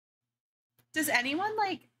Does anyone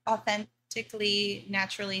like authentically,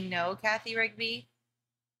 naturally know Cathy Rigby?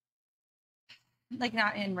 Like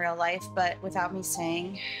not in real life, but without me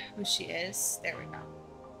saying who she is. There we go.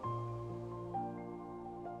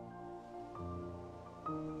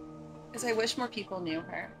 Because I wish more people knew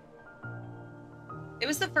her. It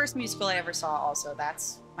was the first musical I ever saw also.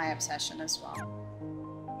 That's my obsession as well.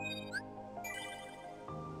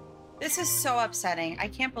 This is so upsetting. I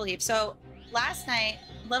can't believe. So last night,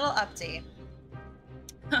 little update.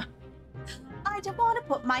 I don't want to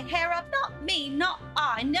put my hair up. Not me, not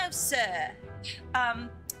I. No, sir.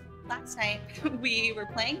 Last night we were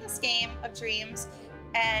playing this game of dreams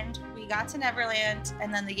and we got to Neverland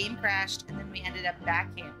and then the game crashed and then we ended up back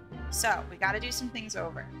here. So we got to do some things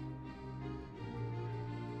over.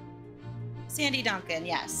 Sandy Duncan,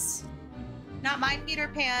 yes. Not my Peter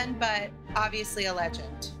Pan, but obviously a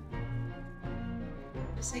legend.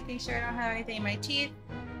 Just making sure I don't have anything in my teeth.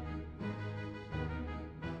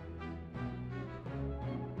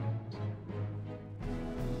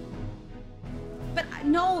 But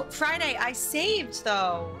no, Friday, I saved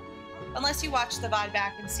though. Unless you watch the VOD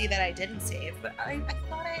back and see that I didn't save, but I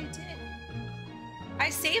thought I did. I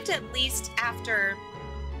saved at least after,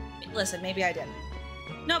 listen, maybe I didn't.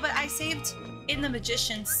 No, but I saved in the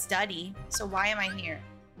Magician's Study, so why am I here?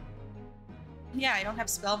 Yeah, I don't have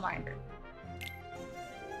Spellbinder.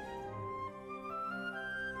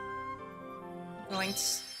 Going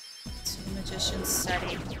to the Magician's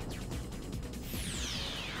Study.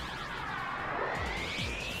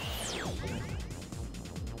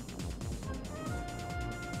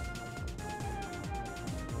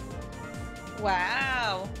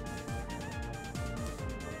 Wow.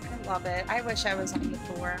 I love it. I wish I was on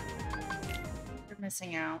E4. You're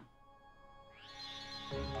missing out.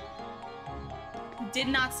 Did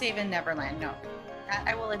not save in Neverland, no. That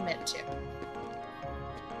I will admit to.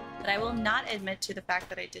 But I will not admit to the fact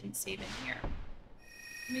that I didn't save in here.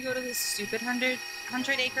 Let me go to this stupid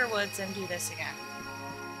 100-acre woods and do this again.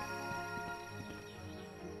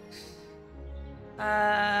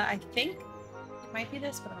 I think it might be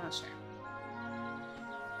this, but I'm not sure.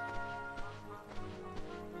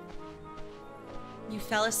 You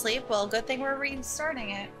fell asleep? Well, good thing we're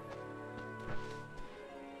restarting it.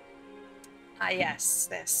 Ah, yes,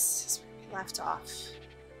 this is where we left off.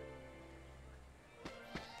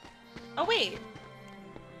 Oh, wait.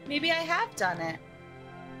 Maybe I have done it.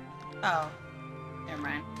 Oh, never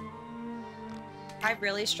mind. I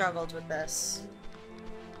really struggled with this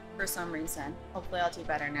for some reason. Hopefully I'll do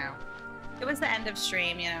better now. It was the end of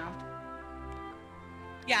stream, you know.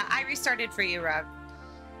 Yeah, I restarted for you, Rob.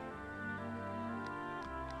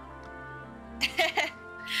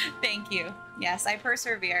 Thank you. Yes, I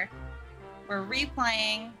persevere. We're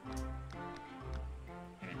replaying.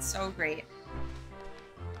 It's so great.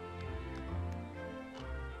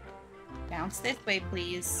 Bounce this way,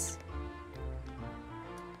 please.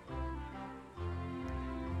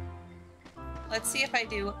 Let's see if I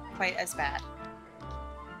do quite as bad.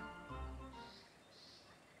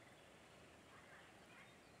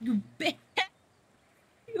 You bit!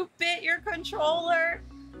 You bit your controller!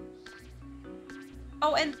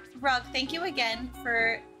 Oh, and Rug, thank you again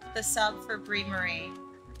for the sub for Brie Marie.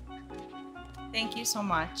 Thank you so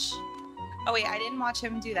much. Oh wait, I didn't watch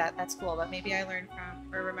him do that. That's cool, but maybe I learned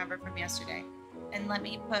from, or remember from yesterday. And let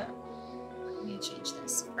me change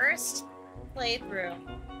this. First, playthrough.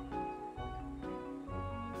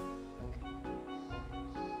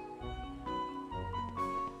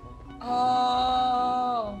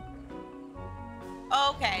 Oh.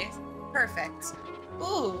 Okay, perfect.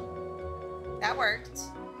 Ooh. That worked.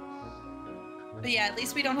 But yeah, at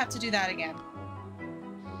least we don't have to do that again.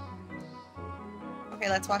 Okay,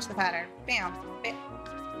 let's watch the pattern. Bam. Bam.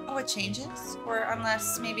 Oh, it changes? Or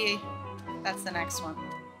unless maybe that's the next one.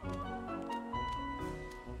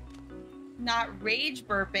 Not rage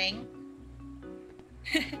burping.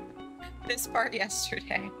 This part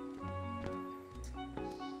yesterday.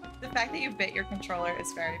 The fact that you bit your controller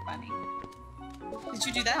is very funny. Did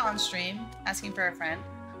you do that on stream? Asking for a friend?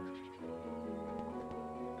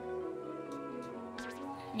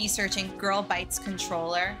 Me searching girl bites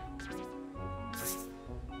controller.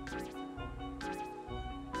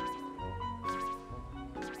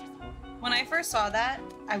 When I first saw that,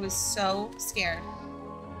 I was so scared.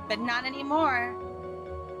 But not anymore.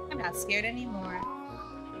 I'm not scared anymore.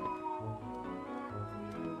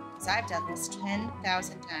 Because I've done this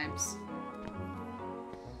 10,000 times.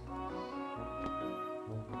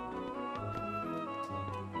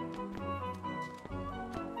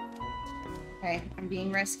 Okay, I'm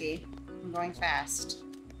being risky. I'm going fast.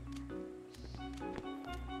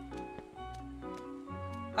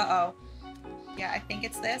 Uh-oh. Yeah, I think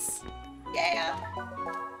it's this. Yeah.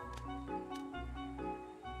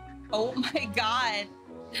 Oh my god.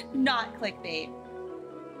 Not clickbait.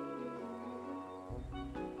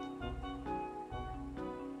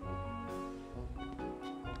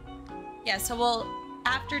 Yeah, so we'll,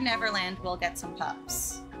 after Neverland, we'll get some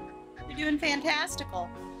pups. You're doing fantastical.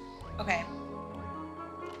 Okay.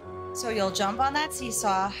 So you'll jump on that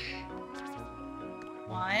seesaw.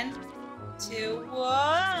 1, 2,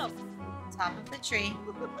 whoa! Top of the tree.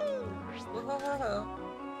 Whoa.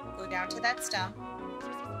 Go down to that stump.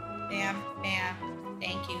 Bam, bam.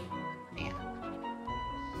 Thank you, ma'am.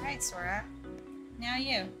 All right, Sora. Now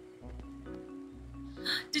you.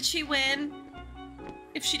 Did she win?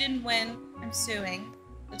 If she didn't win, I'm suing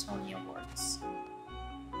the Tony Awards.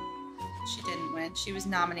 She didn't win. She was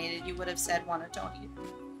nominated. You would have said won a Tony.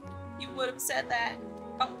 You would have said that.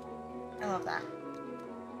 Oh, I love that.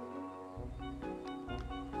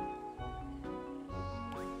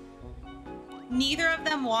 Neither of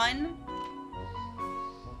them won.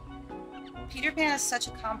 Peter Pan is such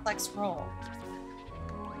a complex role.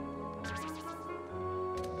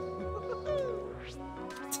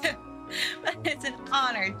 But it's an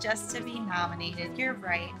honor just to be nominated. You're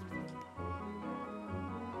right.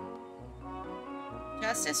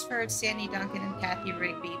 Justice for Sandy Duncan and Cathy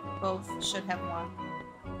Rigby. Both should have won.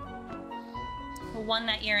 Who won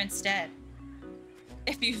that year instead?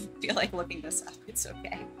 If you feel like looking this up, it's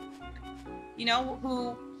okay. You know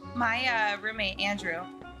who? My roommate Andrew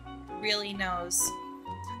really knows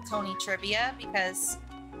Tony trivia because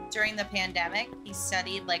during the pandemic he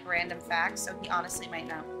studied like random facts, so he honestly might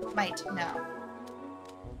know.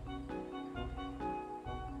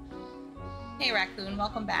 Hey Raccoon,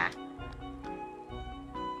 welcome back.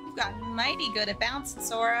 You've gotten mighty good at bouncing,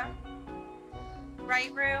 Sora.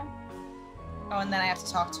 Right, Rue? Oh, and then I have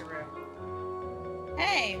to talk to Rue.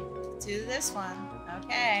 Hey, do this one.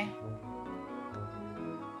 Okay.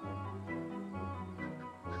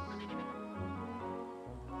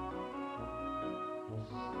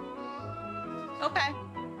 Okay.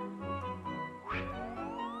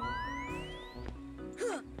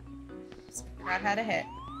 Just figure out how to hit.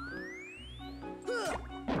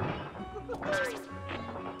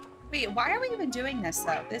 Wait, why are we even doing this,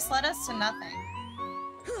 though? This led us to nothing.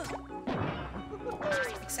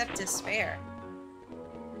 Except despair.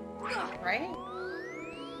 Right?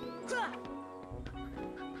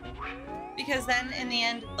 Because then, in the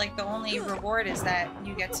end, like, the only reward is that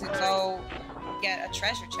you get to go get a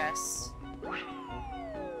treasure chest.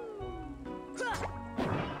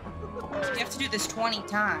 You have to do this 20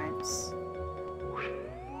 times.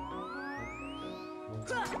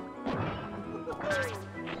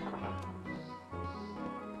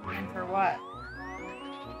 And for what?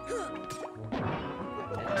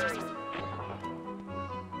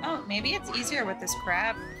 Oh, maybe it's easier with this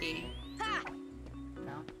crab key.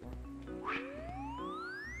 No.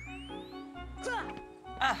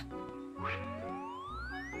 Ah.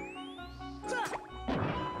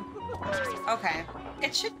 Okay.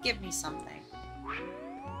 It should give me something.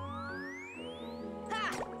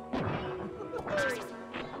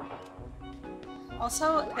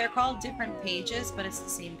 Also, they're called different pages, but it's the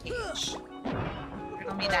same page.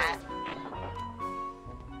 Riddle me that.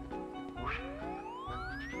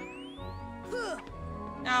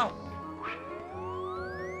 No.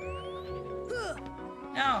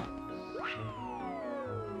 No.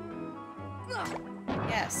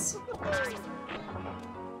 Yes.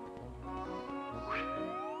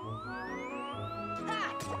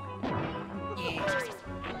 Yeah.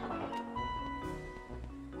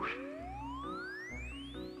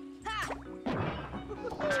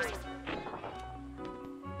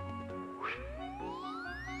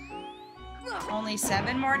 Only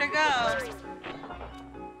 7 more to go.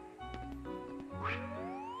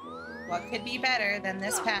 What could be better than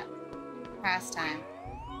this pastime?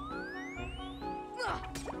 Whoa.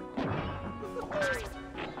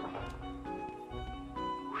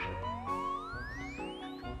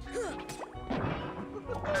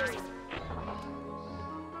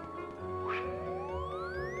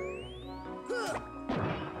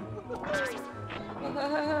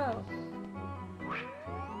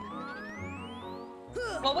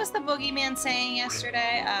 What was the boogeyman saying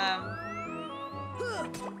yesterday?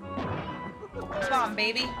 Come on,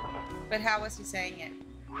 baby. But how was he saying it?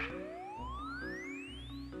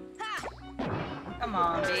 Come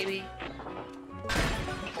on, baby.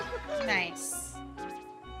 Nice.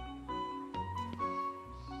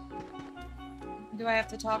 Do I have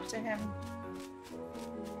to talk to him?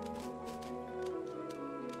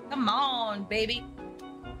 Come on, baby.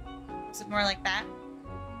 Is it more like that?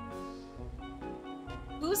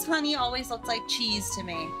 Who loose honey always looked like cheese to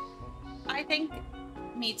me. I think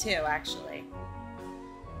me too, actually.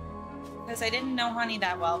 Because I didn't know honey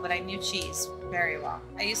that well, but I knew cheese very well.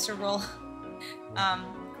 I used to roll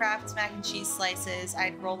Kraft mac and cheese slices.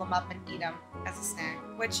 I'd roll them up and eat them as a snack,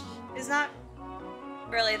 which is not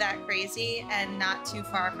really that crazy and not too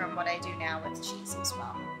far from what I do now with cheese as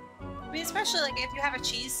well. I mean, especially like if you have a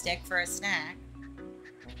cheese stick for a snack.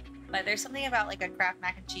 But there's something about like a Kraft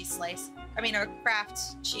mac and cheese slice. I mean, or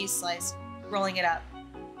Kraft cheese slice, rolling it up.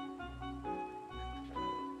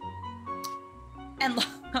 And look,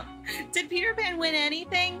 did Peter Pan win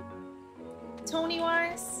anything?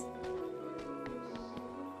 Tony-wise?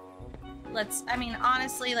 I mean,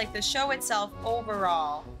 honestly, like the show itself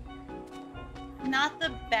overall, not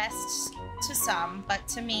the best to some, but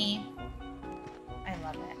to me, I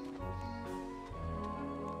love it.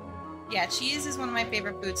 Yeah, cheese is one of my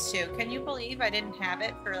favorite foods too. Can you believe I didn't have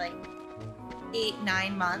it for like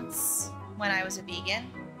 8-9 months when I was a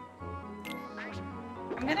vegan?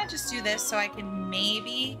 I'm gonna just do this so I can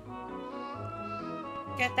maybe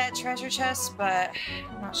get that treasure chest, but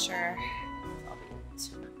I'm not sure if I'll be able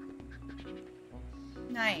to.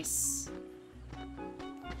 Nice.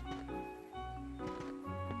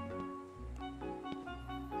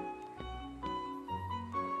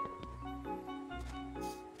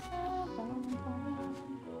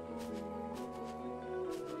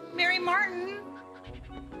 Mary Martin!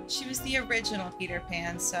 She was the original Peter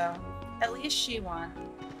Pan, so at least she won.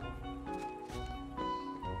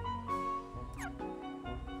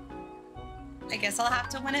 I guess I'll have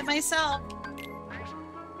to win it myself.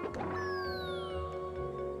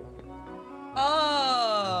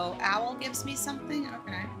 Oh, owl gives me something?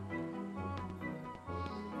 Okay.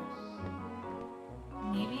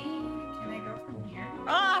 Maybe, can I go from here?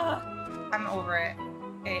 Ah! I'm over it.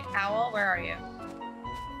 Okay, owl, where are you?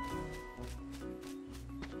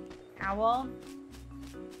 Owl?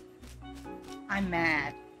 I'm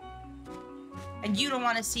mad. And you don't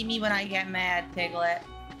want to see me when I get mad, Piglet.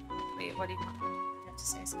 Wait, what do you have to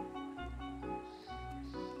say something?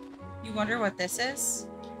 You wonder what this is?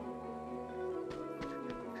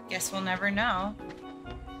 Guess we'll never know.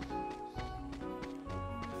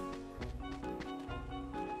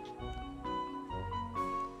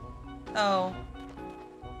 Oh.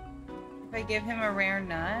 If I give him a rare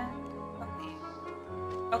nut?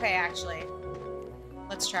 Okay, actually.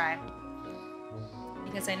 Let's try.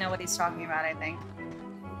 Because I know what he's talking about, I think.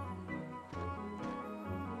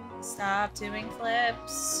 Stop doing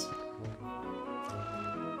flips.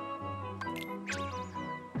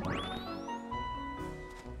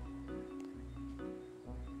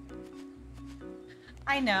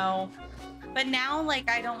 I know. But now, like,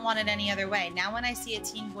 I don't want it any other way. Now when I see a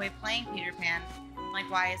teen boy playing Peter Pan, I'm like,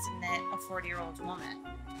 why isn't it a 40-year-old woman?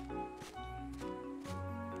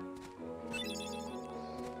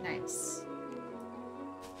 Nice.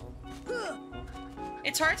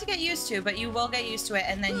 It's hard to get used to, but you will get used to it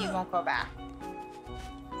and then you won't go back.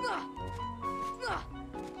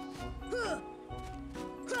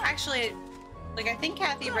 Actually, like I think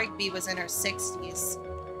Cathy Rigby was in her 60s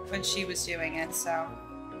when she was doing it, so...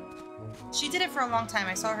 She did it for a long time.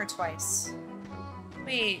 I saw her twice.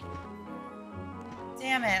 Wait.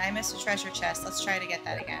 Damn it, I missed a treasure chest. Let's try to get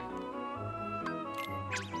that again.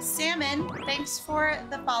 Salmon, thanks for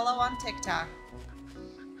the follow on TikTok.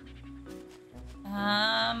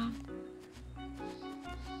 How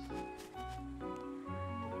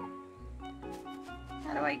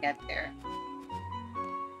do I get there?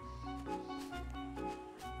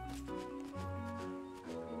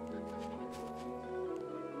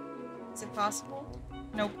 Is it possible?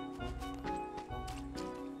 Nope.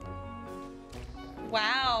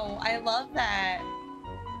 Wow, I love that.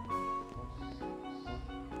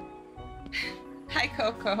 Hi,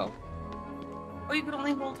 Coco. Oh, you could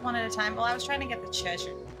only hold one at a time? Well, I was trying to get the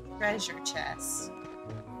treasure chest.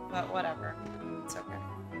 But whatever. It's okay.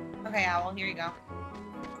 Okay, Owl, here you go.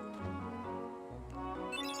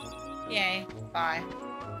 Yay. Bye.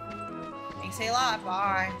 Thanks a lot.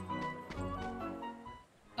 Bye.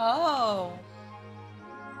 Oh.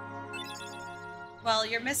 Well,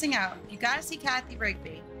 you're missing out. You gotta see Cathy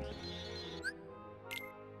Rigby.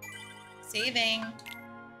 Saving.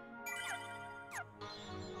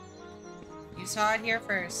 You saw it here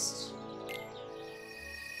first.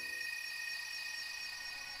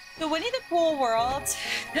 The Winnie the Pooh world,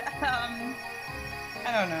 I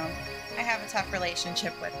don't know. I have a tough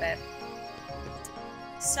relationship with it.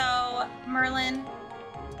 So, Merlin,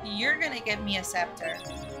 you're gonna give me a scepter.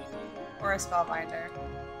 Or a spellbinder.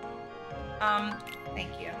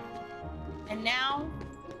 Thank you. And now,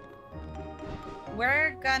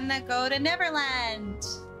 We're gonna go to Neverland.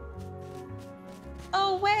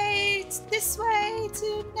 Oh wait, this way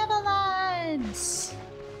to Neverland.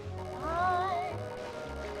 I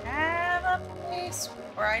have a place,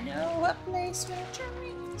 or I know a place where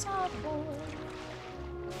dreams are born.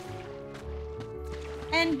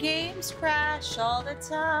 And games crash all the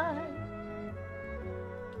time.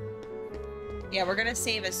 Yeah, we're gonna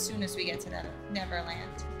save as soon as we get to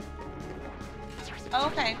Neverland.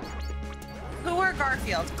 Okay. Pooh or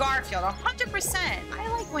Garfield? Garfield, 100%. I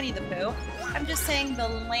like Winnie the Pooh. I'm just saying the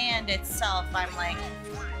land itself, I'm like,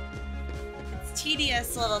 it's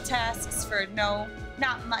tedious little tasks for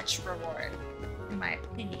not much reward, in my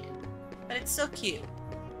opinion. But it's so cute.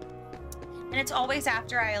 And it's always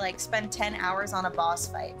after I like spend 10 hours on a boss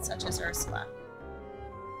fight, such as Ursula.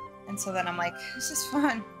 And so then I'm like, this is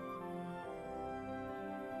fun.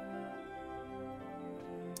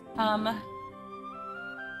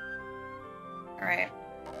 All right,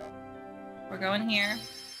 we're going here,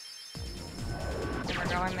 and we're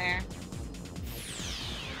going there.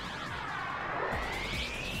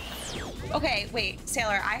 Okay, wait,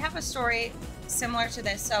 Sailor, I have a story similar to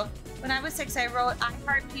this. So when I was 6, I wrote "I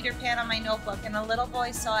heart Peter Pan" on my notebook, and a little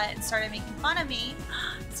boy saw it and started making fun of me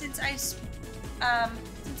since I spoke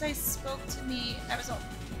to me. I was old.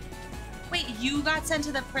 Wait, you got sent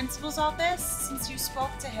to the principal's office since you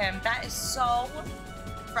spoke to him? That is so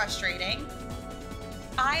frustrating.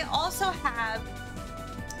 I also have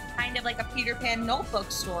kind of like a Peter Pan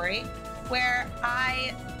notebook story where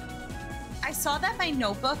I saw that my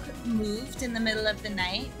notebook moved in the middle of the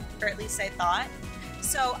night, or at least I thought.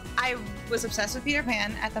 So I was obsessed with Peter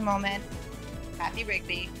Pan at the moment, Cathy,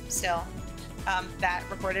 Rigby, still, that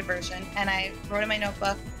recorded version. And I wrote in my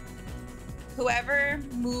notebook, whoever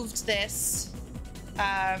moved this,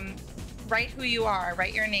 write who you are,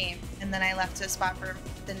 write your name. And then I left a spot for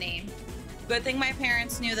the name. Good thing my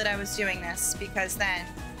parents knew that I was doing this, because then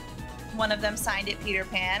one of them signed it Peter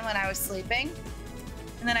Pan when I was sleeping.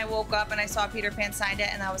 And then I woke up and I saw Peter Pan signed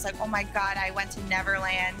it, and I was like, oh my God, I went to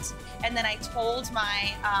Neverland. And then I told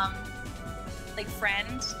my like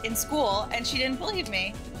friend in school, and she didn't believe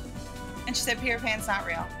me. And she said, Peter Pan's not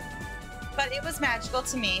real. But it was magical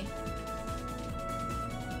to me.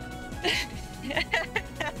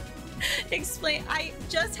 Explain. I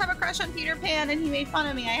just have a crush on Peter Pan and he made fun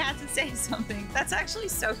of me. I had to say something. That's actually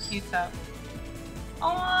so cute though.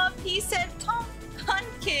 Aw, P said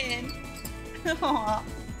pumpkin. Aw.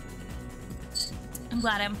 I'm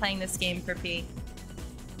glad I'm playing this game for P.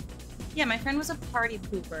 Yeah, my friend was a party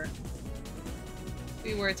pooper.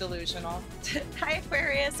 We were delusional. Hi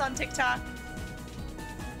Aquarius on TikTok.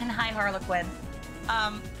 And hi Harlequin.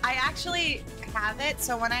 I actually have it,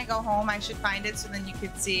 so when I go home I should find it so then you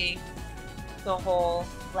could see the whole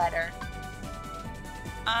letter.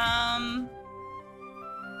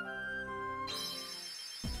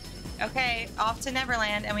 Okay, off to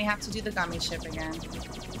Neverland, and we have to do the gummy ship again.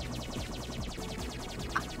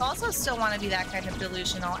 I also still want to be that kind of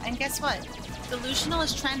delusional, and guess what? Delusional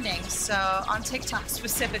is trending, so on TikTok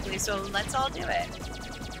specifically, so let's all do it.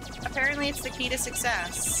 Apparently it's the key to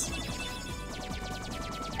success.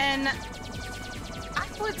 And I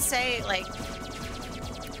would say, like,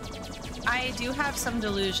 I do have some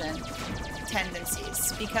delusion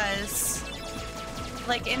tendencies, because,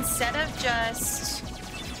 like, instead of just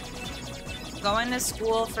going to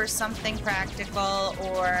school for something practical,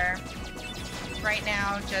 or right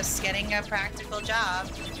now just getting a practical job,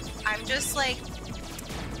 I'm just, like,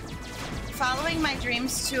 following my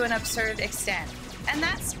dreams to an absurd extent. And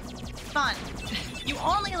that's fun. You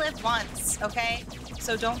only live once, okay?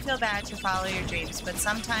 So don't feel bad to follow your dreams, but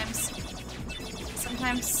sometimes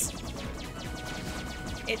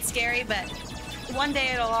it's scary, but one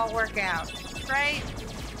day it'll all work out, right?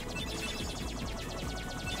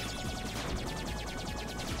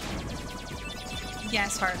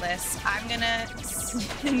 Yes, Heartless. I'm gonna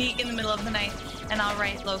sneak in the middle of the night and I'll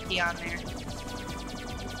write Loki on there.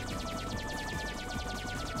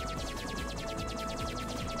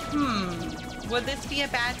 Would this be a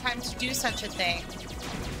bad time to do such a thing?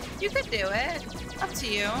 You could do it. Up to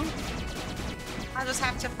you. I'll just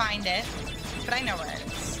have to find it. But I know where it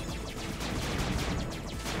is.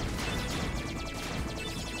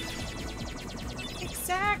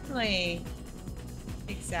 Exactly.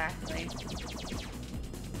 Exactly.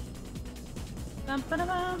 But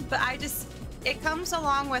it comes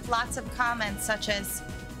along with lots of comments, such as,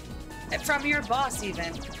 from your boss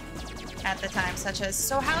even, at the time, such as,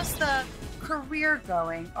 so how's the career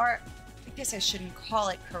going? Or, I guess I shouldn't call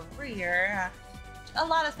it career. A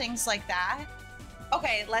lot of things like that.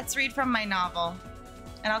 Okay, let's read from my novel.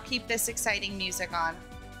 And I'll keep this exciting music on.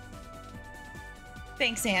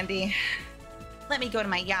 Thanks, Andy. Let me go to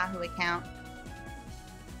my Yahoo account.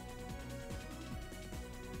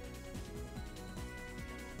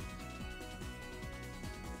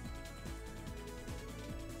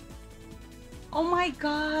 Oh my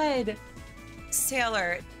God.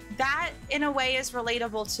 Sailor, that in a way is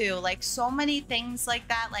relatable too. Like so many things like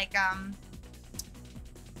that, like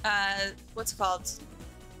what's it called?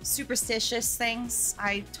 Superstitious things.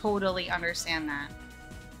 I totally understand that.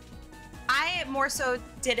 I more so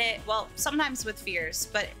did it, well, sometimes with fears,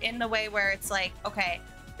 but in the way where it's like, okay,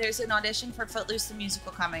 there's an audition for Footloose the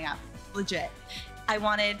musical coming up. Legit. I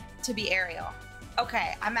wanted to be Ariel.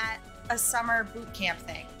 Okay, I'm at a summer boot camp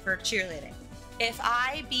thing for cheerleading. If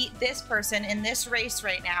I beat this person in this race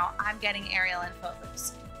right now, I'm getting Ariel in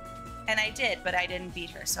Footloose. And I did, but I didn't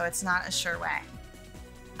beat her, so it's not a sure way.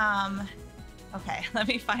 Okay, let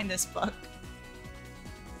me find this book.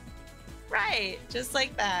 Right, just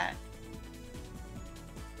like that.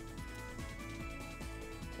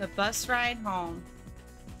 The bus ride home.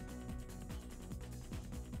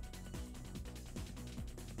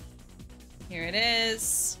 Here it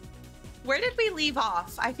is. Where did we leave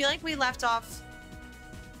off? I feel like we left off.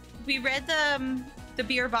 We read the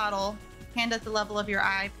beer bottle, hand at the level of your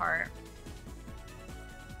eye part.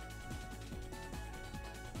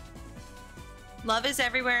 Love is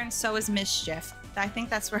everywhere and so is mischief. I think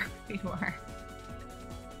that's where we were.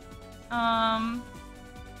 Oh.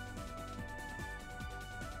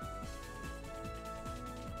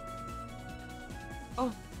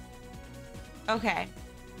 Okay.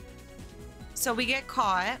 So we get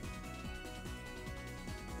caught.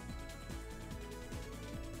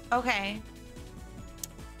 Okay.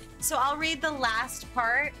 So I'll read the last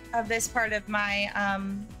part of this part of my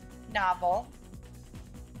novel.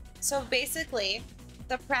 So basically,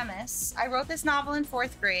 the premise, I wrote this novel in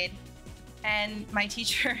 4th grade and my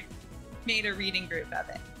teacher made a reading group of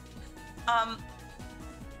it.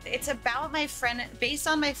 It's about my friend, based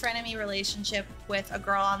on my frenemy relationship with a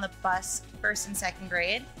girl on the bus 1st and 2nd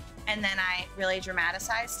grade. And then I really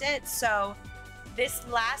dramatized it. So this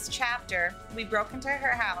last chapter, we broke into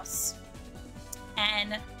her house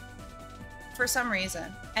and for some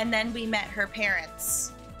reason, and then we met her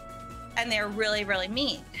parents and they're really, really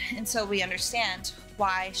mean. And so we understand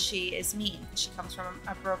why she is mean. She comes from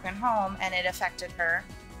a broken home and it affected her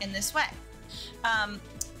in this way.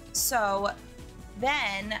 So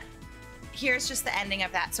then here's just the ending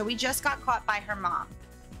of that. So we just got caught by her mom.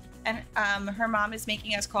 And her mom is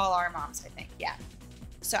making us call our moms, I think. Yeah.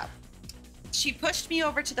 So she pushed me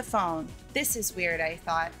over to the phone. This is weird, I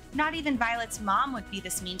thought. Not even Violet's mom would be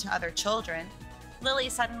this mean to other children. Lily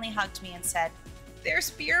suddenly hugged me and said,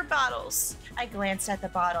 "There's beer bottles." I glanced at the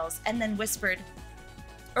bottles and then whispered,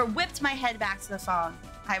 or whipped my head back to the phone.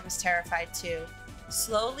 I was terrified too.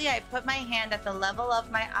 Slowly, I put my hand at the level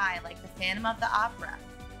of my eye like the Phantom of the Opera.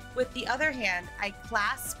 With the other hand, I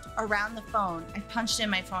clasped around the phone. I punched in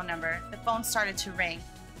my phone number. The phone started to ring.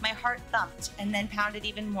 My heart thumped and then pounded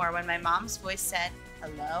even more when my mom's voice said,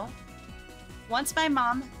 "Hello?" Once my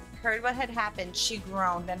mom heard what had happened, she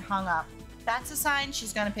groaned and hung up. That's a sign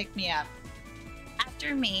she's gonna pick me up.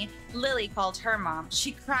 After me, Lily called her mom.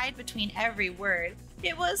 She cried between every word.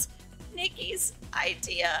 It was Nikki's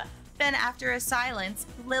idea. Then after a silence,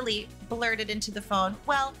 Lily blurted into the phone,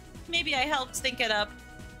 "Well, maybe I helped think it up."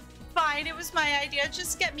 "Fine, it was my idea.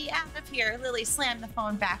 Just get me out of here." Lily slammed the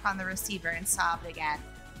phone back on the receiver and sobbed again.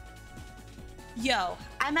 "Yo,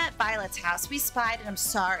 I'm at Violet's house. We spied and I'm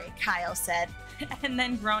sorry," Kyle said. And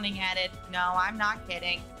then groaning added, "No, I'm not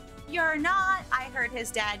kidding." "You're not," I heard his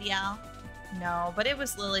dad yell. No, but it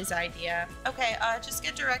was Lily's idea. Okay, just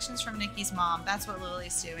get directions from Nikki's mom. That's what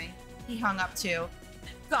Lily's doing. He hung up too.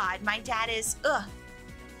 God, my dad is, ugh.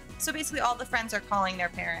 So basically all the friends are calling their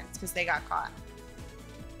parents because they got caught.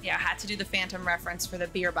 Yeah, I had to do the phantom reference for the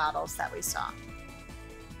beer bottles that we saw.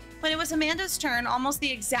 When it was Amanda's turn, almost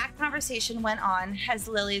the exact conversation went on as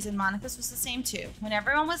Lily's, and Monica's was the same too. When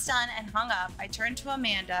everyone was done and hung up, I turned to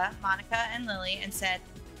Amanda, Monica, and Lily and said,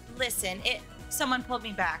 "Listen, someone pulled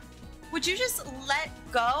me back." "Would you just let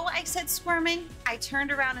go?" I said, squirming. I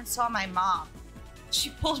turned around and saw my mom. She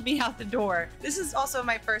pulled me out the door. This is also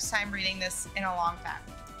my first time reading this in a long time.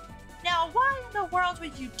 "Now, why in the world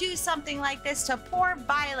would you do something like this to poor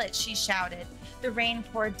Violet?" she shouted. The rain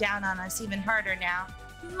poured down on us even harder now.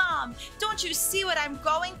 "Mom, don't you see what I'm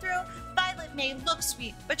going through? Violet may look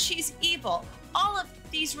sweet, but she's evil. All of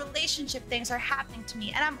these relationship things are happening to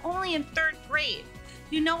me, and I'm only in 3rd grade.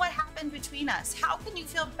 You know what happened between us. How can you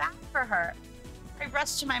feel bad for her?" I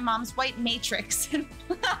rushed to my mom's white matrix and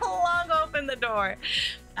flung open the door.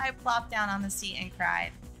 I plopped down on the seat and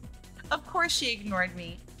cried. Of course she ignored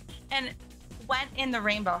me. And went in the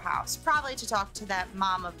Rainbow House, probably to talk to that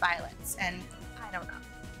mom of Violet's, and I don't know.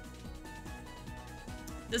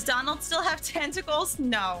 Does Donald still have tentacles?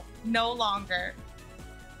 No, no longer.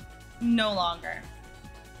 No longer.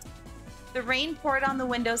 The rain poured on the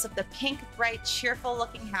windows of the pink, bright,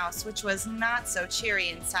 cheerful-looking house, which was not so cheery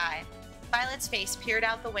inside. Violet's face peered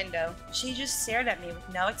out the window. She just stared at me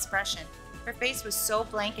with no expression. Her face was so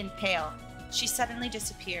blank and pale. She suddenly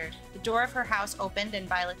disappeared. The door of her house opened and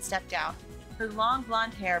Violet stepped out. Her long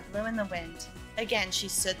blonde hair blew in the wind. Again, she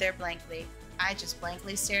stood there blankly. I just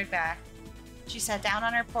blankly stared back. She sat down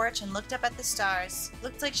on her porch and looked up at the stars.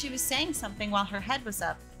 Looked like she was saying something while her head was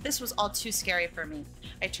up. This was all too scary for me.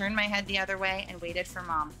 I turned my head the other way and waited for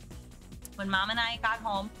Mom. When Mom and I got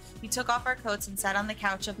home, we took off our coats and sat on the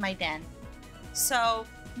couch of my den. So,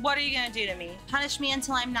 what are you gonna do to me? Punish me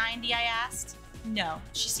until I'm 90, I asked. No,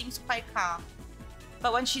 she seems quite calm.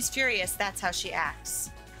 But when she's furious, that's how she acts.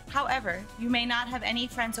 However, you may not have any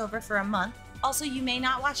friends over for a month. Also, you may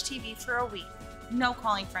not watch TV for a week. No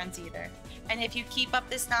calling friends either. And if you keep up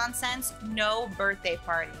this nonsense, no birthday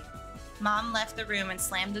party. Mom left the room and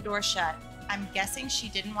slammed the door shut. I'm guessing she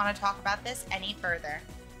didn't want to talk about this any further.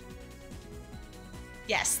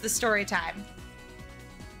 Yes, the story time.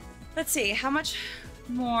 Let's see, how much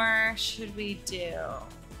more should we do?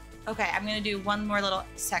 Okay, I'm gonna do one more little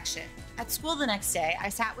section. At school the next day, I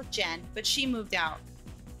sat with Jen, but she moved out.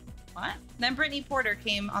 What? Then Brittany Porter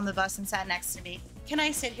came on the bus and sat next to me. Can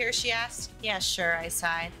I sit here, she asked. Yeah, sure, I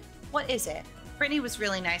sighed. What is it? Brittany was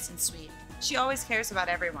really nice and sweet. She always cares about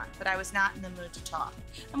everyone, but I was not in the mood to talk.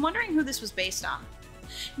 I'm wondering who this was based on.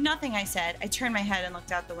 Nothing, I said. I turned my head and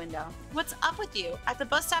looked out the window. What's up with you? At the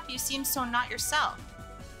bus stop, you seem so not yourself.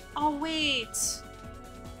 Oh, wait.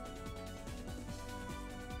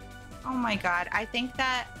 Oh my god, I think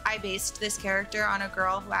that I based this character on a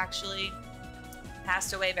girl who actually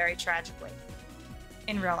passed away very tragically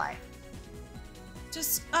in real life.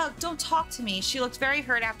 Just, don't talk to me. She looked very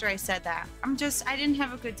hurt after I said that. I didn't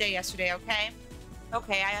have a good day yesterday, okay?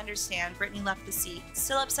 Okay, I understand. Brittany left the seat.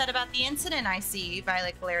 Still upset about the incident, I see,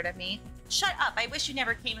 Violet glared at me. Shut up, I wish you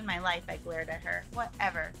never came in my life, I glared at her.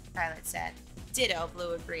 Whatever, Violet said. Ditto,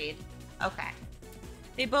 Blue agreed. Okay.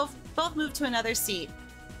 They both moved to another seat.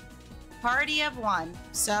 Party of one.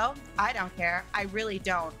 So, I don't care. I really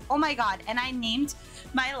don't. Oh my god, and I named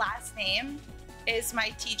my last name is my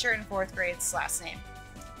teacher in 4th grade's last name.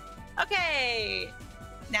 Okay,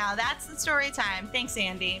 now that's the story time. Thanks,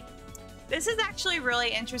 Andy. This is actually really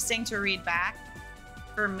interesting to read back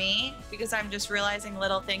for me because I'm just realizing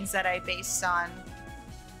little things that I based on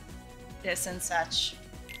this and such.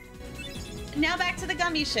 Now back to the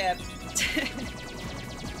gummy ship.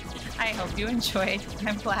 I hope you enjoyed.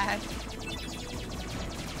 I'm glad.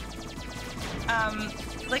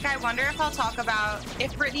 Like, I wonder if I'll talk about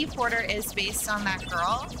if Brittany Porter is based on that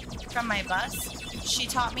girl from my bus. She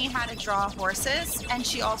taught me how to draw horses, and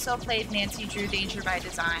she also played Nancy Drew Danger by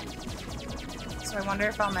Design. So I wonder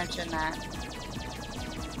if I'll mention that.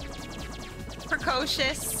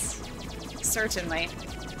 Precocious. Certainly.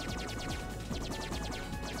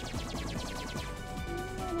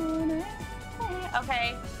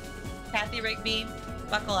 Okay, Cathy, Rigby,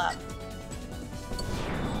 buckle up.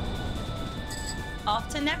 Off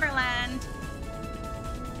to Neverland.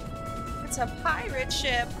 It's a pirate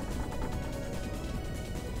ship.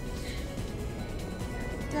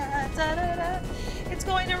 Da, da, da, da. It's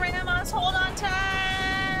going to ram us. Hold on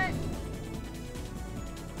tight.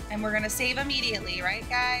 And we're going to save immediately, right,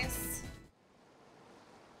 guys?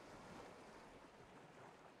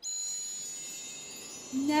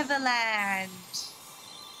 Neverland.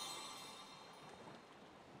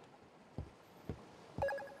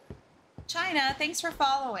 China, thanks for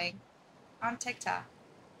following on TikTok.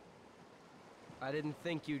 I didn't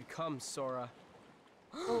think you'd come, Sora.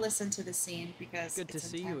 We'll listen to the scene because good to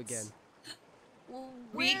see you again. Well,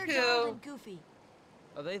 where are Donald and Goofy?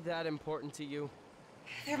 Are they that important to you?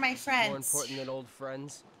 They're my friends. More important than old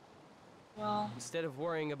friends? Well, instead of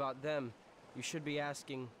worrying about them, you should be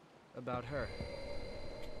asking about her.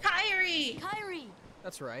 Kyrie! Kyrie!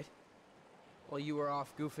 That's right. While you were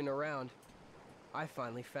off goofing around, I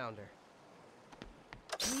finally found her.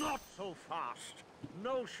 Not so fast.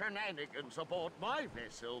 No shenanigans aboard my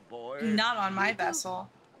vessel, boy. Not on my vessel.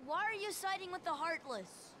 Why are you siding with the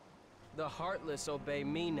Heartless? The Heartless obey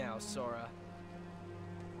me now, Sora.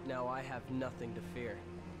 Now I have nothing to fear.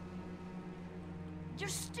 You're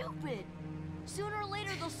stupid. Sooner or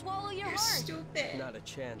later they'll swallow your You're heart. Stupid. Not a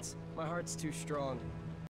chance. My heart's too strong.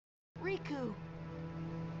 Riku.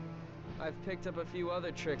 I've picked up a few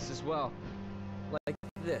other tricks as well. Like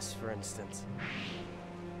this, for instance.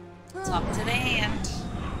 It's up to the hand.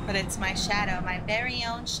 But it's my shadow, my very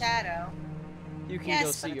own shadow. You can Yes, go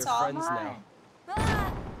but see it's your all friends now. mine.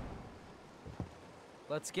 Ah!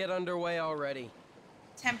 Let's get underway already.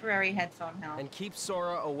 Temporary headphone help. And keep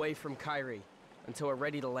Sora away from Kyrie until we're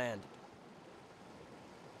ready to land.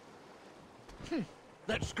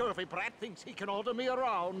 That scurvy brat thinks he can order me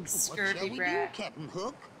around. What shall Scurvy we do, brat. Captain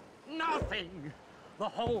Hook? Nothing. The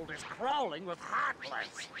hold is crawling with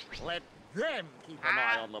heartless. Let them keep an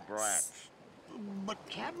eye on the brats. But,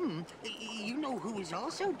 Captain, you know who is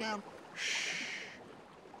also down...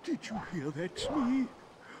 Did you hear that, Smee?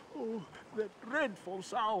 Oh, that dreadful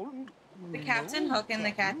sound. The Captain Hook and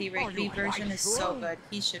the Cathy Rigby you version quite is so sure? good.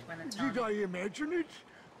 He should win a Did Tony. I imagine it?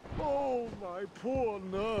 Oh, my poor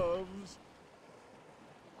nerves.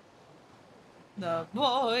 The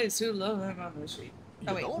boys who love him on the street.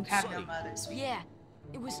 Oh wait, who don't have say. no mothers. Yeah,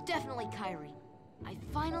 it was definitely Kyrie. I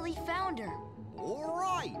finally found her. All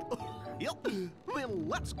right. Yep. Then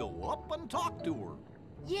let's go up and talk to her.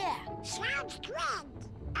 Yeah. Sounds good.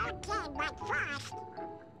 Okay, but first,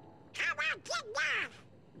 how about get off?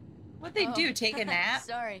 What'd they do? Take a nap?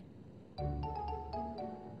 Sorry.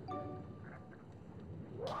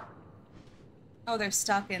 Oh, they're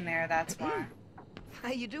stuck in there, that's why. How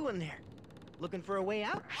you doing there? Looking for a way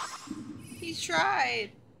out? He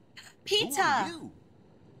tried. Who Pizza! are you?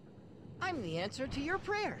 I'm the answer to your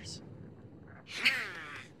prayers.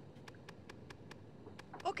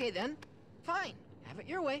 Okay then. Fine. Have it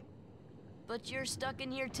your way. But you're stuck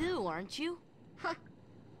in here too, aren't you? Huh.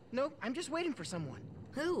 Nope, I'm just waiting for someone.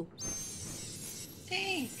 Who?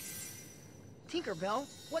 Tink. Tinkerbell,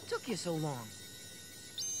 what took you so long?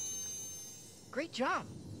 Great job.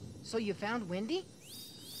 So you found Wendy?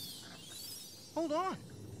 Hold on.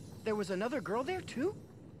 There was another girl there too?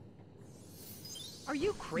 Are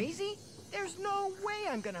you crazy? There's no way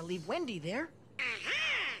I'm gonna leave Wendy there.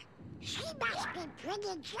 Aha! She must be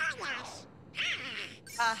pretty jealous.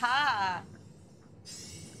 Aha!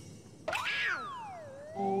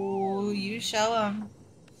 Oh, you show him.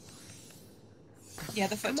 Yeah,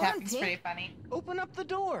 the foot Come on, tapping's Tink. pretty funny. Open up the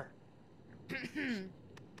door.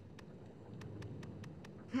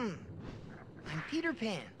 I'm Peter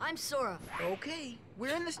Pan. I'm Sora. Okay,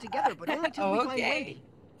 we're in this together, but only till we find Okay. Wendy.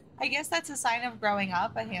 I guess that's a sign of growing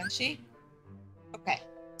up, a handshake. Okay.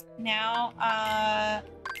 Now,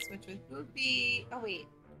 switch with Goofy. Oh, wait.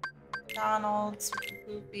 Donald, switch with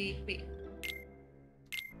Goofy. Wait.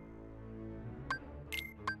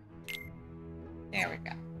 There we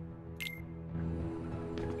go.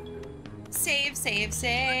 Save, save,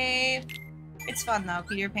 save. It's fun, though.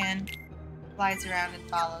 Peter Pan flies around and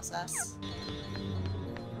follows us.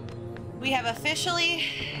 We have officially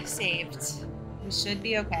saved. We should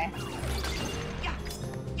be okay.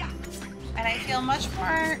 And I feel much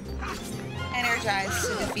more energized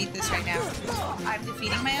to defeat this right now. I'm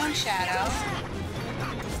defeating my own shadow.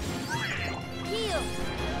 Heal.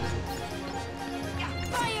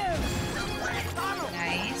 Fire.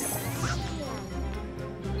 Nice.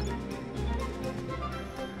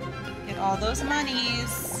 Get all those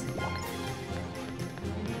monies.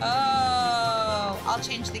 Oh, I'll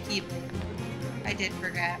change the key. I did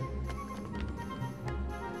forget.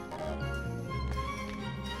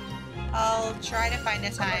 I'll try to find a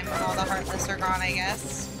time when all the Heartless are gone, I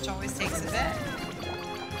guess, which always takes a bit.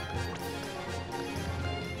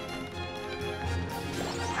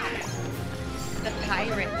 The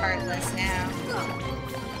pirate Heartless now.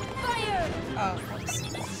 Fire. Oh,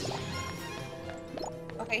 whoops.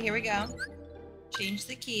 Okay, here we go. Change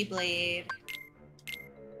the Keyblade.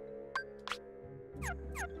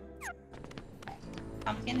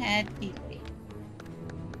 Pumpkinhead Keyblade.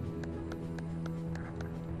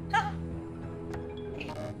 Ha!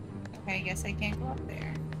 Wait. Okay, I guess I can't go up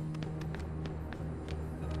there.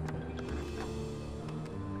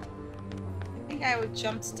 I think I would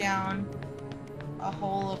jumped down a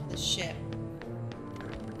hole of the ship.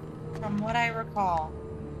 From what I recall.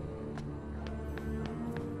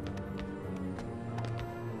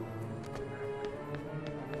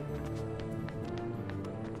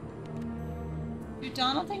 Do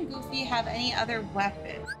Donald and Goofy have any other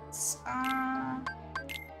weapons? I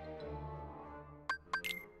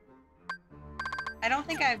don't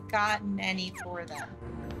think I've gotten any for them.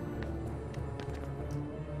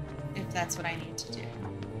 If that's what I need to do.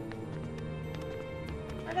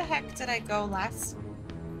 Where the heck did I go last?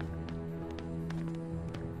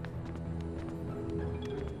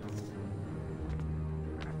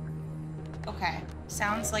 Okay,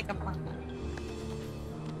 sounds like a plan.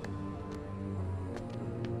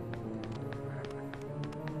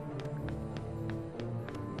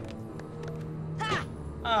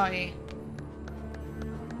 Oh, yeah.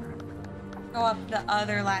 Go up the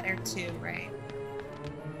other ladder too, right?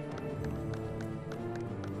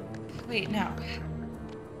 Wait, no.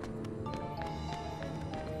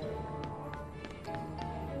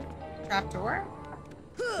 Trapdoor?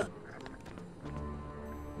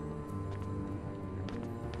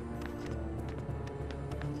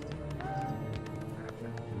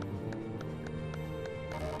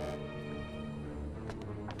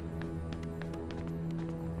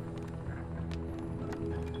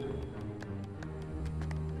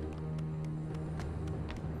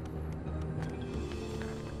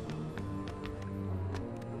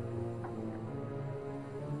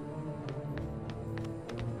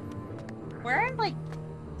 Where, like,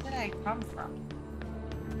 did I come from?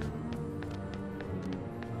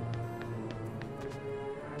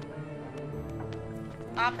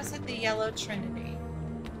 Opposite the yellow trinity.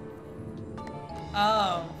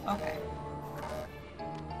 Oh, okay.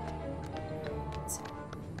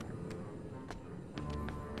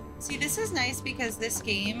 See, this is nice because this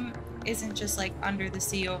game isn't just like under the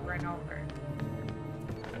sea over and over.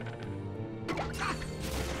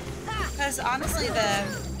 Because honestly,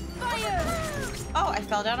 oh, I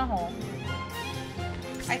fell down a hole.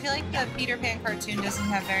 I feel like the Peter Pan cartoon doesn't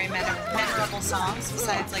have very memorable songs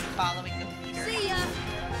besides like following the Peter. See ya.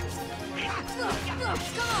 Come on.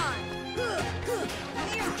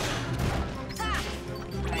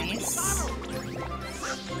 Nice.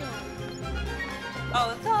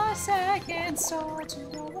 Oh, the second star to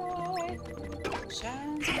the right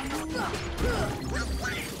shines on.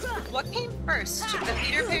 What came first, the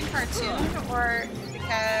Peter Pan cartoon or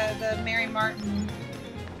the Mary Martin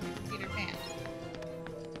Peter Pan?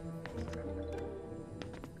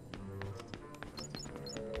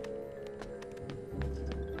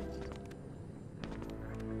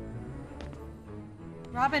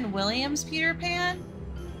 Robin Williams Peter Pan?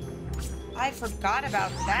 I forgot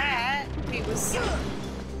about that. It was. Forgot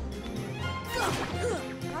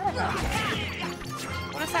about that.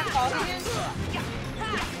 What is that called again?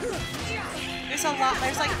 There's a lot.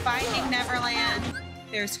 There's like Finding Neverland.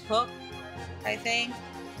 There's Hook, I think.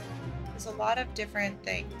 There's a lot of different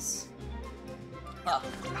things. Oh.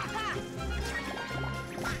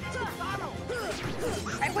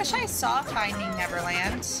 I wish I saw Finding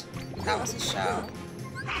Neverland. That was a show.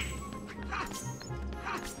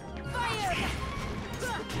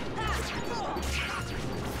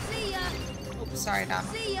 See ya. Oops, sorry, Dom.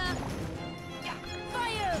 See ya.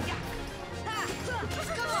 Fire.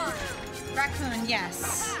 Come on. Raccoon,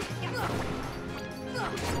 yes.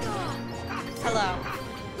 Hello.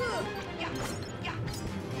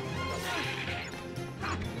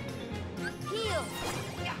 Heal.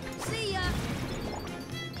 See ya.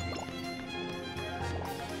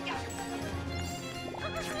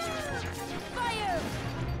 Fire.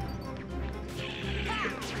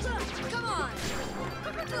 Come on.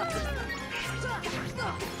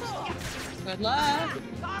 Good luck.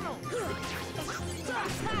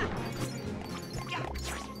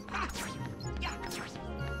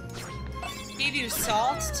 Gave you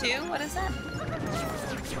salt too? What is that?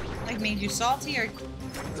 Like made you salty or?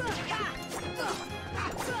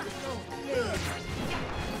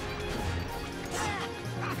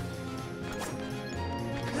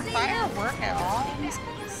 Does fire work at all in this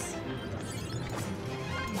case?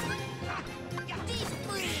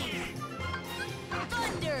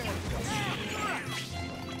 Thunder.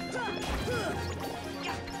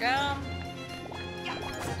 Go.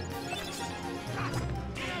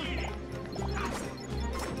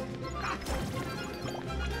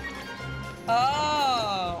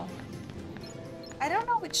 Oh. I don't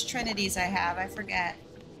know which trinities I have. I forget.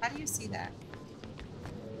 How do you see that?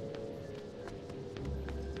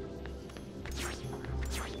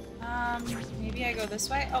 Maybe I go this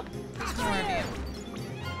way? Oh, there's more of you.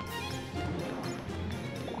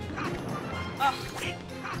 Oh.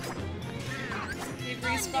 They've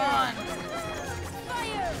respawned.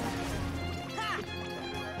 Fire.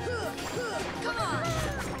 Come on.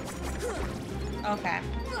 Okay.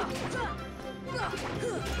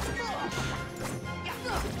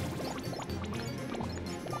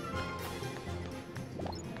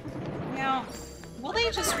 Now, will they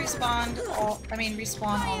just respawn all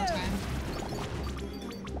the time?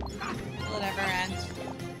 Will it ever end?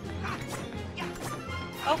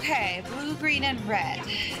 Okay, blue, green, and red.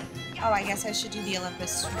 Oh, I guess I should do the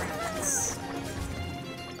Olympus tournaments.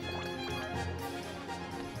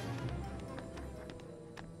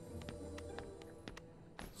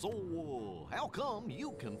 So, how come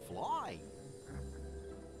you can fly?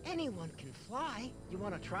 Anyone can fly. You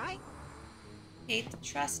want to try? Faith,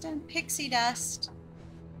 trust, and pixie dust.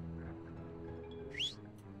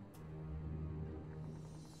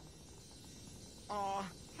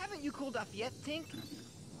 Haven't you cooled off yet, Tink?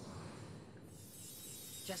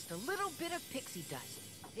 Just a little bit of pixie dust.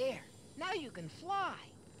 There. Now you can fly.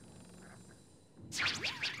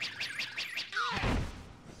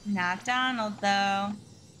 Not Donald, though.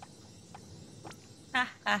 Ha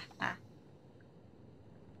ha ha.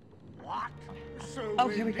 What? So Oh,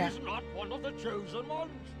 here we go. Wendy's not one of the chosen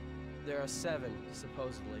ones? There are 7,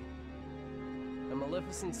 supposedly. And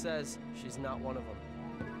Maleficent says she's not one of them.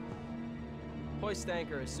 Hoist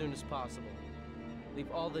anchor as soon as possible. Leave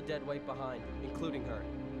all the dead weight behind, including her.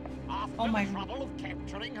 After Oh my- the trouble of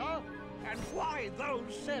capturing her? And why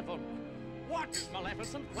those 7? What is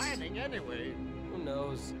Maleficent planning anyway? Who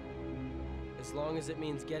knows? As long as it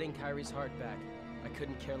means getting Kyrie's heart back, I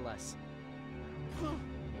couldn't care less.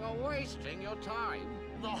 You're wasting your time.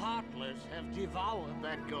 The Heartless have devoured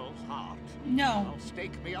that girl's heart. No. I'll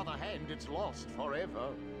stake me other hand it's lost forever.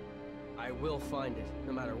 I will find it,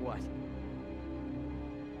 no matter what.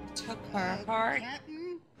 Took her apart.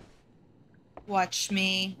 Captain, Watch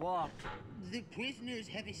me. What? the prisoners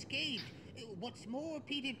have escaped. What's more,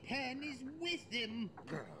 Peter Pan is with them.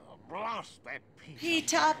 Blast that piece.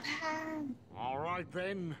 Peter Pan. All right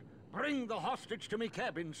then. Bring the hostage to me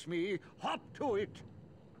cabin, Smee. Hop to it.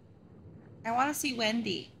 I want to see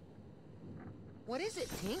Wendy. What is it,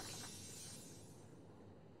 Tink?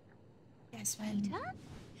 Yes, Wendy. Peter?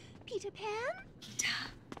 Peter Pan?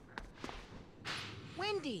 Peter.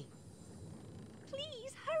 Wendy!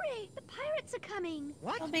 Please, hurry! The pirates are coming!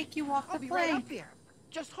 What? I'll make you walk I'll the be right plank. up there.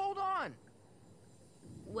 Just hold on.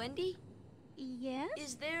 Wendy, Yes?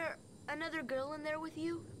 is there another girl in there with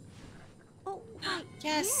you? Oh, right,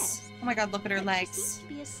 Yes. Oh my god, look at her But legs. She seems to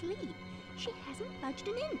be asleep. She hasn't budged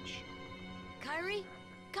an inch. Kyrie?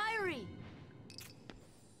 Kyrie!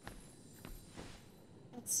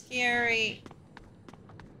 That's scary.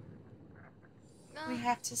 We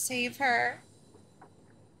have to save her.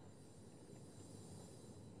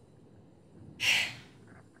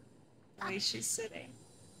 The way she's sitting.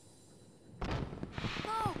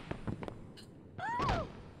 Oh! Oh!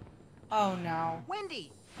 Oh no.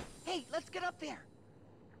 Wendy! Hey, let's get up there.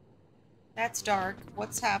 That's dark.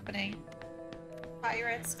 What's happening?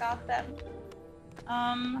 Pirates got them.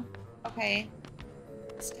 Okay.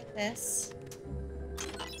 Let's get this.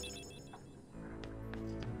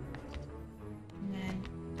 And then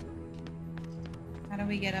how do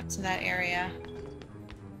we get up to that area?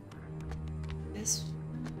 This.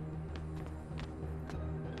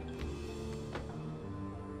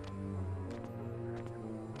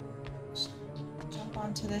 Jump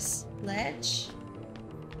onto this ledge,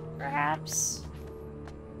 perhaps?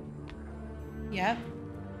 Yep.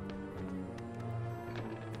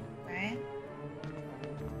 Okay.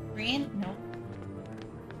 Green? Nope.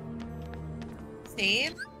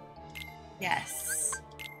 Save? Yes.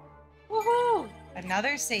 Woohoo!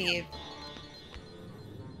 Another save.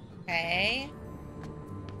 Okay.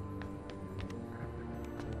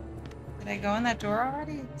 Did I go in that door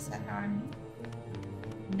already? Is that how I'm...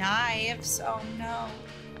 Knives? Oh no.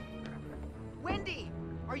 Wendy!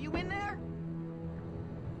 Are you in there?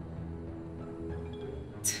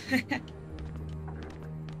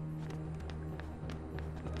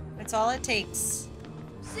 That's all it takes.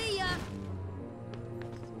 See ya!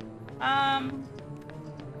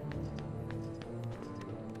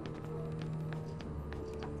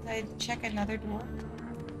 Did I check another door?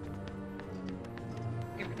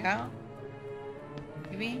 Here we go.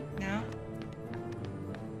 Maybe? No?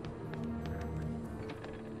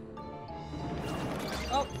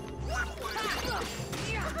 Oh!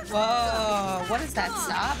 Whoa! What is that?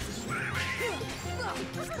 Stop?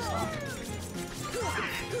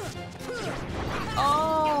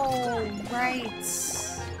 Oh, right.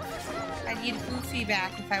 I need Goofy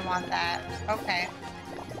back if I want that. Okay.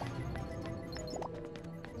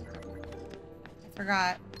 I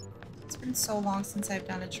forgot. It's been so long since I've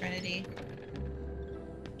done a Trinity.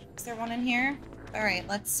 Is there one in here? Alright,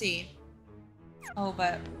 let's see. Oh,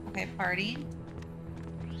 but... Okay, party.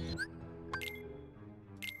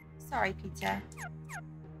 Sorry, pizza.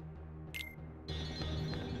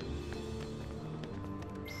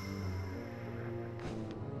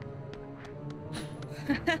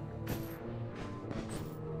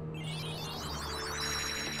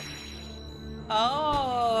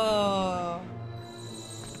 Oh.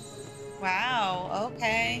 Wow,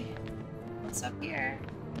 okay. What's up here?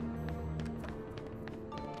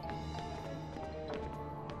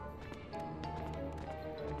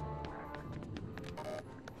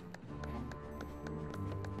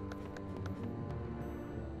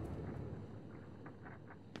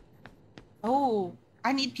 Oh,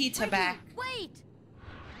 I need pizza back. Wait!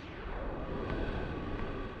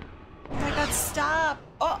 Oh my god, stop!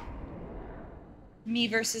 Oh! Me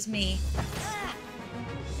versus me.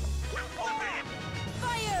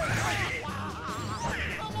 Fire!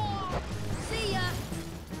 See ya!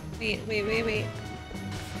 Wait.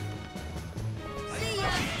 See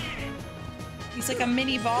ya! He's like a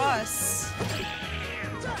mini boss.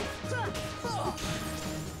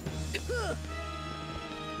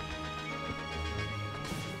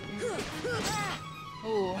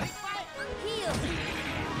 Ooh. Heal!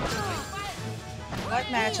 What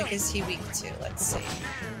magic is he weak to? Let's see.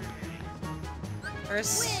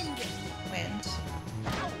 First, wind.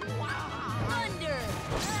 Thunder!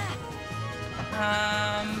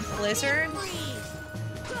 Blizzard? Freeze!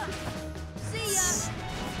 See ya!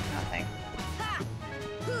 Nothing.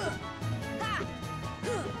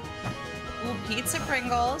 Ooh, pizza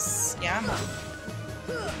Pringles. Yum.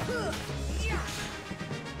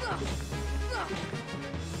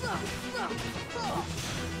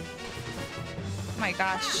 Oh my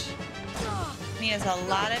gosh. He has a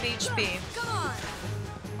lot of HP. Come on!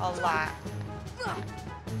 A lot.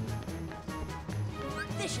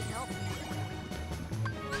 This should help.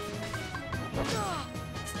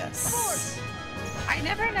 What's this? I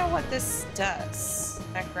never know what this does.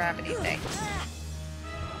 That gravity thing.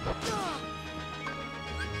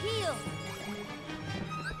 Heal!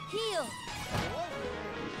 Heal!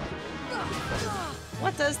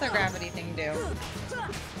 What does the gravity thing do?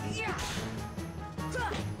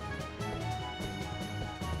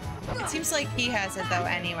 It seems like he has it though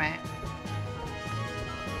anyway.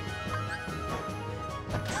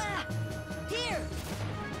 Here!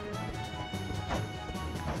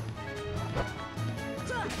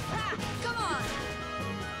 Come on!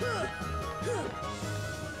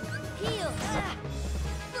 Heal!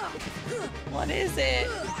 What is it?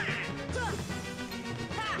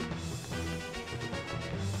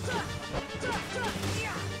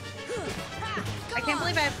 I can't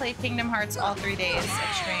believe I played Kingdom Hearts all 3 days of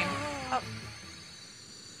stream. Oh.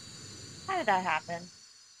 How did that happen?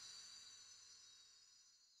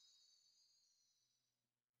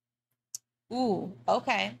 Ooh,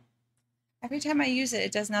 okay. Every time I use it,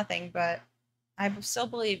 it does nothing, but I still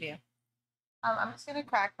believe you. I'm just gonna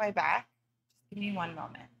crack my back. Just give me one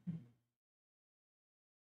moment.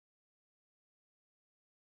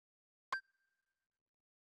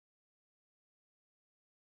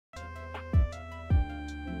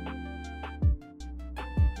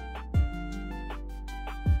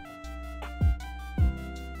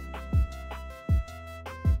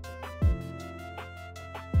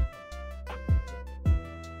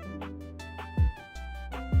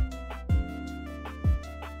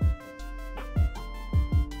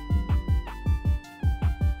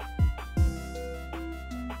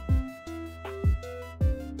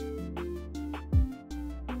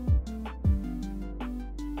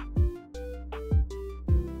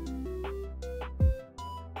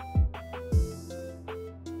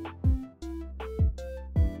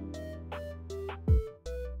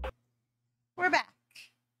 We're back.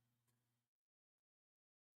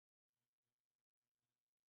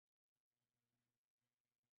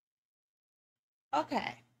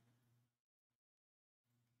 Okay.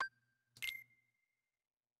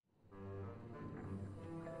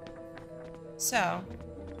 So,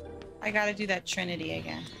 I gotta do that Trinity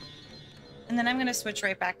again. And then I'm gonna switch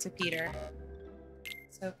right back to Peter.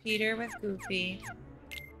 So Peter with Goofy.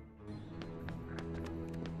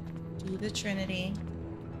 Do the Trinity.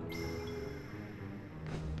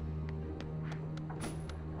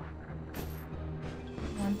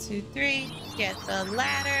 One, two, three. Get the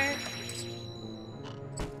ladder.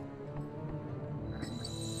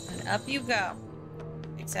 And up you go.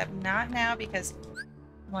 Except not now because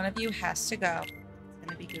one of you has to go. It's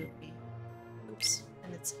gonna be Goofy. Oops.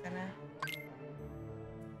 And it's gonna...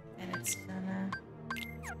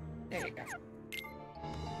 There you go.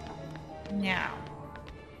 Now.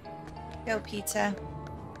 Go, Pizza.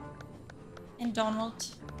 And Donald.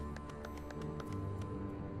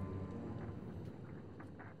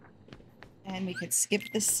 And we could skip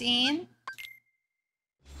the scene.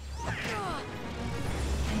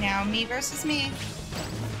 And now me versus me.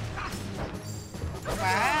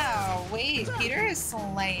 Wow, wait, Peter is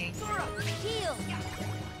slaying. Heal!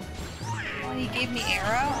 Oh, he gave me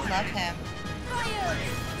arrow? I love him. Fire!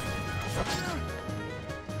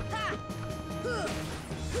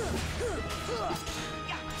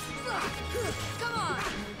 Come on!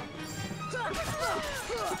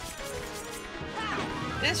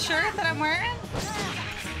 This shirt that I'm wearing?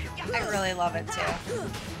 I really love it too.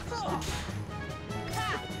 Come on!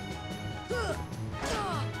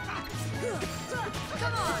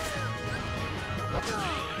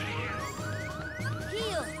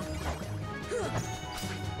 Heal!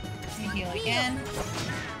 Let me heal again.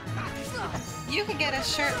 You could get a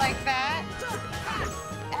shirt like that.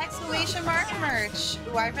 Exclamation mark merch.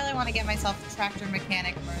 Ooh, I really want to get myself tractor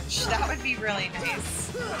mechanic merch. That would be really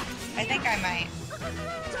nice. I think I might.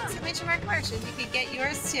 Exclamation mark merch, and you could get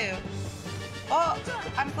yours too. Oh,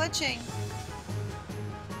 I'm glitching.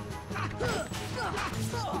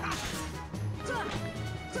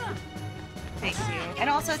 Thank you. And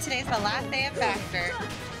also today's the last day of Factor.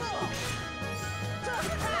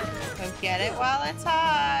 So get it while it's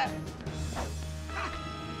hot.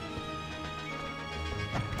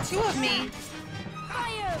 2 of me.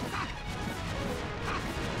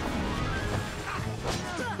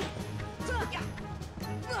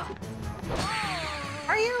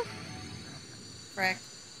 Are you? Frick.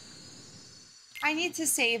 I need to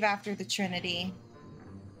save after the Trinity.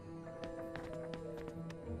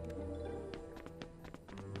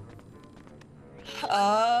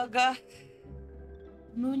 Ugh.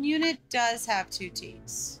 Moon Unit does have 2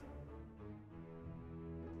 T's.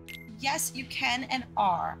 Yes, you can and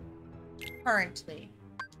are. Currently.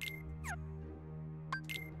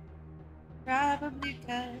 Probably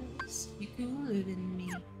because you're cooler than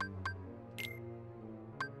me.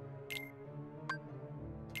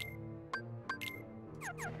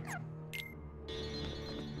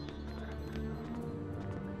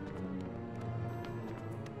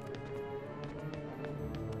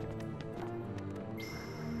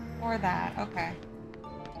 Or that, okay.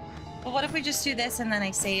 Well, what if we just do this and then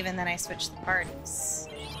I save and then I switch the parties?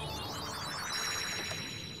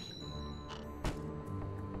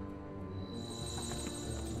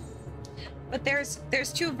 But there's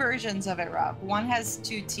 2 versions of it, Rob. One has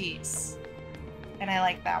 2 T's. And I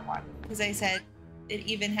like that one. Because I said it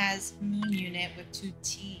even has Moon Unit with 2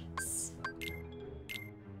 T's.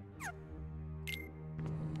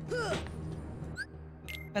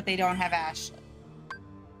 But they don't have Ashley.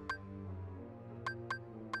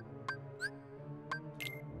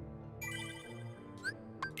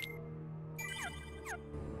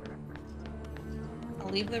 I'll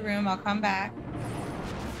leave the room, I'll come back.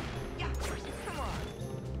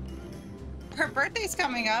 Her birthday's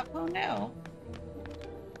coming up, who knew?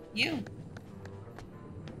 You.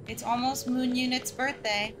 It's almost Moon Unit's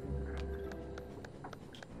birthday.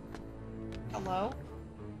 Hello?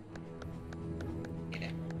 Get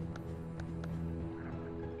it.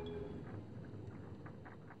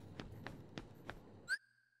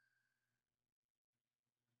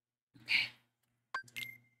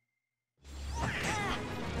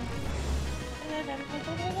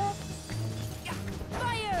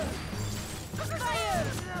 Fire! Fire!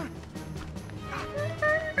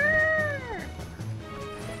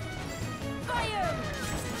 Fire!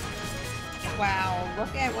 Wow,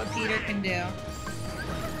 look at what Peter can do.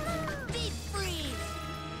 Deep freeze!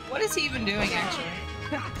 What is he even doing, actually?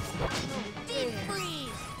 Deep freeze!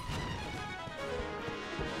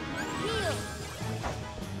 Heal!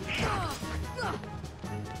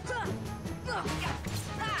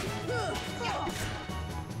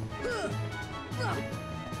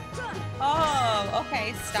 Oh,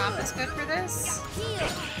 okay. Stop is good for this. Heal!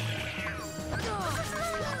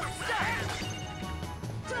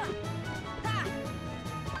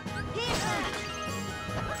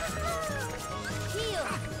 Heal!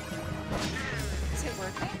 Is it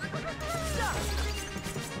working?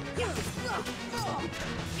 Heal! Come on!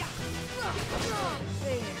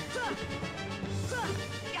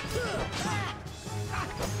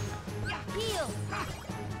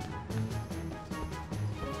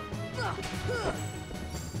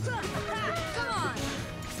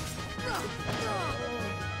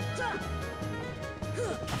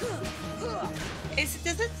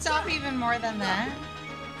 Does it stop even more than that?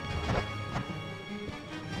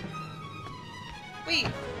 Wait,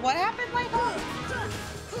 what happened, Michael?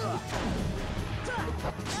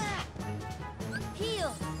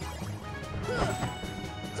 Heal!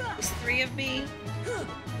 There's 3 of me.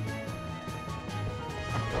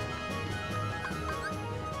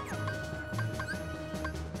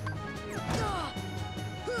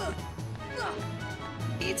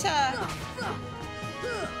 Pizza.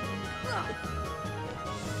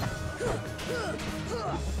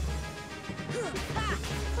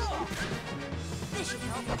 This should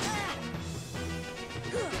help.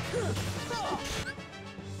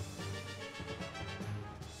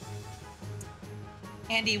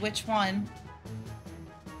 Andy, which one?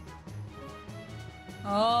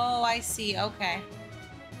 Oh, I see. Okay.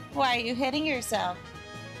 Why are you hitting yourself?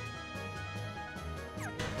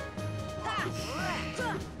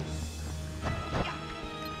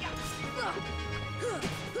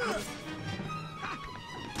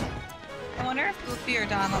 I wonder if Goofy or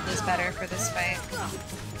Donald is better for this fight.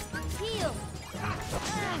 Heal!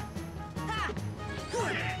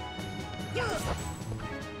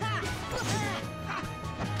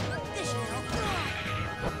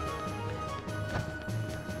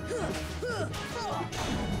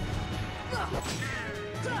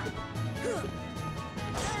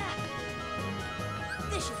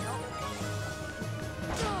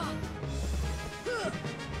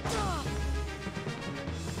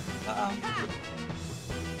 Uh-oh.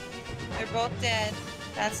 They're both dead.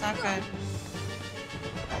 That's not good.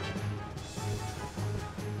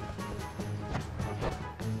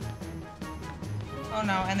 Oh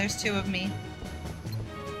no, and there's two of me.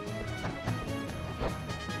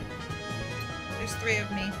 There's three of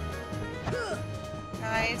me.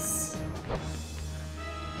 Guys.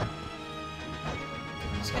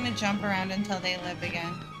 I'm just gonna jump around until they live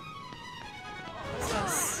again. What's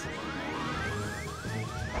this?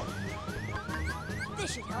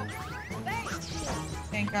 This should help.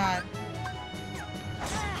 Thank God.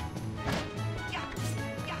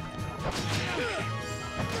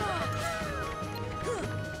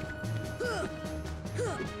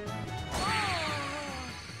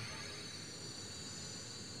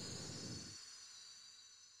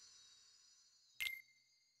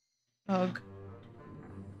 Ugh.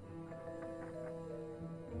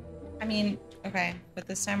 I mean, okay, but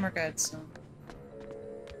this time we're good, so.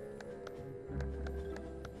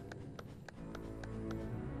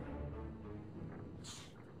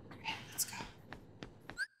 Okay, let's go.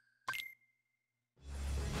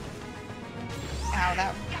 Ow,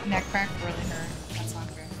 that neck crack really hurt. That's not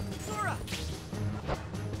good.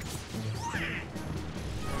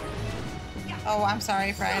 Oh, I'm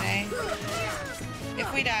sorry, Friday.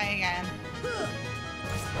 If we die again,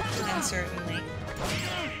 then certainly.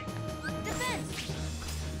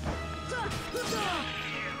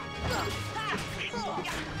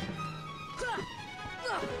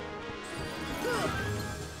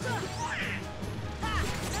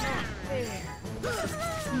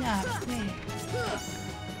 Not fair.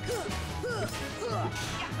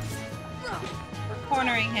 We're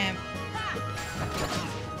cornering him.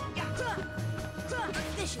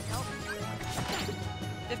 This should help.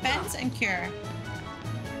 Defense and cure.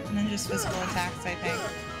 And then just physical attacks, I think.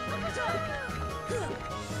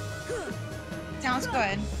 Sounds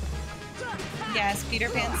good. Yes, Peter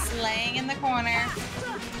Pan's slaying in the corner.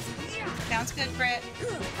 Sounds good, Grit.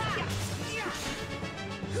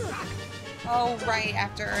 Oh, right,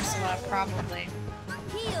 after Ursula, probably.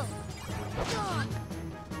 Heal.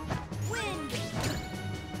 Wind.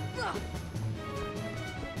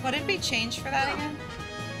 What did we change for that again?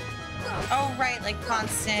 Oh, right, like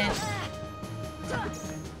constant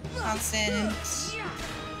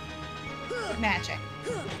magic.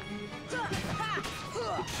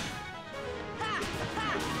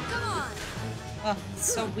 Come on. Oh,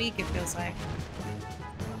 it's so weak, it feels like.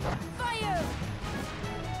 Fire.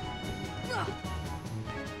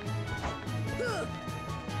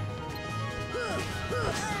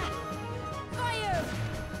 Fire.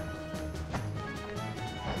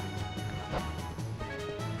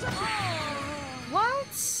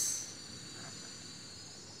 What?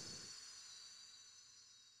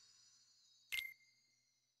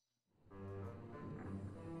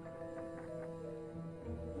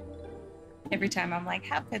 Every time I'm like,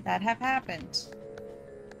 how could that have happened?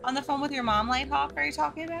 On the phone with your mom, Lighthawk, are you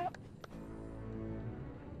talking about?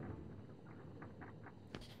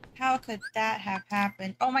 How could that have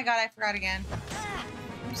happened? Oh my god, I forgot again.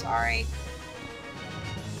 I'm sorry.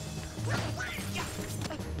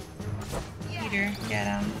 Peter, get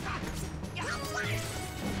him.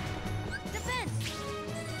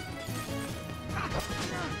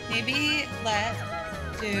 Maybe let's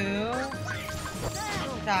do...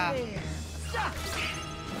 Stop.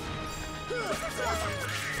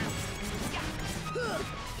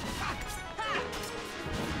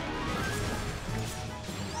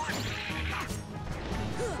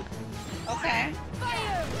 Okay.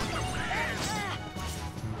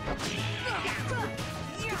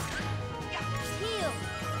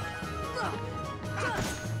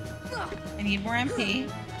 I need more MP.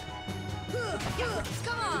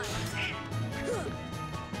 Come on.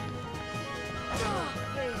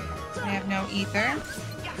 I have no ether.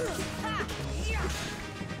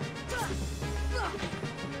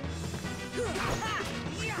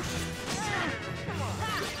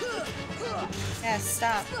 Yes,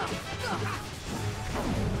 stop.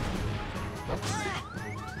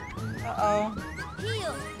 Uh-oh.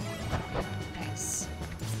 Heal. Nice.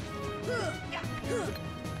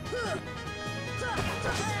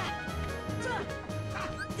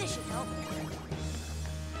 This should help.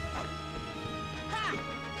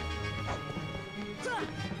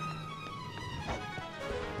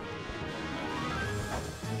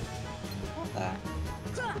 the...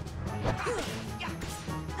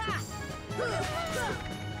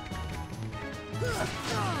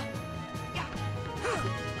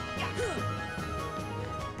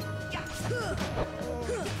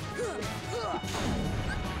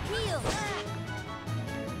 Heal!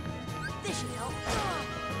 This should help.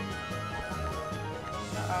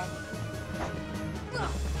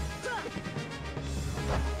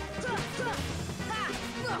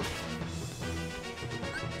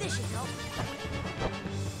 This should help.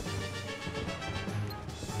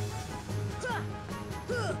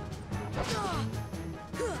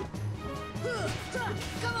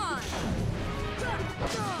 Come on!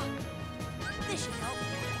 This should help.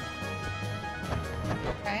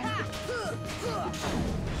 Okay.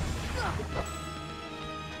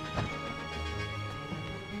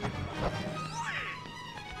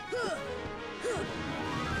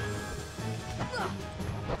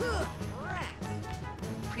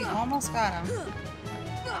 We almost got him.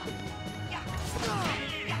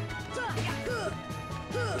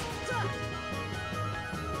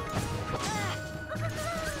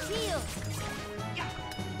 Heal!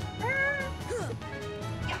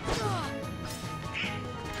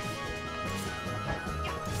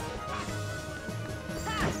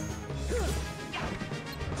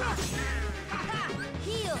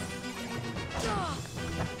 Heal!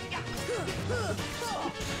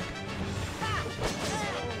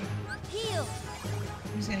 Heal!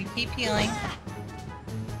 I'm just gonna keep healing.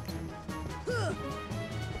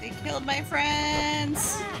 They killed my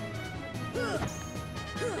friends!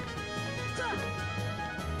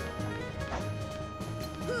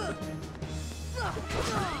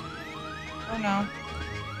 Oh no.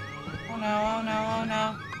 Oh no, oh no, oh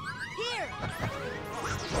no. Here!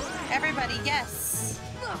 Everybody, yes!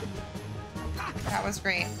 That was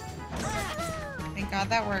great. Thank God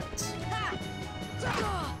that worked.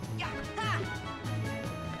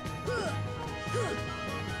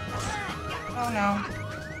 Oh no.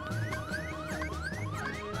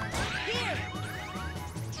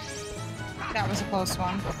 That was a close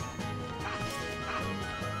one.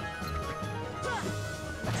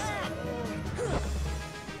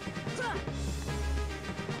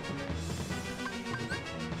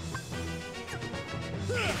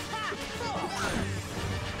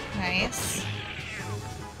 Nice.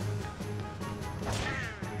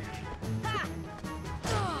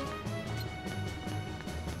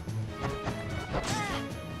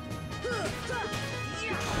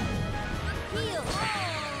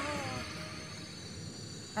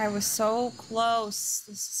 I was so close.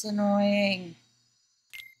 This is annoying.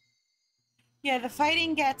 Yeah, the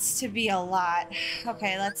fighting gets to be a lot.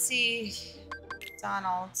 Okay, let's see,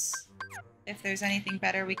 Donald, if there's anything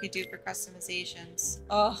better we could do for customizations.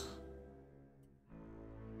 Oh.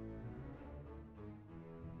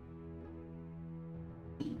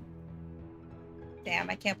 Damn,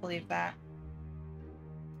 I can't believe that.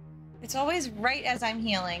 It's always right as I'm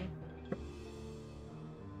healing.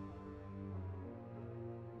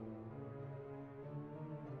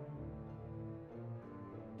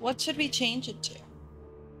 What should we change it to?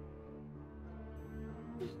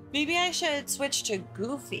 Maybe I should switch to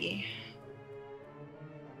Goofy.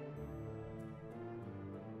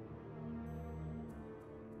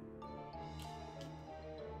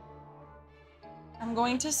 I'm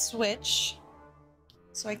going to switch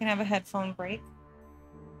so I can have a headphone break.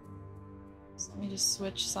 So let me just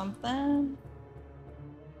switch something.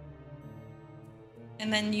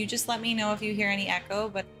 And then you just let me know if you hear any echo,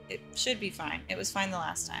 but it should be fine. It was fine the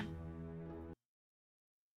last time.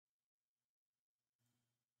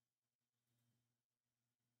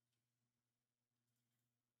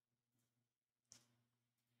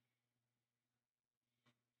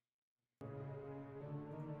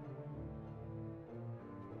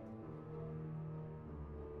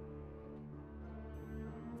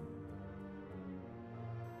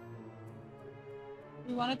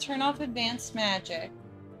 We want to turn off advanced magic.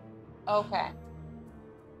 Okay.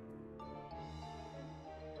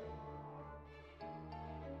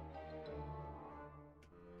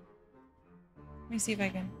 Let me see if I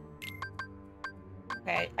can.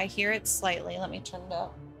 Okay, I hear it slightly. Let me turn it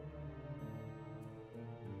up.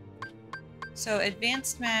 So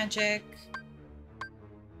advanced magic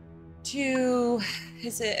to,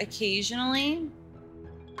 is it occasionally?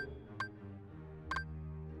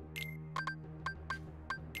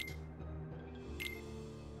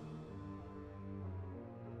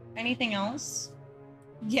 Anything else?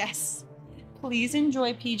 Yes. Please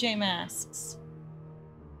enjoy PJ Masks.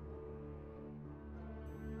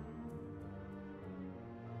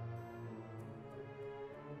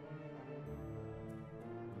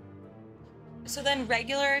 So then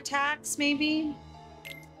regular attacks, maybe?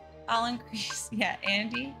 I'll increase. Yeah,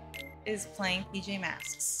 Andy is playing PJ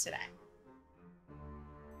Masks today.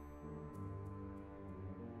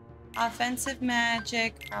 Offensive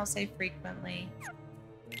magic, I'll say frequently.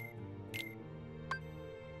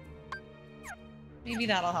 Maybe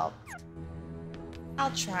that'll help.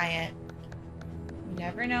 I'll try it. You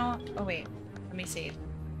never know. Oh wait, let me save.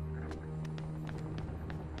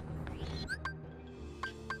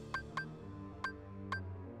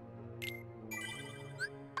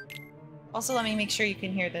 Also, let me make sure you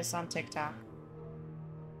can hear this on TikTok.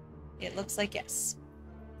 It looks like yes.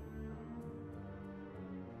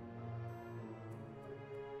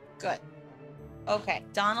 Good. Okay,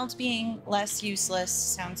 Donald being less useless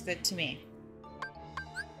sounds good to me.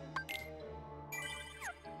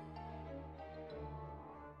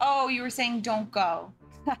 Oh, you were saying don't go.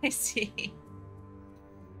 I see.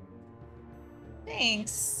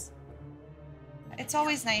 Thanks. It's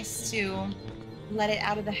always nice to let it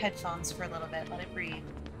out of the headphones for a little bit. Let it breathe.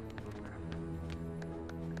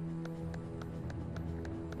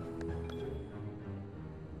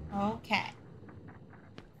 Okay.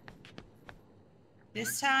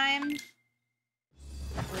 This time,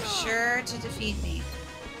 we're sure to defeat me.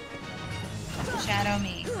 Shadow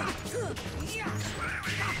me.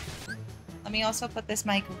 Let me also put this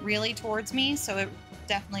mic really towards me so it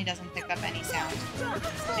definitely doesn't pick up any sound.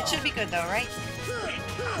 It should be good though, right?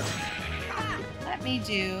 Let me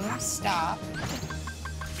do stop.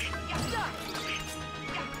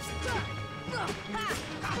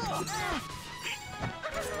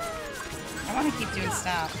 I want to keep doing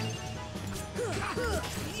stop.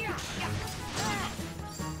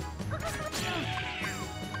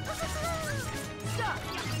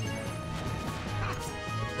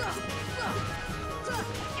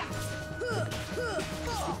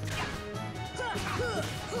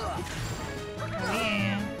 Oh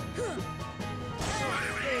yeah.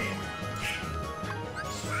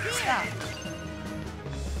 Stop.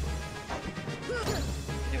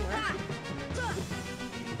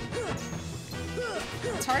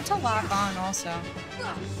 It's hard to lock on also.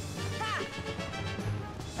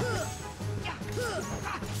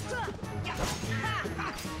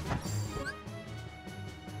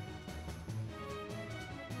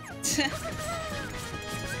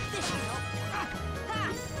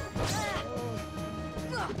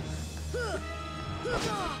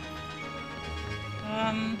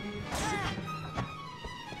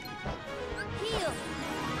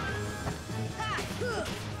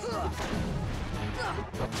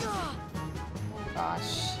 Oh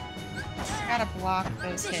gosh. I gotta block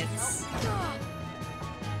those hits.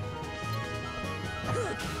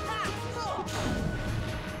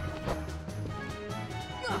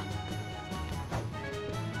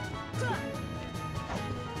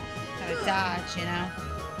 Gotta dodge, you know?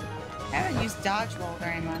 I haven't used dodge roll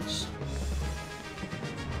very much.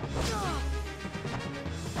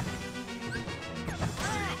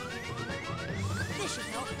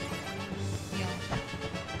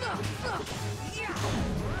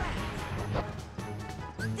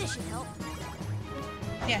 This should help.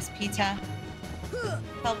 Yes, Pita.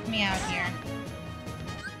 Help me out here.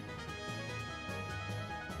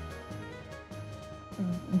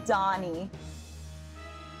 Donnie.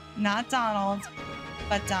 Not Donald,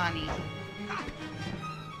 but Donnie.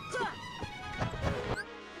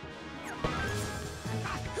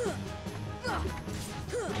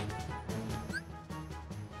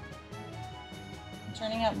 I'm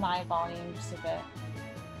turning up my volume just a bit.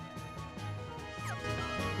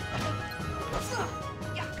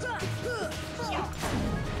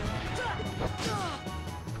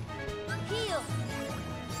 Heal.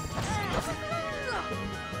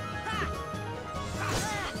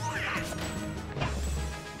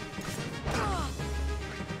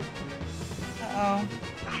 Uh-oh.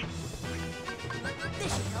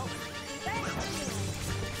 This should help.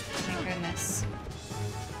 My goodness.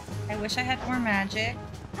 I wish I had more magic.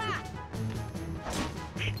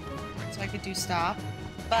 So I could do stop.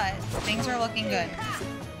 But things are looking good.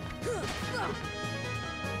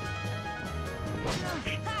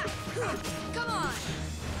 Come on.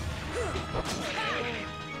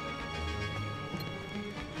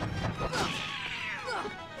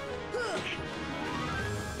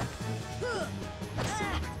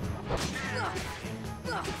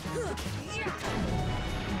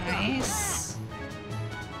 Nice.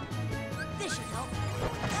 This should help.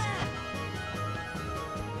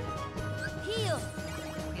 Heal.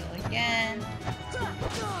 Heal again.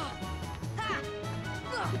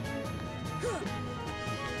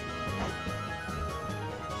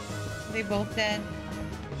 Are they both dead?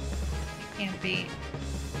 It can't be.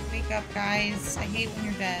 Wake up, guys. I hate when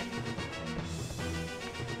you're dead.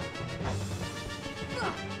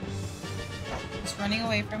 Just running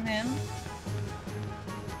away from him.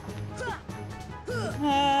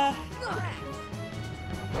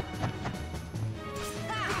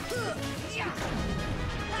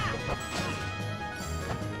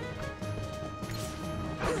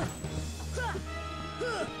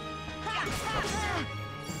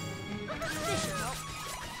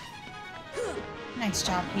 Nice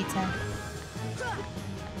job, Pizza.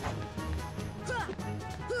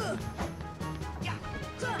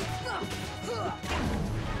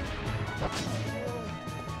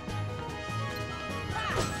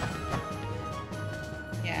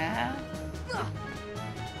 Yeah.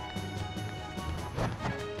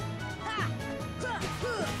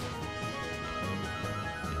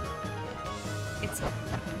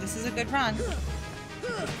 This is a good run.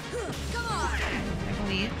 Come on. I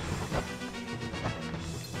believe.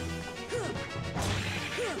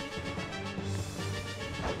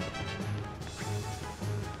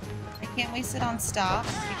 I can't waste it on stop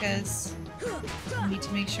because I need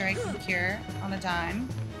to make sure I can cure on a dime.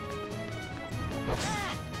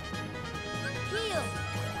 Heal.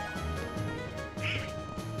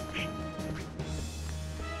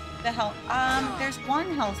 The health. There's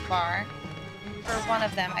one health bar for one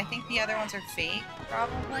of them. I think the other ones are fake,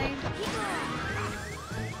 probably.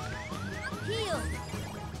 Heal.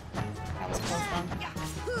 That was a close one.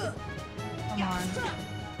 Come on.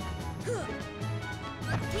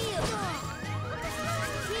 Heal.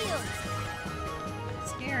 Heal.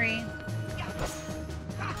 Scary.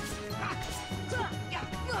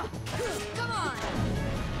 Come on.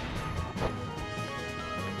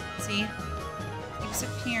 See? Keeps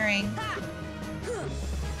appearing.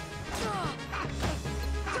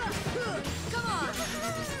 Come on.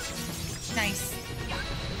 Nice.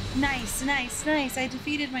 Nice, nice, nice. I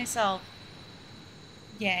defeated myself.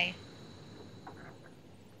 Yay.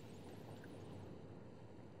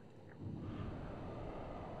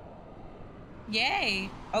 Yay.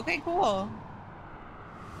 Okay, cool.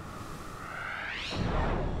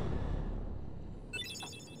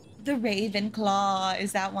 The Ravenclaw.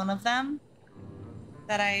 Is that one of them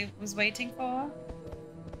that I was waiting for?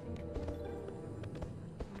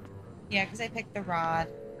 Yeah, because I picked the rod.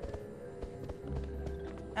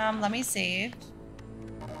 Let me save.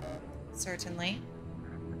 Certainly.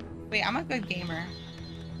 Wait, I'm a good gamer.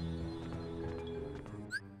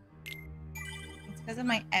 It's because of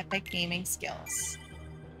my epic gaming skills.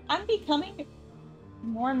 I'm becoming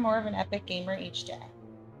more and more of an epic gamer each day.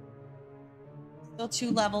 Still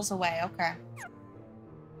 2 levels away, okay.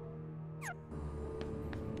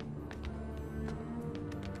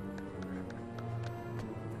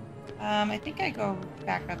 I think I go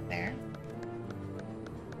back up there.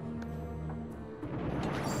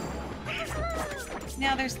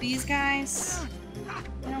 Now there's these guys. I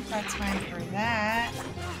don't know if that's time for that.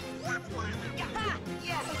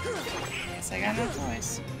 Guess I got no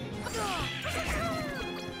choice.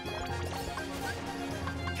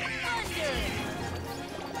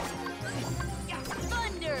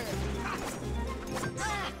 Thunder!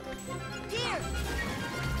 Here!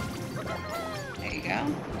 There you go.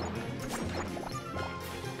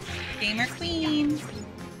 Gamer Queen.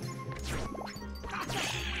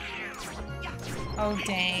 Oh,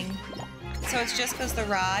 dang. So it's just because the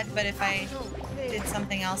rod, but if I did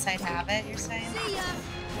something else, I'd have it, you're saying? See ya!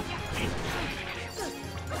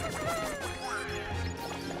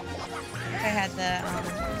 If I had the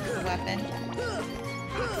weapon.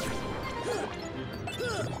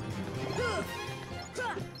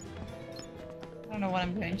 I don't know what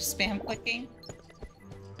I'm doing, just spam clicking.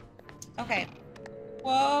 Okay.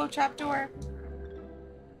 Whoa, trapdoor.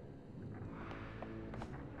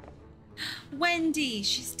 Wendy,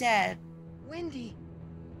 she's dead. Wendy.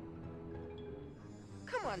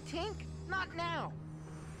 Come on, Tink. Not now.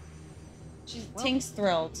 Well, Tink's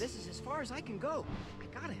thrilled. This is as far as I can go. I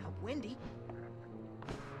gotta help Wendy.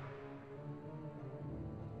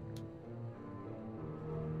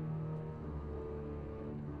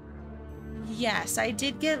 Yes, I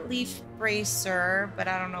did get Leaf Bracer, but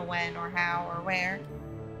I don't know when or how or where.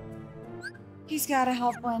 He's gotta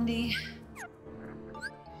help Wendy.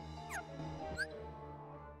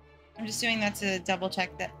 I'm just doing that to double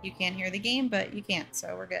check that you can hear the game, but you can't,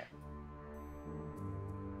 so we're good.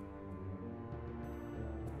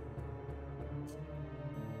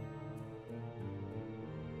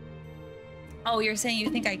 Oh, you're saying you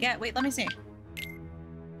think I get? Wait, let me see.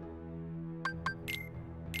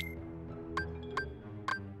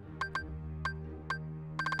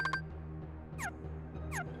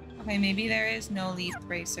 Okay, maybe there is no Leaf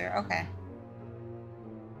Bracer. Okay.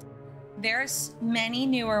 There's many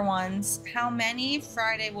newer ones. How many?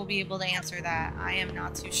 Friday will be able to answer that. I am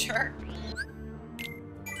not too sure.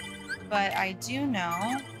 But I do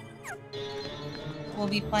know we'll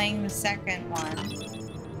be playing the second one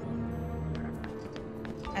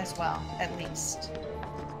as well, at least.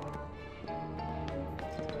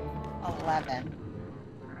 11.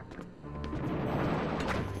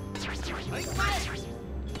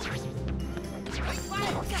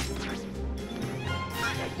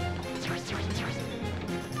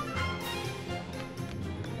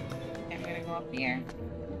 I'm gonna go up here.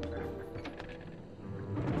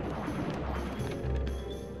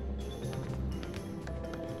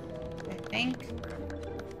 I think.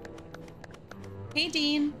 Hey,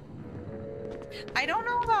 Dean. I don't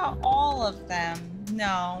know about all of them.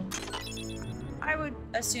 No. I would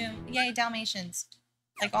assume, yay, Dalmatians.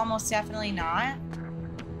 Like, almost definitely not.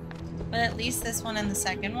 But at least this one and the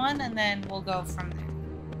second one, and then we'll go from there.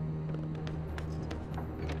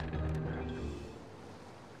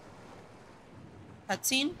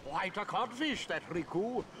 Cutscene? Quite a codfish, that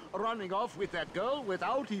Riku. Running off with that girl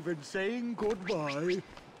without even saying goodbye.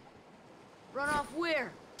 Run off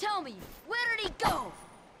where? Tell me, where did he go?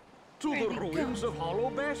 To Where'd the he ruins go? of Hollow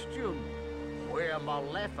Bastion, where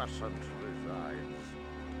Maleficent resides.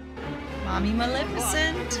 Mommy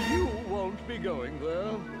Maleficent. But you won't be going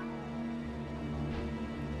there.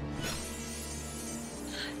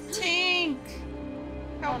 Tink!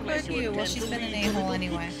 How Unless could you? Well, intend she's to been an leave your a-hole little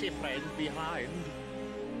anyway. pixie friend behind.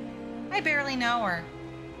 I barely know her.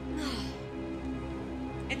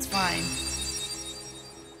 It's fine.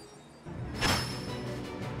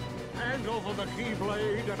 Hand over the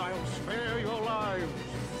Keyblade and I'll spare your lives.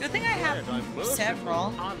 Good thing I have And I'm merciful,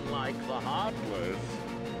 several. unlike the Heartless.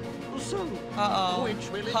 So, Uh-oh. which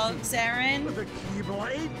will it Hugs, Aaron? be? The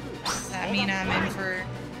Keyblade? Does that mean I'm in for...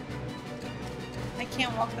 I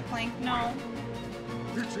can't walk the plank? No.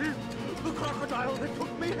 It's him! The crocodile that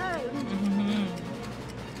took me hand! Mm-hmm.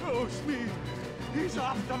 Oh, Smee! He's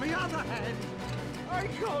after me other hand! I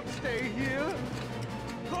can't stay here!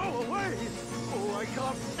 Go away! Oh, I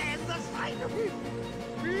can't stand the sight of him!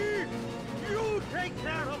 Smee! You take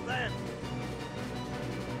care of them!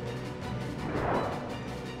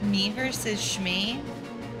 Me versus Shmee?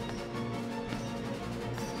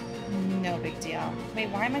 No big deal. Wait,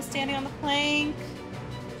 why am I standing on the plank?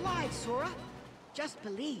 Fly, Sora. Just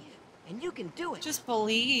believe, and you can do it. Just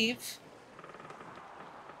believe.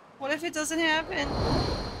 What if it doesn't happen?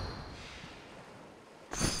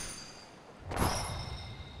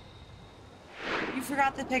 You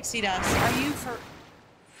forgot the pixie dust. Are you for...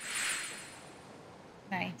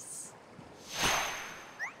 Nice.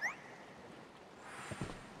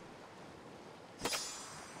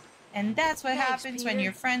 And that's what Thanks, happens when Peter.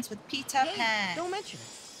 you're friends with Peter Hey, Pan. don't mention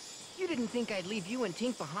it. You didn't think I'd leave you and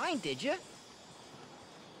Tink behind, did you?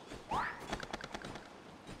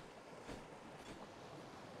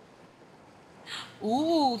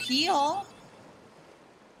 Ooh, heal.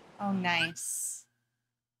 Oh, nice.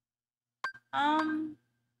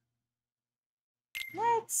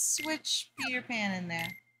 Let's switch Peter Pan in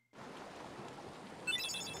there.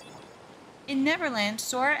 In Neverland,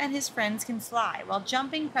 Sora and his friends can fly. While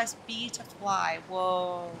jumping, press B to fly.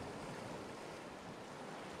 Whoa.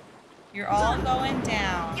 You're all going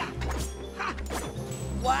down.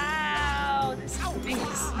 Wow, this is amazing.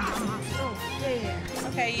 Oh, there.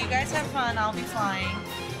 Okay, you guys have fun. I'll be flying.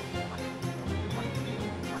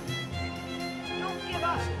 Don't give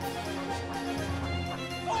up.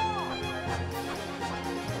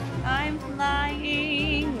 I'm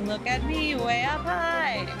flying. Look at me way up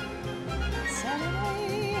high.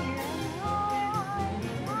 Suddenly, here I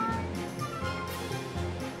fly.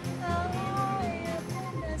 High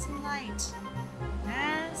up in this light.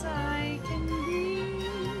 As I can be,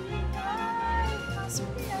 I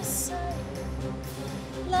must be a sight.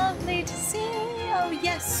 Lovely to see. Oh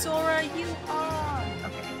yes, Sora, you are.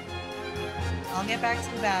 Okay. I'll get back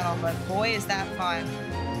to the battle, but boy, is that fun.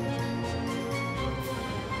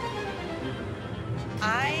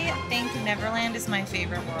 I think Neverland is my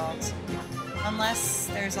favorite world. Unless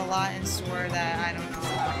there's a lot in store that I don't know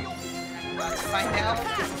about. I'm about to find out.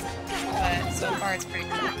 But so far it's pretty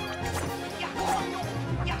cool.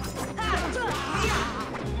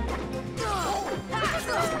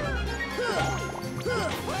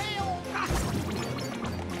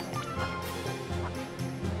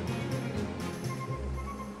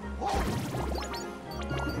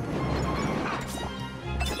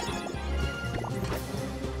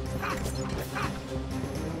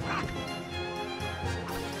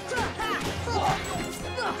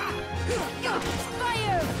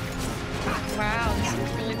 Fire! Wow, this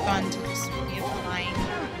is really fun to just be a flying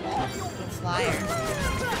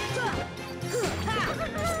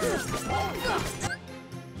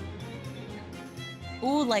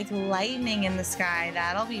like lightning in the sky.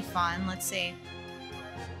 That'll be fun. Let's see.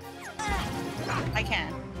 I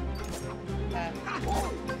can.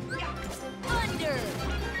 Thunder!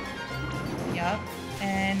 Yup.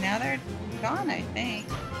 And now they're gone, I think.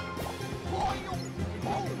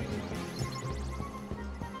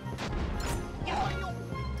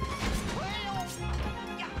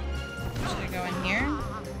 Should I go in here?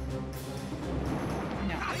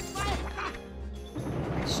 No.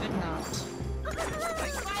 I should not.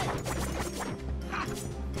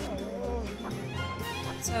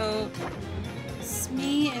 So,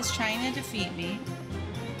 Smee is trying to defeat me.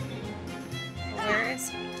 Where is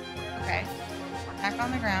he? Okay. Back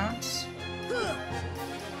on the ground.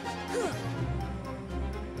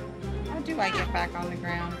 How do I get back on the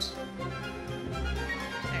ground?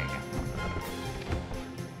 There you go.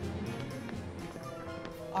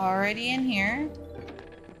 Already in here.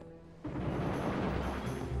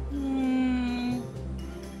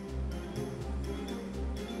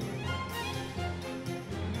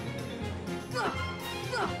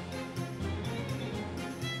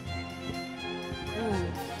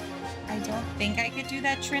 I think I could do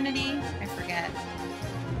that Trinity. I forget.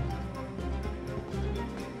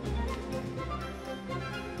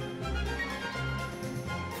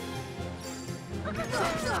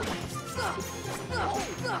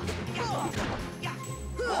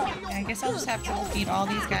 I guess I'll just have to defeat all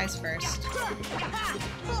these guys first.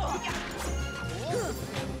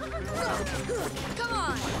 Come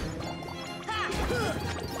on!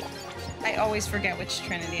 I always forget which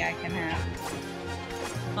Trinity I can have.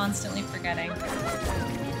 Constantly forgetting.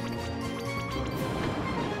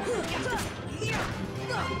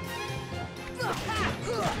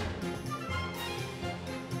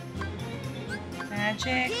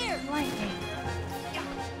 Magic lightning.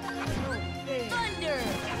 Thunder!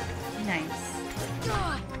 Nice.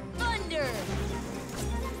 Thunder!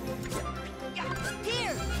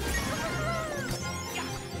 Here!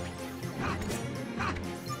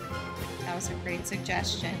 That was a great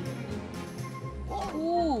suggestion.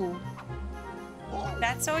 Ooh.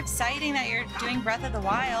 That's so exciting that you're doing Breath of the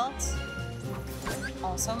Wild.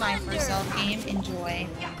 Also my first Zelda game. Enjoy.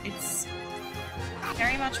 It's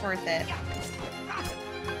very much worth it.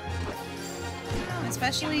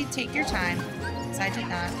 Especially take your time, because I did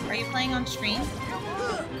not. Are you playing on stream?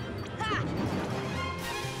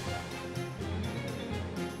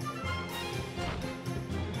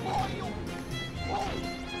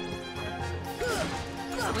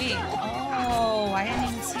 Wait. Oh, I didn't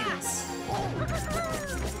even see this.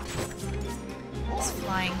 This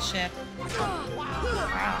flying ship.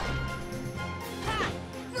 Wow.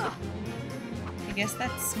 I guess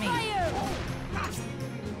that's me. Fire!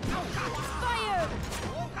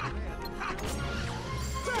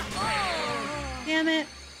 Damn it.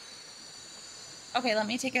 Okay, let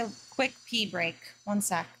me take a quick pee break. One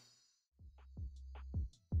sec.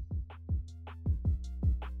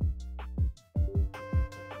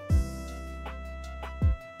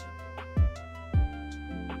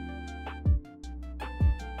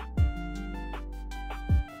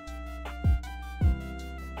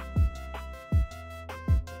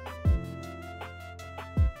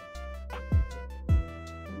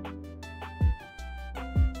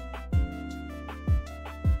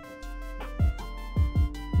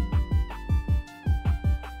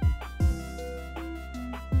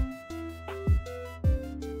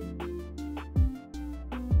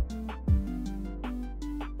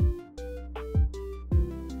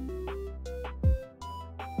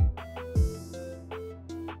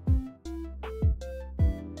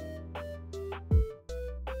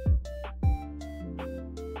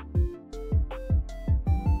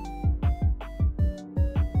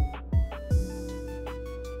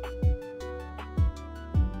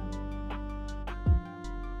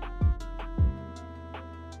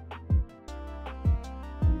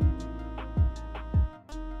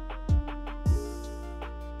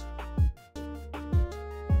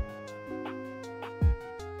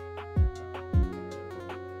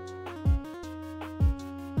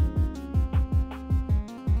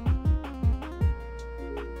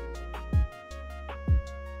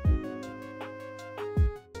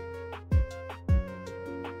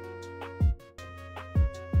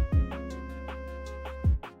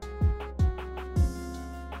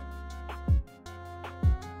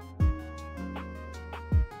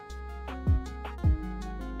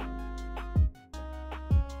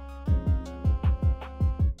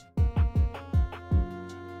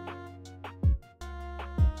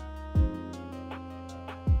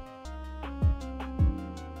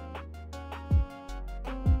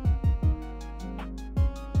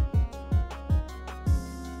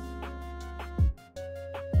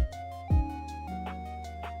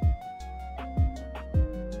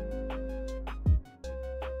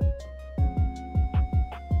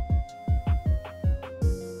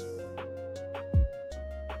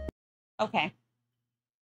 Okay.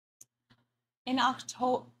 In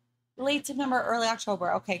October, late September, early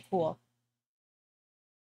October. Okay, cool.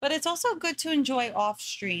 But it's also good to enjoy off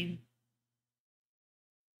stream.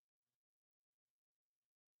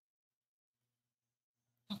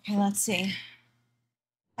 Okay, let's see.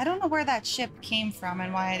 I don't know where that ship came from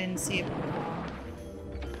and why I didn't see it before.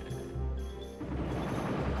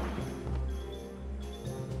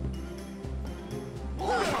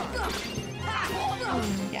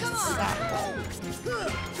 Yes, that.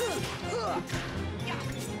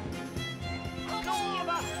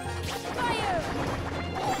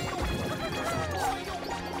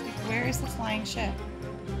 Where is the flying ship?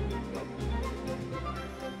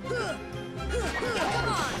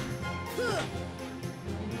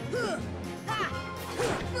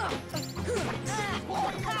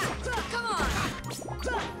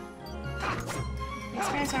 These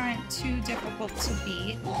guys aren't too difficult to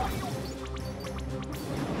beat.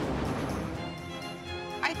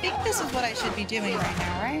 I think this is what I should be doing right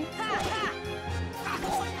now, right?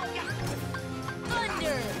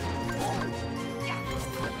 Thunder!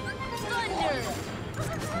 Thunder!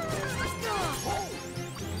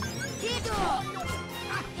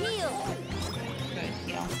 Heal! Good,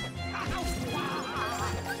 heal.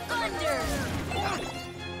 Thunder!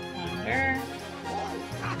 Thunder.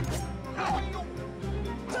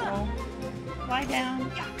 Oh. Lie down.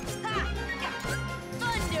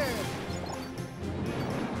 Thunder!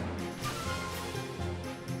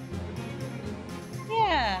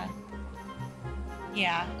 Yeah.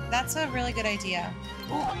 Yeah, that's a really good idea.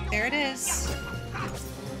 Oh, there it is.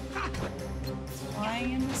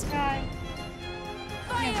 Flying in the sky.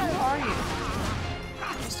 Yeah, who are you?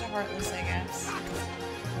 Just a heartless, I guess.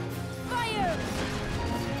 Fire!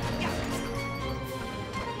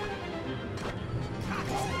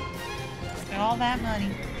 Got all that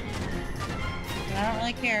money. But I don't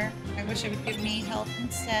really care. I wish it would give me health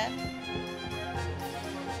instead.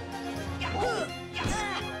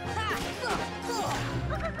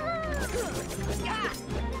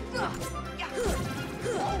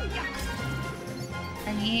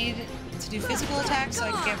 I need to do physical attacks so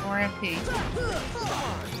I can get more MP.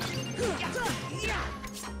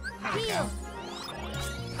 There we go.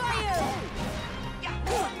 Fire!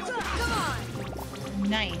 Come on!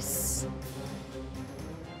 Nice.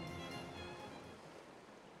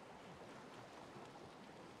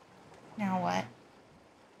 Now what?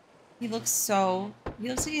 He looks like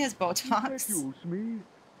he has Botox. Excuse me.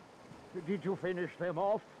 Did you finish them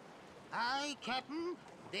off? Aye, Captain.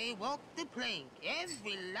 They walked the plank,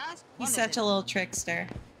 every last one. He's such a little trickster.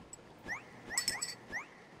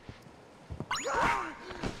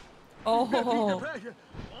 Oh.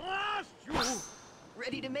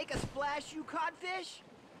 Ready to make a splash, you codfish?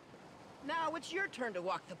 Now it's your turn to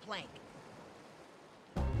walk the plank.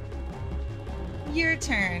 Your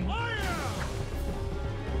turn.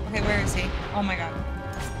 Okay, where is he? Oh my god.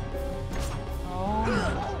 Oh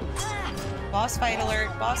no. Boss fight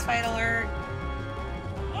alert. Boss fight alert.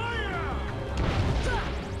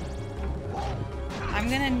 I'm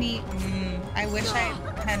gonna need... I wish I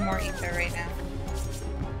had more ether right now.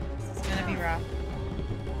 This is gonna be rough.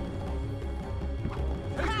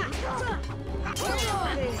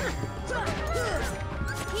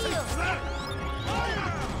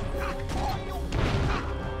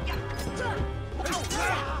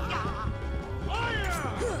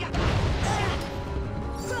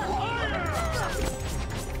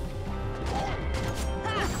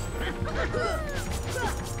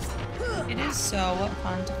 It is so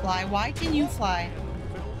fun to fly. Why can you fly?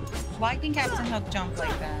 Why can Captain Hook jump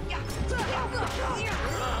like that?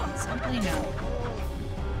 Simply no.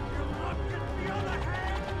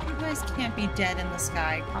 You guys can't be dead in the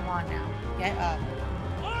sky. Come on now. Get up.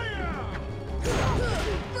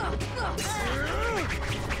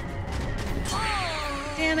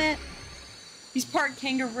 Damn it. He's part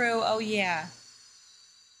kangaroo. Oh yeah.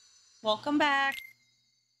 Welcome back.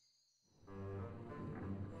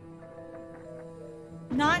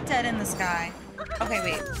 Not dead in the sky. Okay,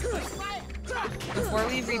 wait. Before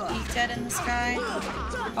we repeat dead in the sky.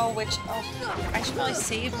 Oh, I should probably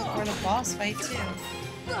save before the boss fight too.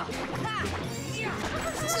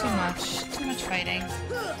 It's too much. Too much fighting.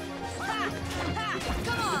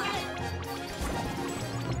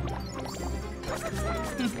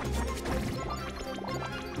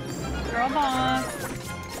 Girl boss.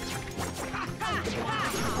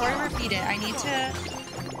 Before I repeat it, I need to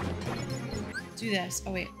do this.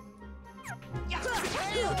 Oh wait.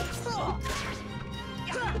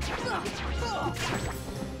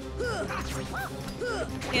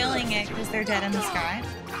 Failing it because they're dead in the sky.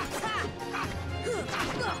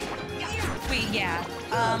 Wait, yeah.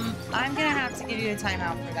 I'm gonna have to give you a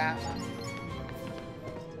timeout for that one.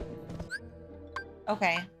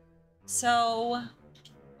 Okay. So...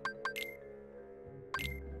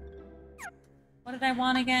 what did I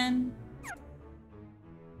want again?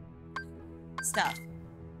 Stuff.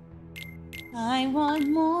 I want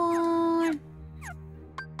more.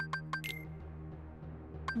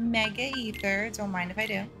 Mega ether. Don't mind if I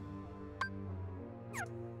do.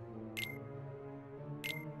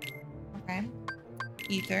 Okay.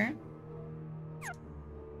 Ether.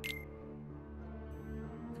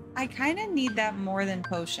 I kind of need that more than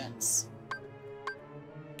potions.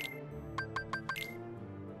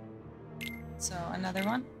 So another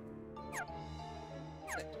one.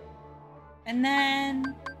 Good. And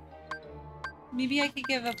then maybe I could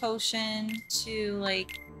give a potion to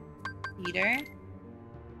like Peter.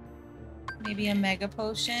 Maybe a mega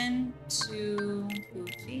potion to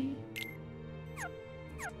Goofy.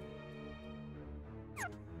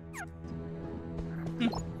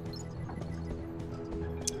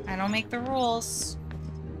 I don't make the rules.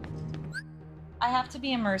 I have to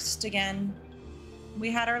be immersed again. We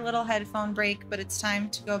had our little headphone break, but it's time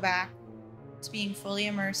to go back to being fully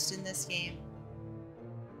immersed in this game.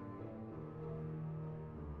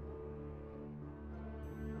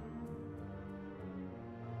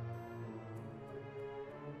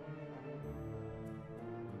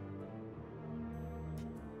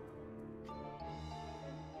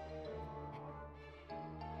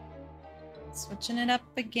 Switching it up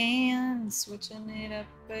again, switching it up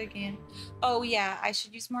again. Oh yeah, I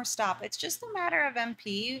should use more stop. It's just a matter of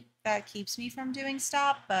MP that keeps me from doing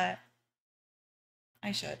stop, but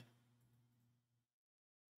I should.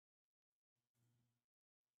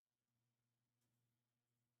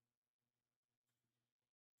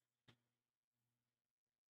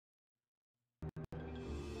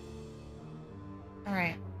 All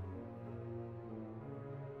right.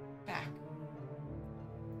 Back.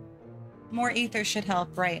 More ether should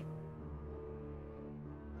help, right?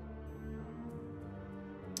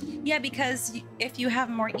 Yeah, because if you have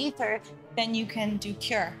more ether, then you can do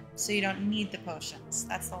cure, so you don't need the potions.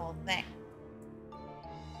 That's the whole thing.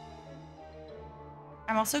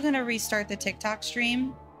 I'm also going to restart the TikTok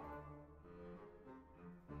stream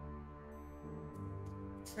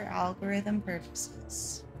for algorithm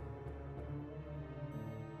purposes.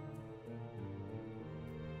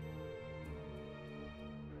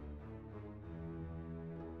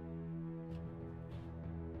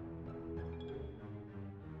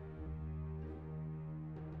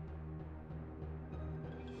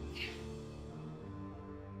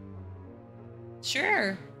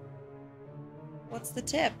 Sure. What's the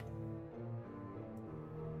tip?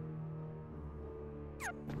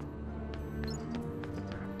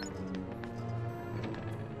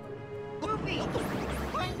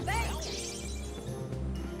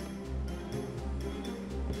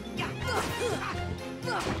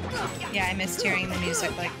 Yeah, I missed hearing the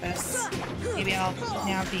music like this. Maybe I'll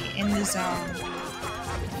now be in the zone.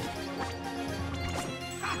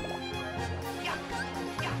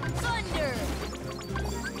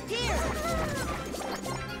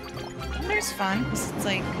 Thunder's fun because it's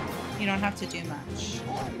like you don't have to do much.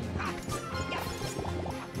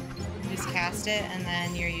 You just cast it and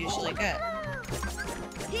then you're usually good.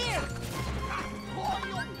 Here!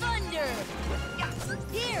 Thunder!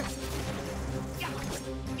 Here!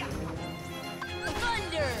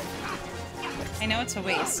 Thunder! I know it's a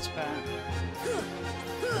waste, but...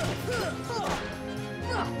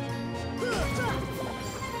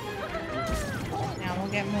 now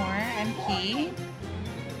we'll get more MP.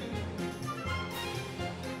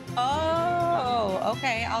 Oh,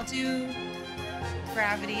 okay. I'll do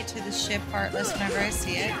gravity to the ship Heartless whenever I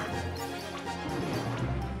see it.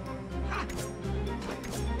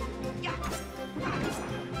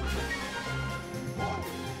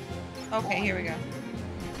 Okay, here we go.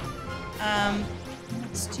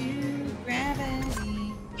 Let's do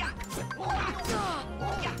gravity.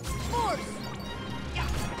 Force!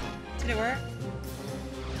 Did it work?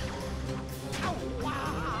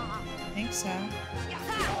 I think so.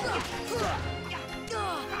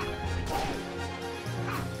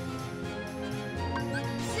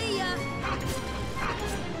 See ya!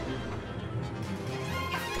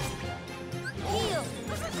 Heal!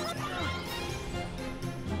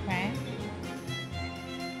 Okay.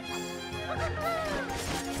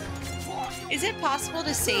 Is it possible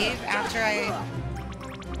to save after I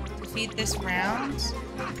defeat this round?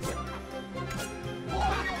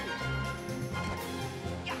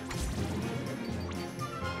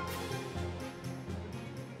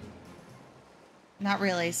 Not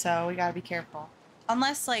really, so we gotta be careful.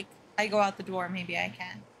 Unless, like, I go out the door, maybe I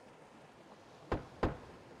can.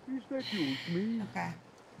 seduce me. Okay.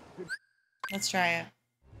 Let's try it.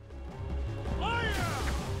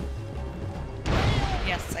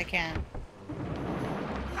 Yes, I can.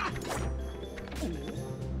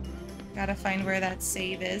 Gotta find where that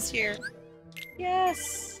save is here.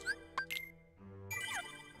 Yes!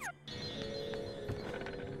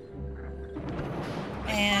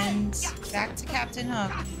 And back to Captain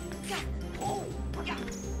Hook.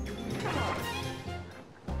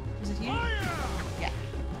 Is it here? Yeah.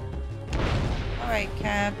 Alright,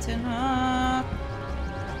 Captain Hook.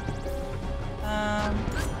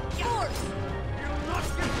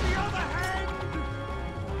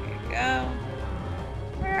 There you go.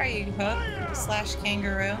 Where are you, Hook? Slash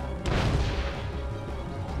kangaroo.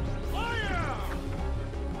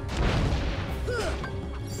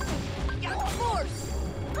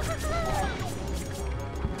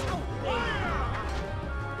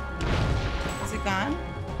 Is it gone?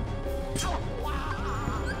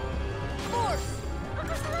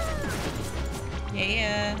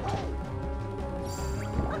 Yeah.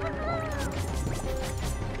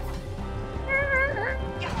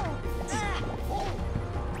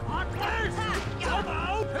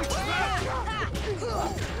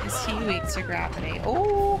 Is he weak to gravity?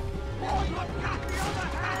 Oh!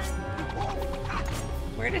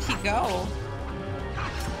 Where did he go?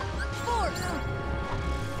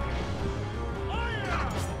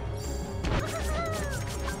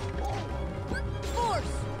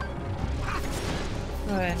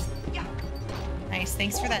 Good. Nice.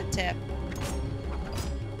 Thanks for that tip.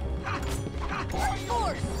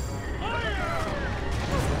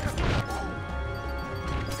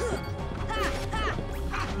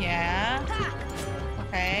 Yeah.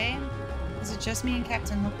 Okay. Is it just me and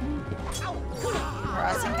Captain Hook? Or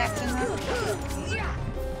us and Captain Hook?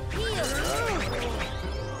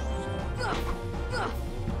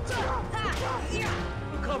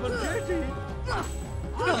 Come and get it.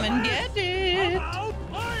 Come and get it.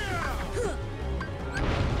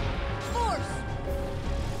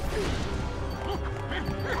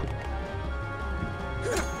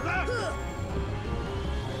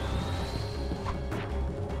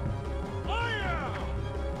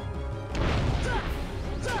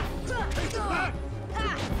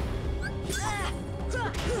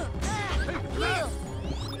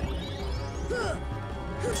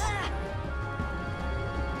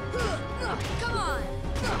 Come on!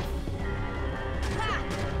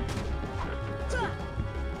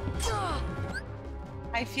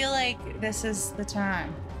 I feel like this is the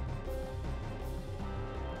time.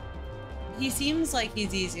 He seems like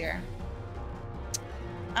he's easier.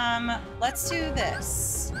 Let's do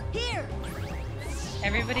this. Here!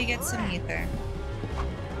 Everybody gets some ether.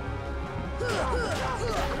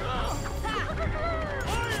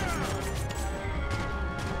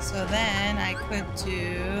 So then I could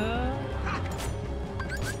do...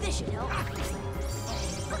 This should help.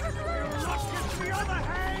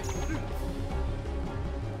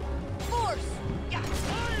 Force!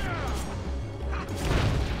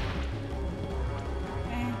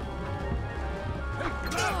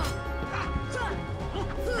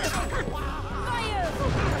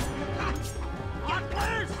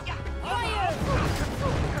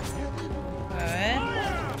 Good.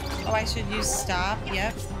 Oh, I should use stop.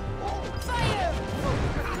 Yep.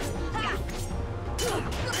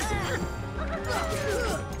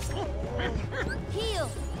 Heal!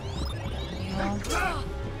 Heal.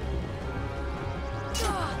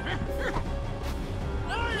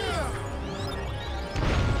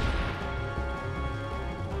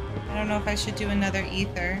 I don't know if I should do another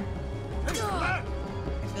ether. I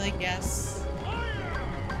feel like yes.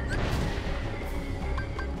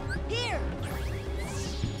 Here!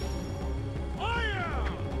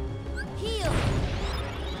 Heal!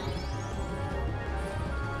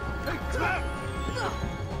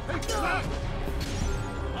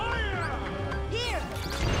 Here!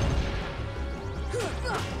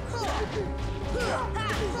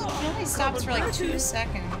 It only stops for like 2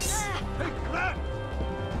 seconds.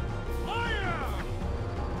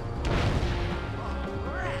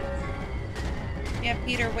 Yeah,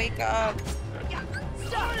 Peter, wake up.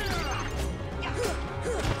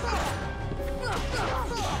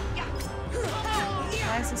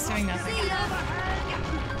 Why is this doing nothing?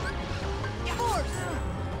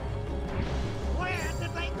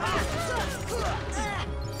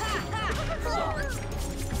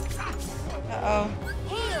 Uh-oh.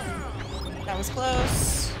 That was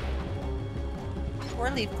close.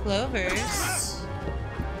 4-leaf clovers.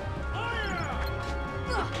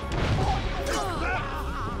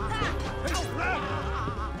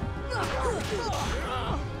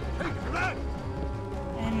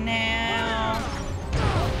 And now...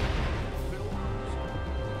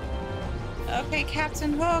 Okay,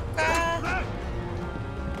 Captain Hook.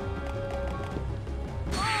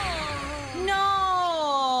 No!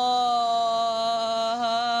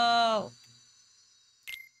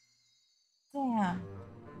 Damn.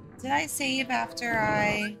 Did I save after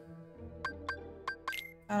I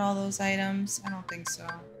got all those items? I don't think so.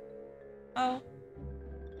 Oh.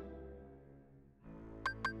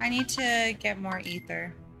 I need to get more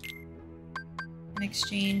ether in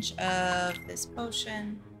exchange of this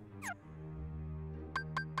potion.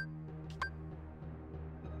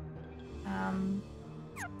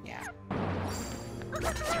 Yeah.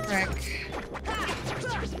 Frick.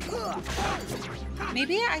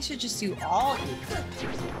 Maybe I should just do all ether.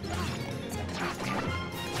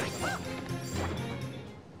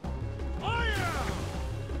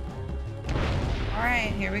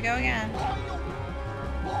 Alright, here we go again.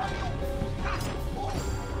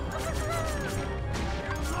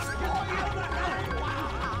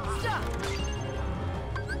 Stop!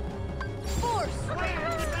 Force!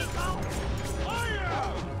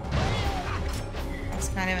 That's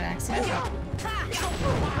kind of an accident.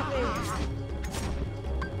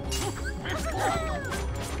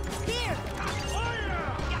 Here!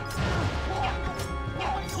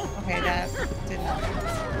 Okay, that did nothing.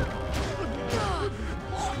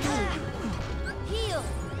 Heal!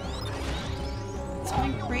 It's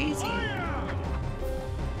going crazy.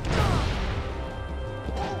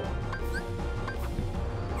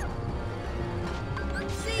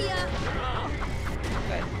 See ya!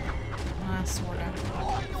 Good. Sorta.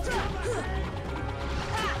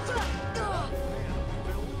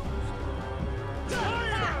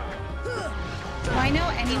 Do I know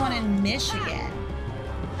anyone in Michigan?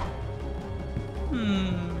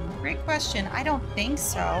 Great question. I don't think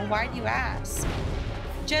so. Why do you ask?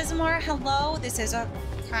 Jesmore, hello. This is a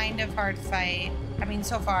kind of hard fight. I mean,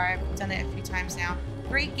 so far, I've done it a few times now.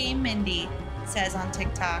 Great game, Mindy says on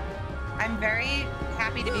TikTok. I'm very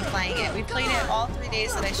happy to be playing it. We played it all 3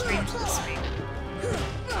 days that I streamed this week.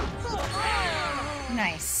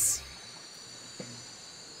 Nice.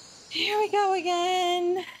 Here we go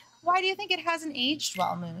again. Why do you think it hasn't aged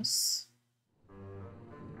well, Moose?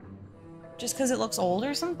 Just because it looks old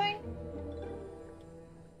or something?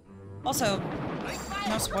 Also,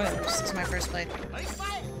 no spoilers. This is my first playthrough.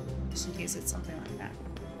 Just in case it's something like that.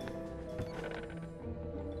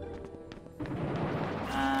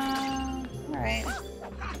 Alright.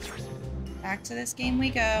 Back to this game we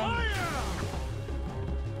go.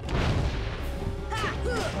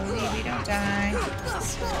 Hopefully we don't die.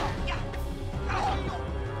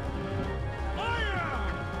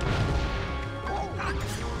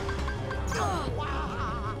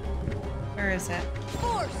 Where is it?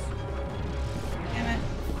 Force! Damn it.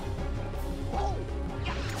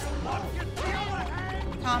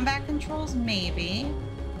 Combat controls, maybe.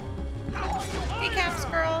 Hey, Caps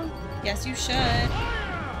girl. Yes, you should.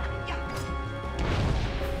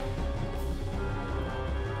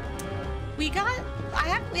 We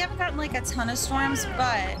haven't gotten like a ton of storms,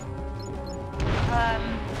 but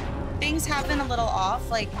things have been a little off.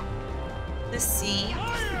 Like the sea,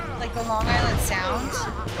 like the Long Island Sound,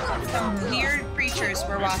 some weird creatures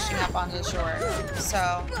were washing up onto the shore.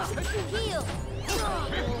 So Heal!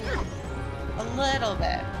 a little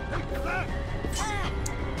bit.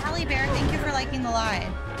 Allie Bear, thank you for liking the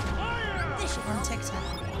live on TikTok.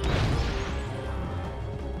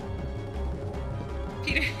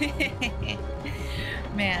 Peter,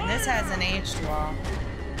 man, this hasn't aged well.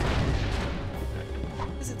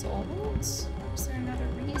 Because it's old? Is there another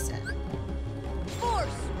reason?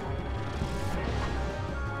 Force!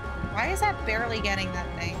 Why is that barely getting that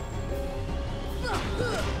thing?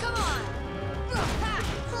 Come on!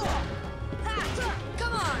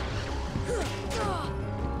 Come on!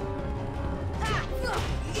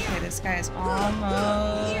 Okay, this guy is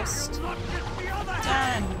almost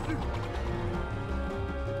done.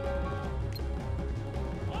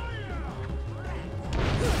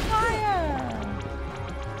 Fire!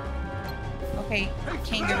 Okay,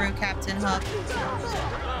 Kangaroo Captain Hook.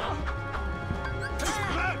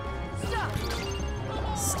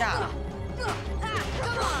 Stop.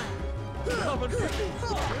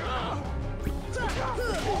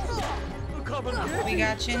 We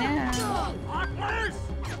got you now.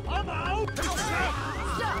 I'm out!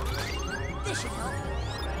 This should help.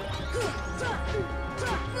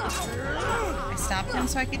 I stopped him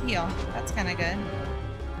so I could heal. That's kind of good.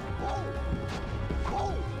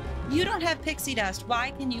 You don't have pixie dust.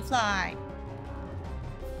 Why can you fly?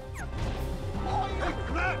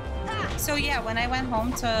 So yeah, when I went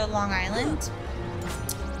home to Long Island,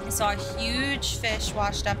 saw a huge fish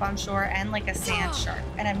washed up on shore and like a sand shark,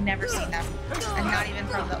 and I've never seen them, and not even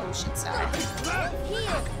from the ocean side.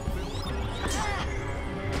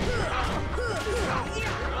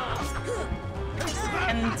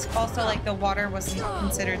 And also, like, the water wasn't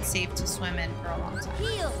considered safe to swim in for a long time.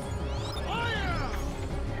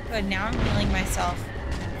 Good, now I'm healing myself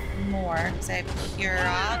more because I have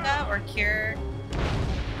Curaga or Cure.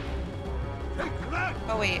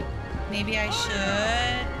 Oh wait, maybe I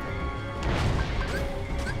should.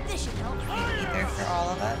 This should help. Ether for all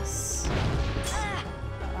of us.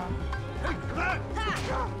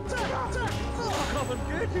 Come and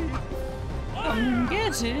get it! Come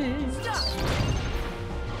get it.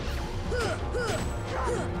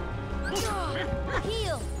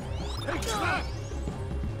 Heal.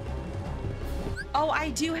 Oh, I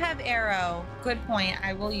do have arrow. Good point.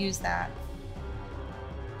 I will use that.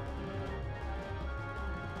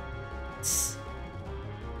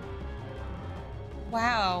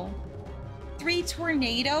 Wow. 3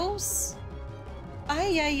 tornadoes?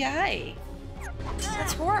 Ay, ay, ay.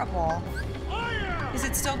 That's horrible. Is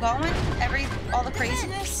it still going? All the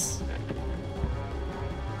craziness?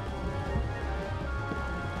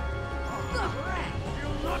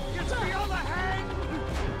 You'll not get the other hand!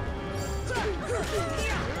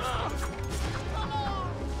 Come on!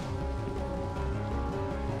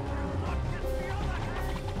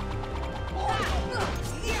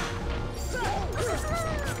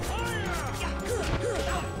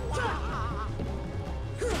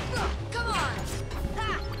 Come on.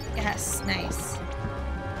 Yes, nice.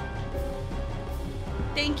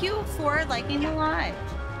 Thank you for liking the live.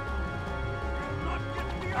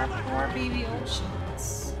 Our poor baby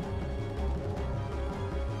oceans.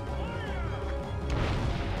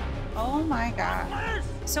 Oh my god.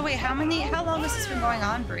 So wait, how long has this been going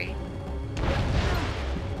on, Bree?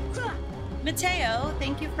 Mateo,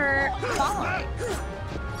 thank you for following.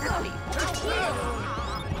 Howdy.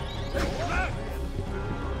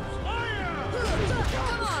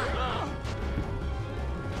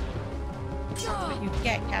 That's what you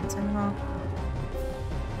get, Captain, huh?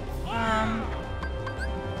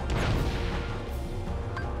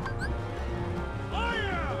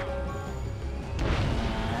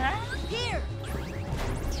 Here.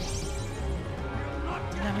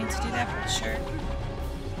 Did I mean to do that for sure?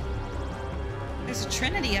 There's a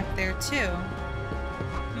Trinity up there too.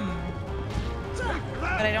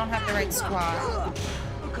 But I don't have the right squad.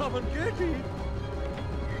 Come and get it!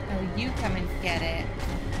 Oh, you come and get it.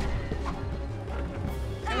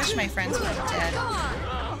 I wish my friends were dead.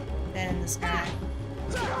 Dead in the sky.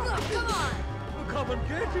 Come on. Come and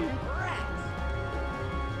get it!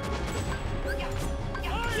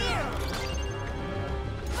 Here.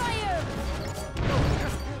 Fire.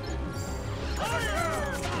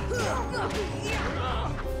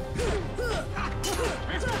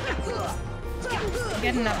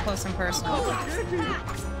 Getting up close and personal.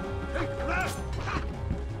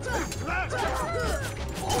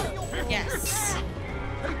 Yes.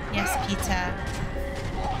 Yes, pizza.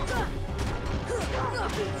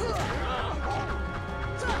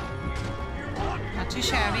 Not too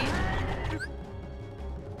shabby.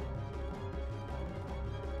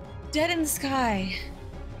 Dead in the sky.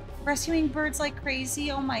 Rescuing birds like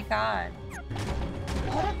crazy. Oh my god.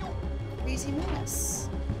 What a crazy mess.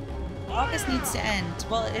 August needs to end.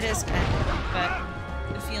 Well, it is gonna end, but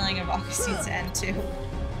the feeling of August needs to end too.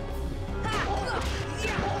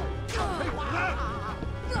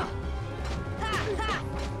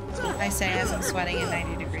 I say as I'm sweating in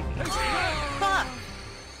 90-degree heat. Fuck!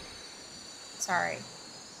 Sorry.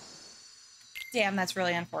 Damn, that's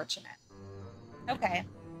really unfortunate. Okay.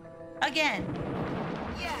 Again.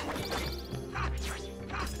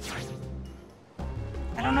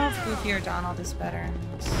 I don't know if Goofy or Donald is better in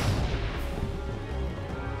this.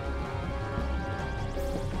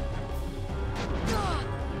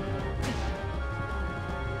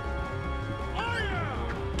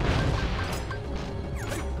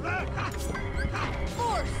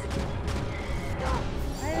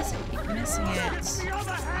 Why does it keep missing it? See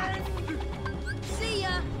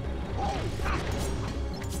ya.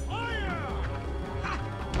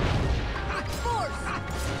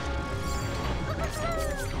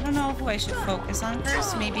 I don't know who I should focus on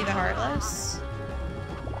first. Maybe the Heartless.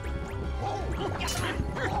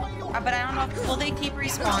 But I don't know. Will they keep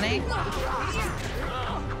respawning?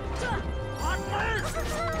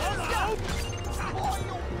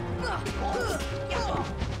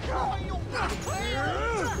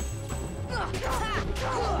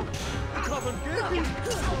 Come and get it!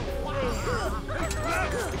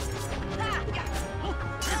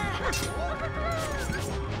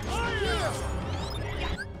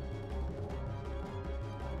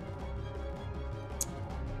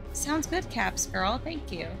 Sounds good, Caps girl.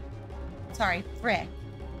 Thank you. Sorry, Frick.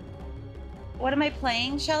 What am I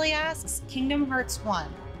playing? Shelly asks. Kingdom Hearts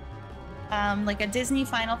 1. Like a Disney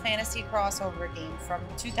Final Fantasy crossover game from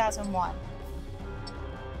 2001.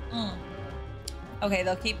 Okay,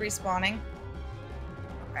 they'll keep respawning.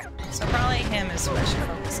 Okay, so probably him is who I should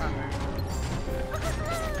focus on.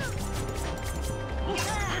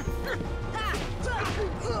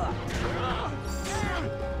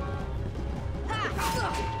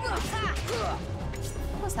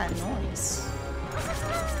 What was that noise?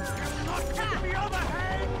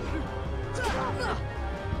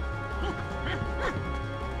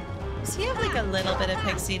 Does he have like a little bit of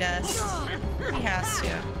pixie dust? He has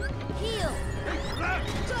to. Heal.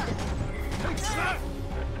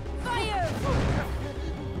 Fire.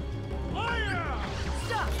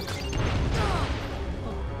 Stop.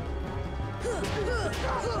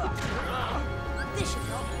 This should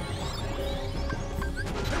help.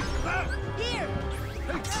 Here.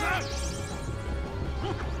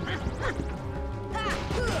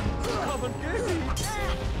 Come and get me!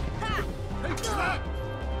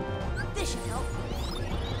 This should help.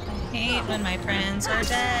 I hate when my friends are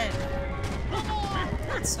dead.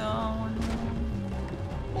 It's so annoying.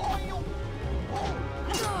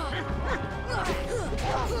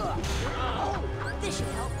 This should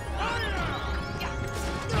help. Come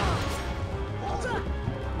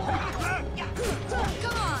on.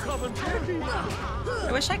 Come and get me! I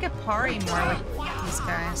wish I could party more with these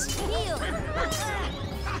guys. Heal.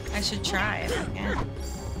 I should try if I can.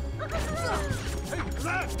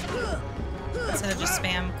 Instead of just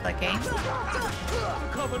spam clicking.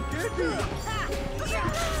 Come and get me!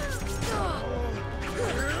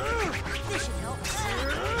 This should help.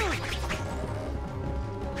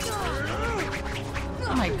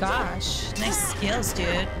 Oh my gosh. Nice skills,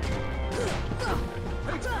 dude.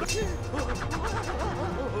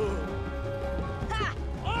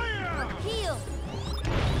 Heal.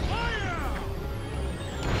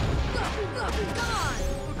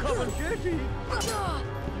 Come and get me!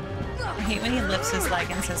 I hate when he lifts his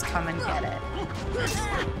leg and says, come and get it.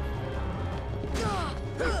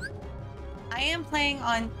 I am playing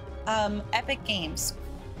on Epic Games.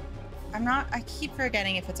 I keep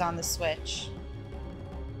forgetting if it's on the Switch.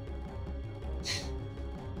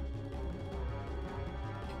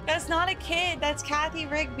 That's not a kid, that's Cathy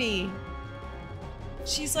Rigby.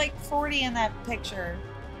 She's like 40 in that picture.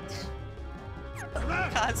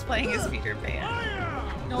 Cosplaying as Peter Pan.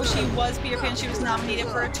 No, she was Peter Pan. She was nominated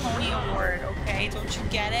for a Tony Award, okay? Don't you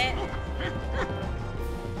get it?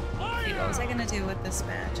 Okay, what was I gonna do with this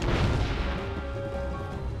match?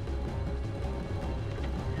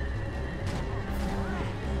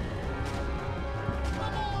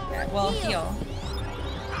 Okay, well, heal.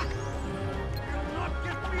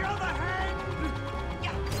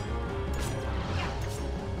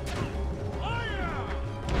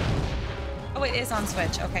 Oh, it is on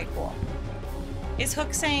Switch. Okay, cool. Is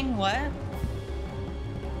Hook saying what?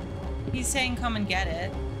 He's saying come and get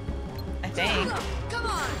it. I think. Come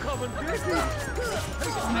on. Come and get me!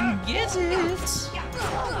 Come and get it. Come and get me!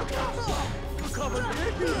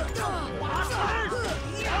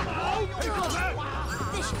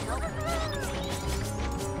 This should help.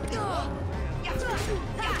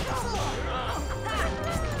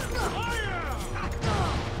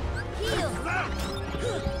 Heal.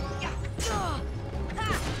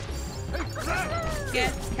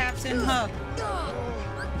 Get Captain Hook.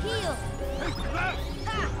 Heal.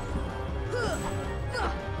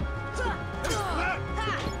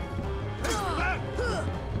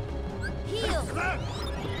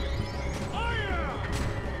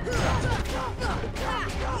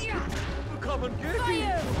 Heal. Come and get me!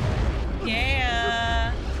 Fire.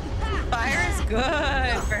 Yeah. Fire is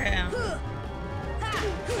good for him.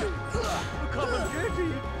 Come and get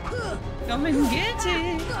me! Come and get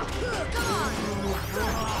it.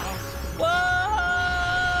 Whoa!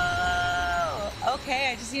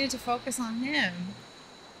 Okay, I just needed to focus on him.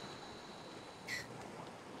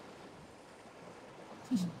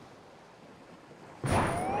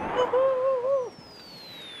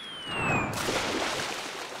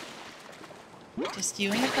 Just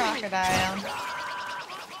you and the crocodile.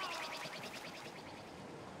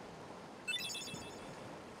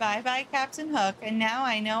 Bye-bye, Captain Hook. And now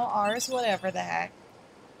I know ours whatever the heck.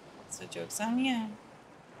 So joke's on you.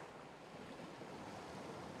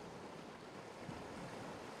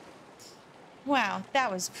 Wow,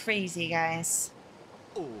 that was crazy, guys.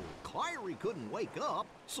 Oh, Kyrie couldn't wake up,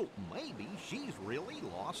 so maybe she's really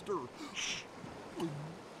lost her...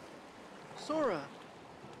 Sora,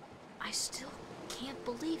 I still can't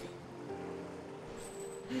believe it.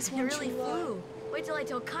 He's It really flew. Wait till I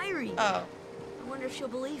tell Kyrie. Oh. I wonder if she'll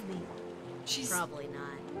believe me. She's... Probably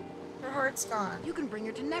not. Her heart's gone. You can bring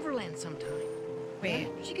her to Neverland sometime. Wait.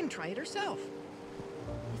 Then she can try it herself.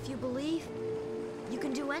 If you believe, you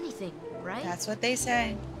can do anything, right? That's what they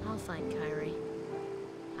say. I'll find Kyrie.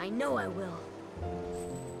 I know I will.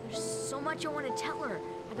 There's so much I want to tell her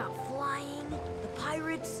about flying, the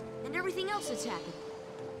pirates, and everything else that's happened.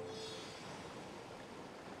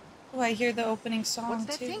 Oh, I hear the opening song What's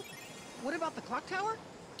that too. thing? What about the clock tower?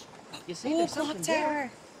 You say Ooh, there's clock something there.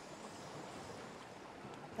 tower.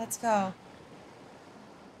 Let's go.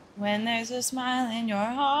 When there's a smile in your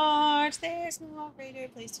heart, there's no greater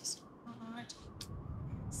place to start.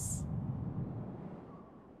 Yes.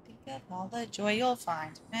 Think of all the joy you'll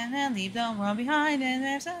find, and then leave the world behind. And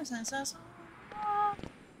there's some.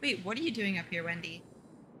 Wait, what are you doing up here, Wendy?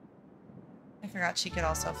 I forgot she could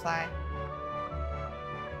also fly.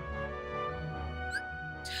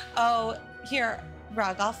 Oh, here,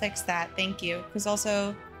 Rug, I'll fix that. Thank you. Because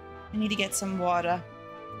also, I need to get some water.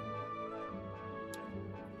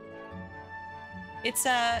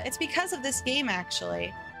 It's because of this game,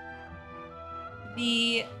 actually.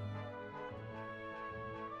 The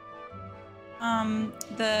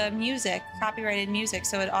music, copyrighted music,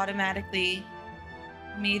 so it automatically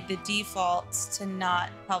made the default to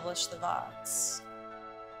not publish the VODs.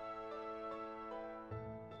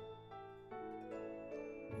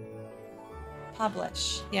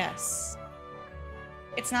 Publish, yes.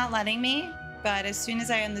 It's not letting me, but as soon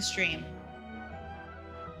as I end the stream.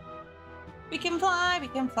 We can fly, we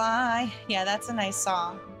can fly. Yeah, that's a nice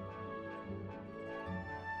song.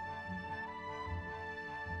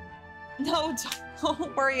 No,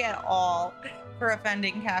 don't worry at all for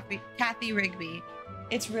offending Cathy Rigby.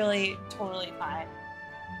 It's really totally fine.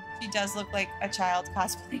 She does look like a child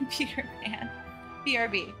cosplaying Peter Pan.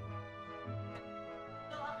 BRB.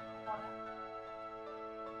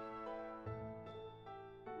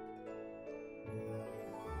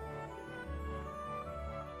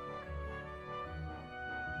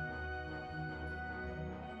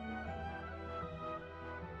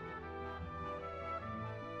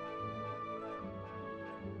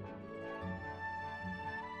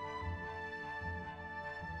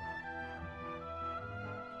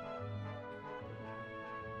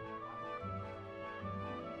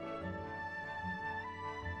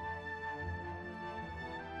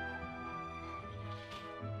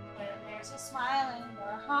 There's a smile in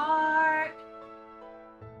your heart.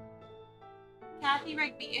 Cathy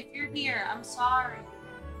Rigby, if you're here, I'm sorry.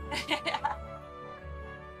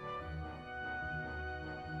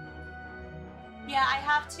 Yeah, I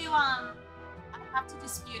have to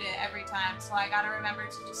dispute it every time, so I gotta remember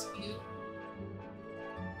to dispute.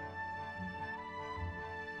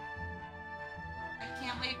 I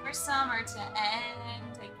can't wait for summer to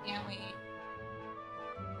end. I can't wait.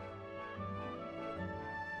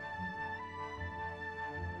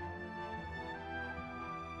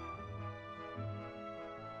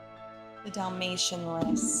 The Dalmatian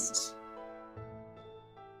list.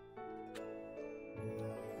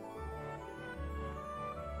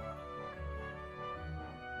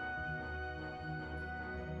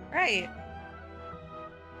 Right.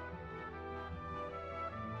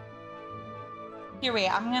 Here, wait,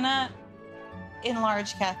 I'm gonna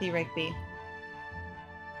enlarge Cathy Rigby.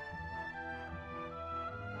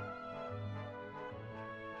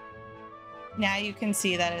 Now you can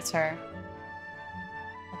see that it's her.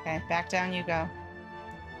 Okay, back down you go.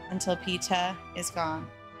 Until Pita is gone.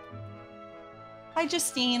 Hi,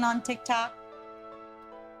 Justine on TikTok.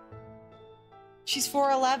 She's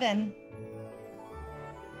 4'11".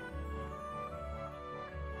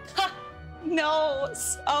 Ha! No!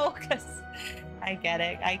 Oh, because I get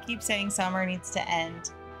it. I keep saying summer needs to end.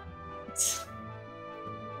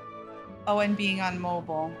 Oh, and being on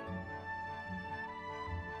mobile.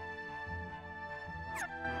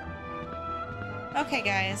 Okay,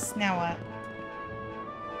 guys, now what?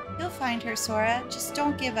 You'll find her, Sora. Just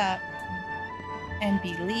don't give up. And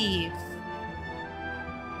believe.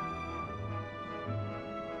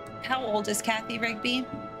 How old is Cathy Rigby?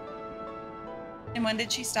 And when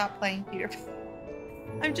did she stop playing Peter Pan?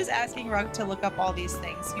 I'm just asking Rug to look up all these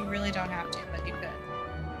things. You really don't have to, but you could.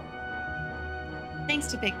 Thanks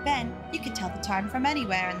to Big Ben, you could tell the time from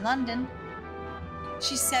anywhere in London.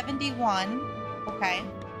 She's 71. Okay.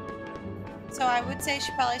 So I would say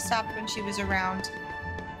she probably stopped when she was around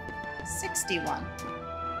 61.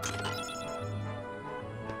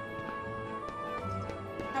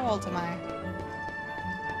 How old am I?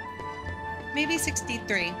 Maybe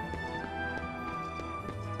 63.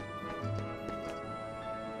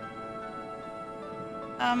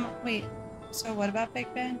 Wait. So what about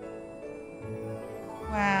Big Ben?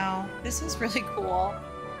 Wow, this is really cool.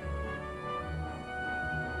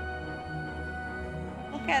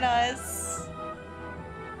 Look at us.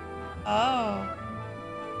 Oh.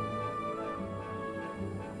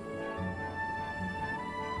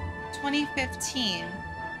 $2015.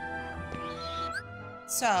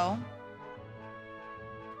 So.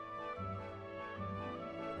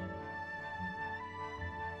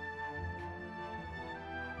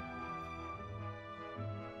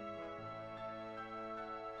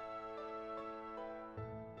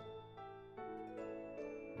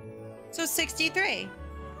 So 63.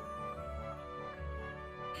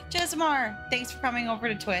 Jesmar, thanks for coming over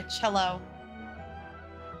to Twitch. Hello.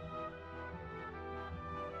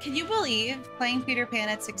 Can you believe playing Peter Pan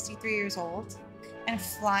at 63 years old and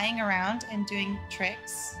flying around and doing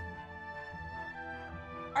tricks?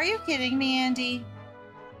 Are you kidding me, Andy?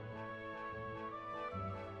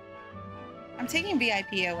 I'm taking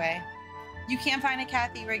VIP away. You can't find a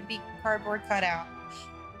Cathy Rigby cardboard cutout.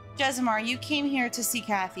 Jesmar, you came here to see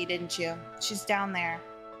Cathy, didn't you? She's down there.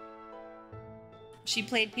 She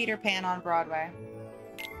played Peter Pan on Broadway.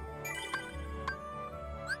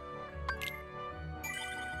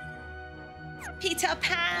 Peter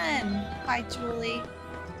Pan! Hi, Julie.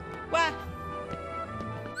 What?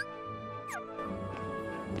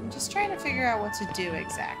 I'm just trying to figure out what to do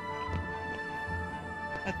exactly.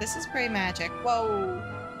 But this is great magic. Whoa!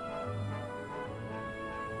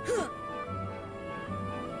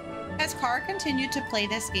 Has Carr continued to play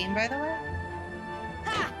this game, by the way?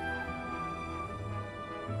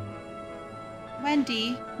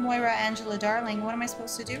 Wendy, Moira, Angela, darling, what am I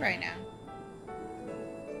supposed to do right now?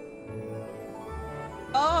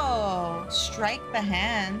 Oh, strike the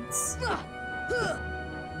hands.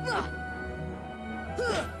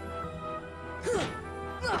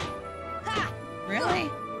 Really?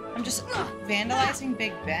 I'm just vandalizing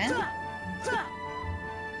Big Ben?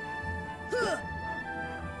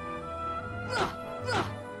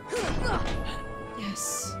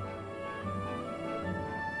 Yes.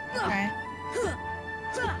 Okay.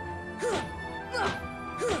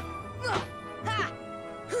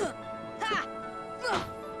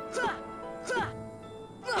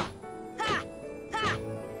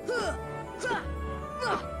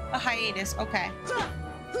 A hiatus, okay.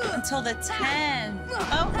 Until the 10th.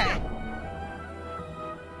 Okay.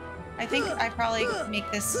 I think I probably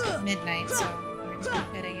make this midnight, so we're gonna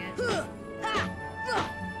keep hitting it.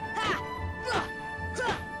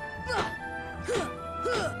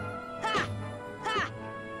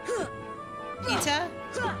 Pizza?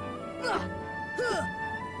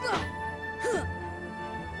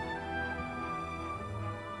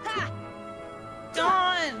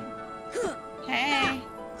 Dawn! Hey.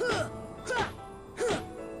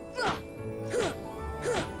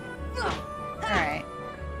 Alright.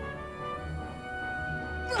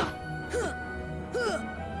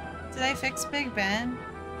 Did I fix Big Ben?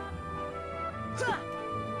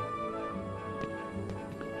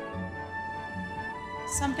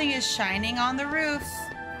 Something is shining on the roof.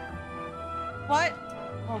 What?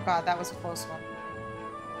 Oh god, that was a close one.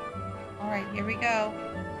 Alright, here we go.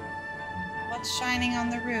 What's shining on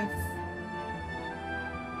the roof?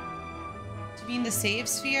 Do you mean the save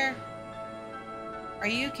sphere? Are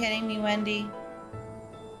you kidding me, Wendy?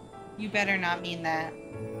 You better not mean that.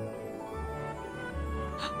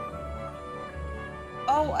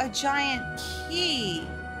 Oh, a giant key.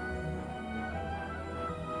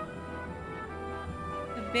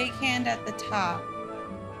 The big hand at the top.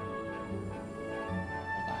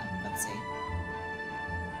 Hold on, let's see.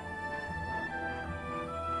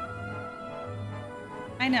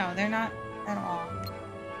 I know, they're not at all.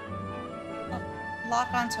 Oh,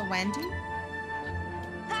 lock onto Wendy?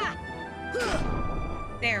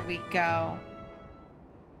 There we go.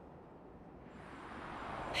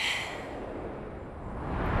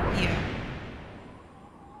 You.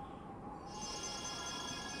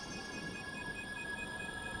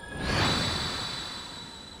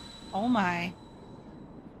 Oh my.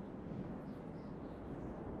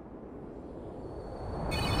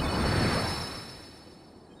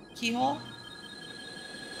 Keyhole?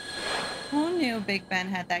 Who knew Big Ben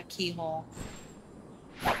had that keyhole?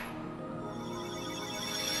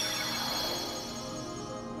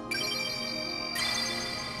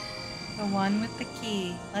 The one with the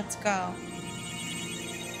key. Let's go.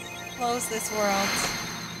 Close this world.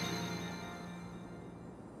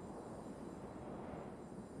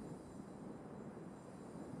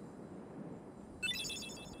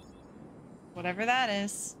 Whatever that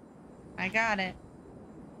is. I got it.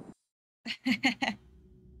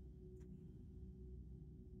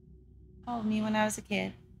 Oh, me when I was a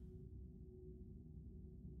kid.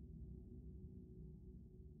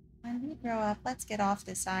 When we grow up, let's get off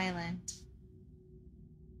this island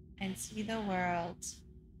and see the world.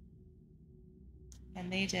 And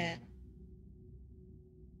they did.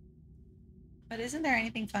 But isn't there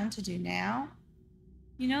anything fun to do now?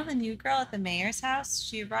 You know the new girl at the mayor's house?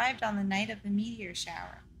 She arrived on the night of the meteor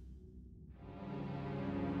shower.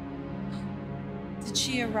 Did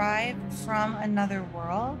she arrive from another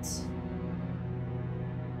world?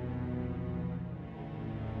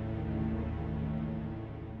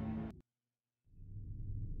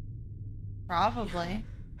 Probably.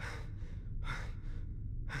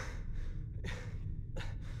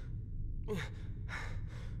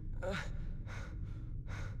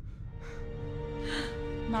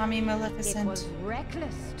 Mommy Maleficent. It was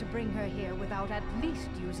reckless to bring her here without at least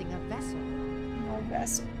using a vessel. No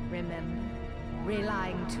vessel. Remember,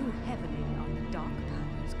 relying too heavily on the dark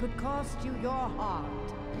powers could cost you your heart.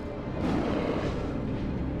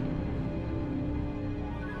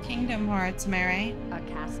 Kingdom Hearts, am I right? A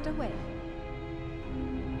castaway.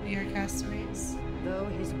 We are castaways. Though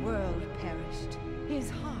his world perished, his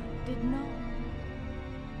heart did not.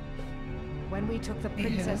 When we took the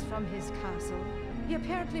princess from his castle, he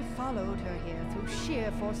apparently followed her here through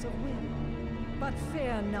sheer force of will. But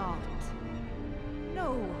fear not.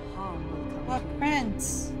 No harm will come What to you.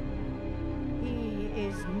 prince? He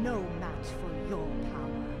is no match for your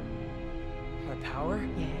power. My power?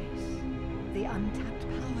 Yes, the untapped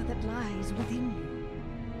power that lies within you.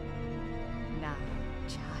 Now,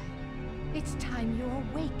 child, it's time you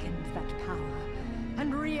awakened that power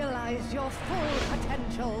and realized your full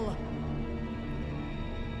potential.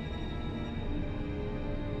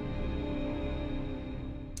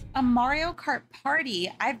 A Mario Kart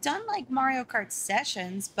party. I've done like Mario Kart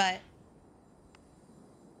sessions, but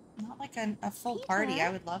not like a full party. I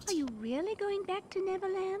would love to. Are you really going back to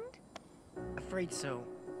Neverland? Afraid so.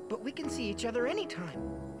 But we can see each other anytime.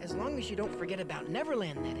 As long as you don't forget about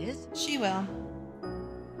Neverland, that is. She will.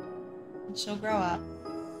 And she'll grow up.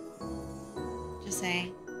 Just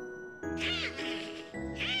saying.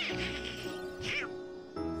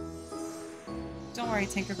 Don't worry,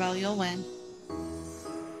 Tinkerbell, you'll win.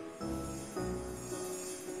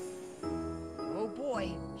 Oh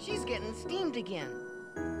boy, she's getting steamed again.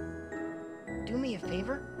 Do me a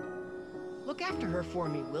favor. Look after her for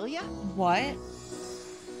me, will ya? What?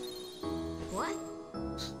 What?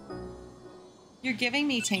 You're giving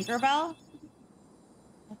me Tinkerbell?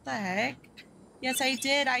 What the heck? Yes, I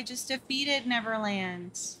did. I just defeated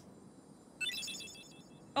Neverland.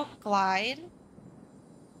 Oh, glide.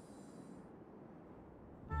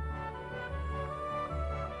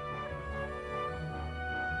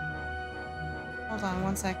 Hold on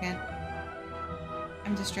 1 second.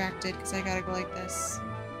 I'm distracted because I gotta go like this.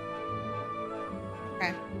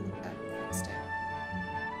 Okay, that fixed it.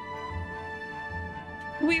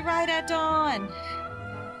 We ride at dawn!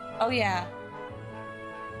 Oh yeah.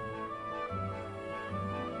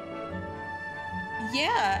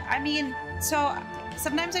 Yeah, I mean, so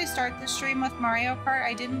sometimes I start the stream with Mario Kart.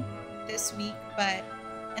 I didn't this week, but,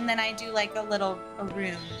 and then I do like a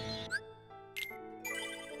room.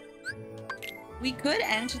 We could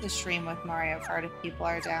end the stream with Mario Kart if people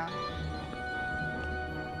are down.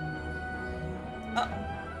 Uh-oh.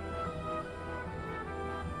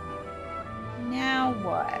 Now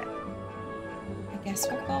what? I guess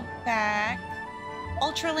we'll go back.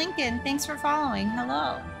 Ultra Lincoln, thanks for following.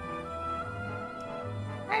 Hello.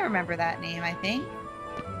 I remember that name, I think.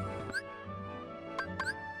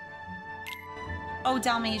 Oh,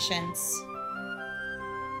 Dalmatians.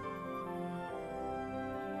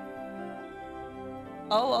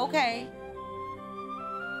 Oh, okay.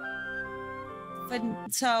 But,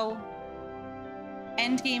 so,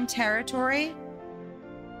 endgame territory?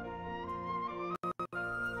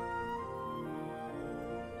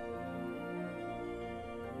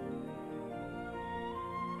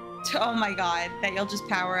 Oh my god, that you'll just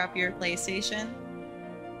power up your PlayStation?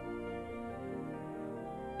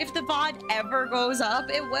 If the VOD ever goes up,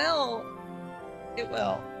 it will. It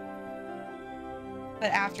will.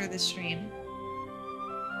 But after the stream.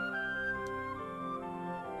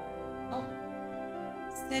 Oh.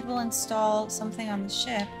 Sid will install something on the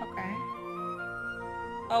ship. Okay.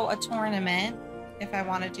 Oh, a tournament. If I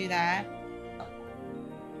want to do that.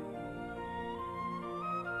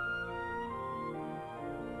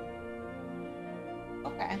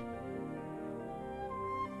 Okay.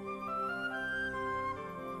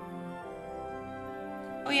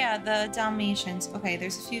 Oh yeah, the Dalmatians. Okay,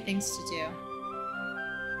 there's a few things to do.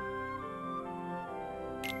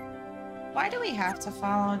 Why do we have to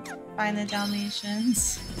find the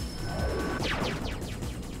Dalmatians?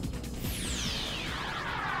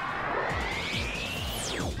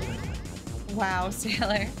 Wow,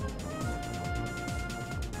 Sailor.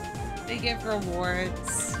 They give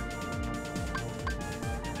rewards.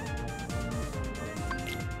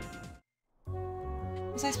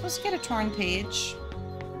 Was I supposed to get a torn page?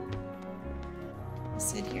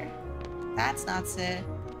 Sid here? That's not Sid.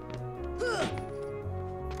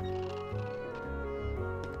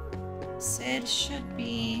 Sid should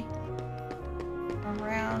be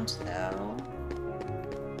around though.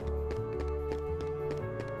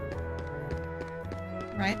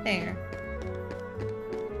 Right there.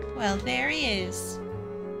 Well, there he is.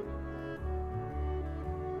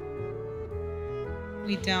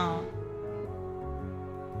 We don't.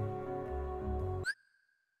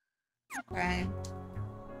 Okay.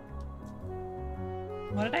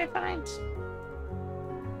 What did I find?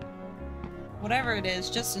 Whatever it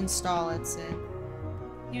is, just install it, Sid.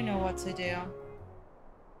 You know what to do.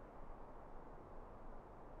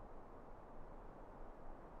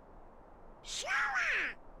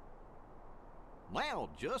 Now,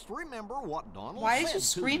 just remember what Donald Why said did you to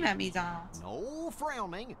scream you. at me, Donald? No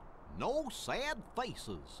frowning, no sad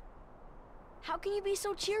faces. How can you be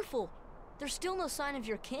so cheerful? There's still no sign of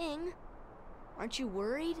your king. Aren't you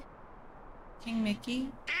worried? King Mickey?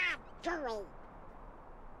 Absolutely.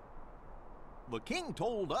 The king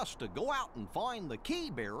told us to go out and find the key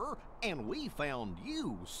bearer, and we found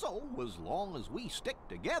you. So, as long as we stick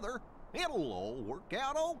together, it'll all work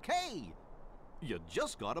out okay. You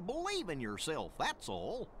just gotta believe in yourself, that's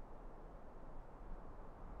all.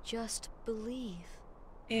 Just believe.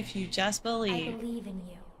 If you just I believe, believe in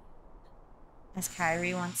you. as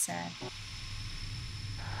Kyrie once said.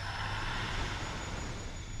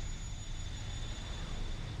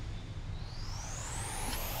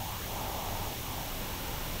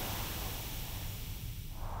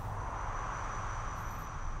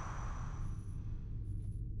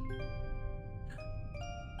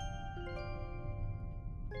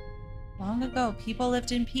 Long ago, people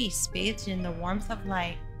lived in peace, bathed in the warmth of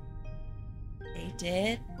light. They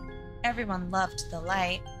did. Everyone loved the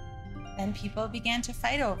light. Then people began to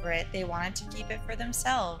fight over it. They wanted to keep it for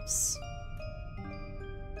themselves.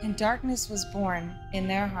 And darkness was born in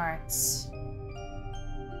their hearts.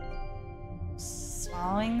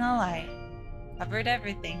 Swallowing the light covered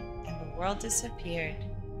everything, and the world disappeared.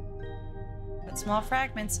 But small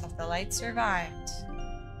fragments of the light survived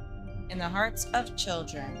in the hearts of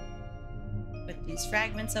children. With these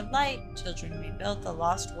fragments of light, children rebuilt the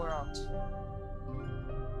lost world.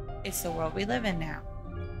 It's the world we live in now.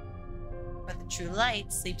 But the true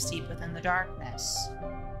light sleeps deep within the darkness.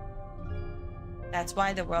 That's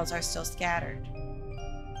why the worlds are still scattered,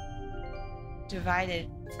 divided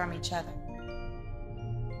from each other.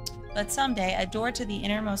 But someday, a door to the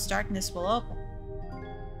innermost darkness will open,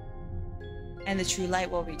 and the true light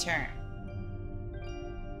will return.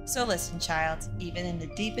 So listen, child, even in the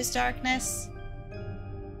deepest darkness,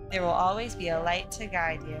 there will always be a light to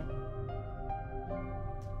guide you.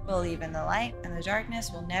 Believe in the light, and the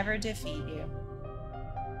darkness will never defeat you.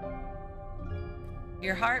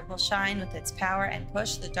 Your heart will shine with its power and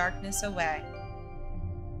push the darkness away.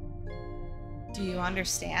 Do you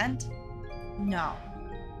understand? No.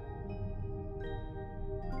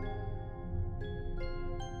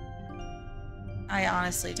 I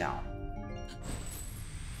honestly don't.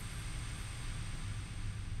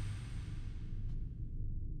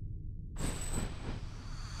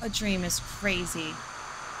 A dream is crazy.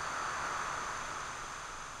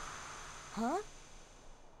 Huh?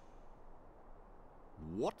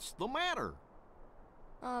 What's the matter?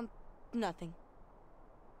 Nothing.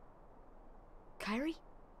 Kyrie?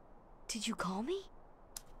 Did you call me?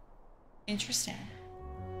 Interesting.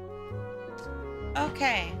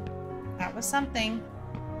 Okay. That was something.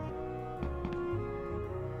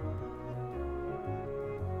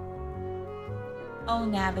 Oh,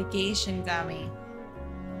 navigation dummy.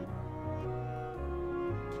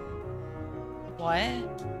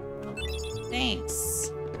 What?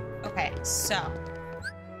 Thanks. Okay, so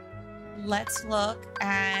let's look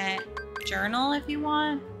at journal if you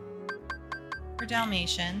want for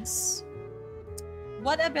Dalmatians.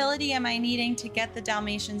 What ability am I needing to get the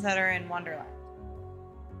Dalmatians that are in Wonderland?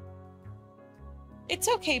 It's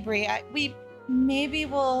okay, Bree. We maybe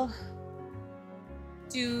will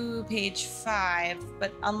do page 5,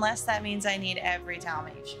 but unless that means I need every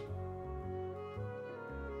Dalmatian.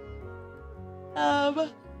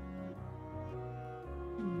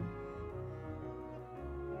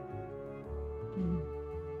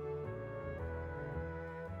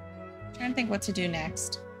 Trying to think what to do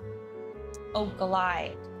next. Oh,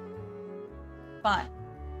 glide. Fun.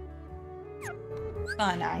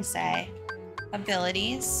 Fun, I say.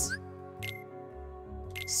 Abilities.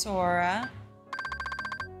 Sora.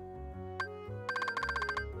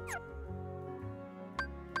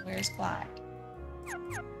 Where's Glide?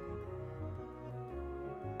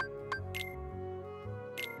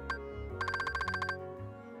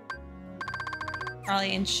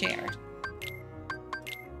 Probably in shared.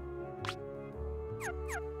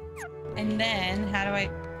 And then, how do I...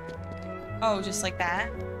 Oh, just like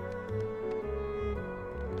that?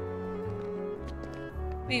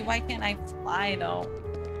 Wait, why can't I fly, though?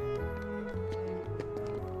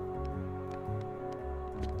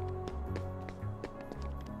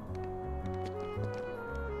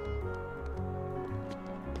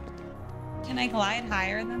 Can I glide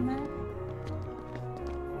higher than that?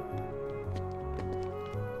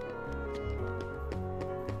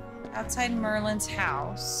 Outside Merlin's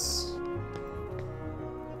house.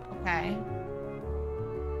 Okay.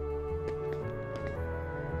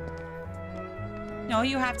 No,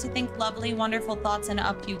 you have to think lovely, wonderful thoughts and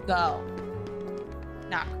up you go.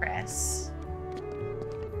 Not Chris.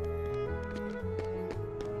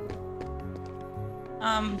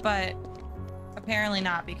 But apparently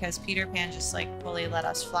not, because Peter Pan just like fully let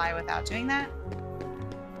us fly without doing that.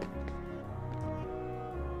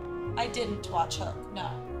 I didn't watch Hook, no.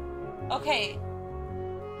 Okay,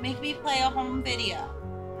 make me play a home video.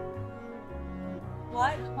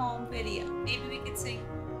 What home video? Maybe we could sing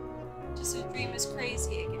Just a Dream is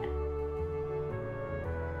Crazy again.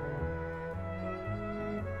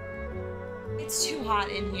 It's too hot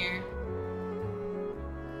in here.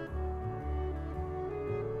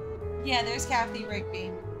 Yeah, there's Cathy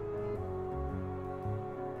Rigby.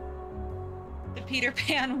 The Peter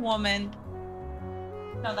Pan woman.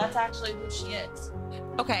 No, that's actually who she is.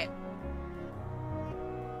 Okay.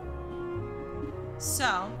 So,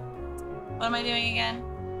 what am I doing again?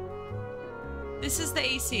 This is the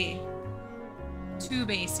AC. Tube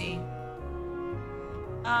AC.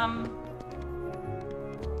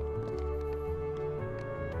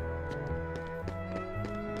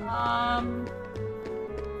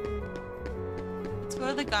 Let's go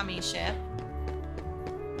to the gummy ship.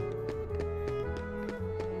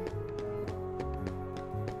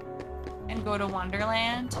 And go to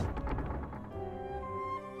Wonderland.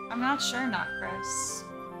 I'm not sure, not Chris.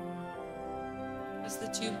 Because the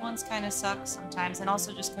tube ones kind of suck sometimes, and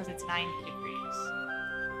also just because it's 90 degrees.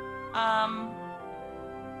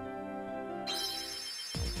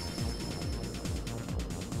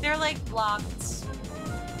 They're like blocked.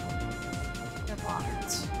 They're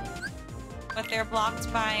blocked. But they're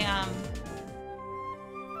blocked by,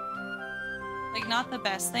 like not the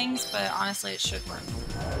best things, but honestly it should work.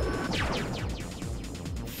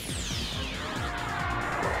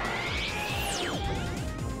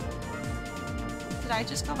 Did I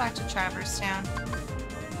just go back to Traverse Town?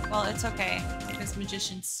 Well, it's okay, because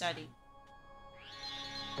magicians study.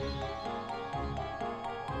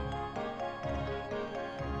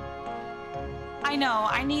 I know,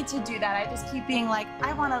 I need to do that. I just keep being like,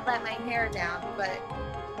 I want to let my hair down, but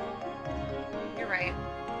you're right.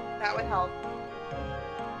 That would help.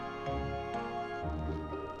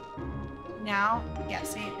 Now, yeah,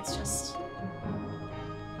 see, it's just...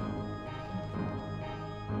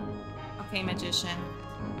 Okay, magician.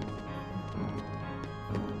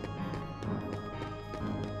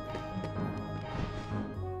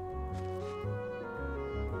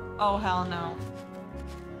 Oh, hell no.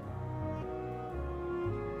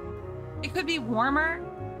 It could be warmer.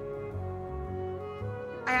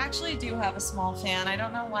 I actually do have a small fan. I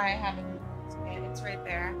don't know why I haven't used it. It's right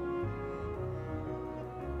there.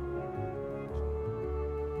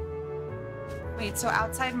 Wait, so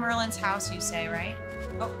outside Merlin's house, you say, right?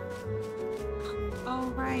 Oh.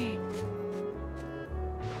 Oh, right.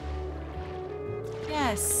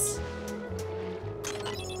 Yes.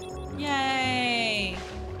 Yay.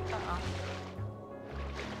 Uh-oh.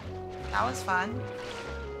 That was fun.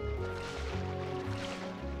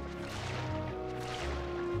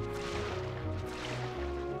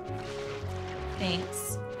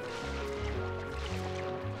 Thanks.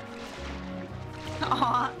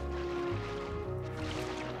 Aw.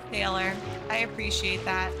 Taylor, I appreciate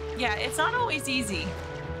that. Yeah, it's not always easy.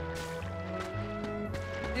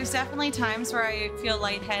 There's definitely times where I feel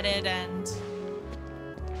lightheaded and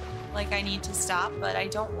like I need to stop, but I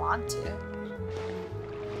don't want to.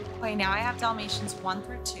 Okay, now I have Dalmatians 1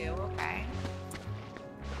 through 2, okay.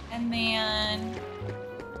 And then,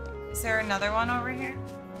 is there another one over here?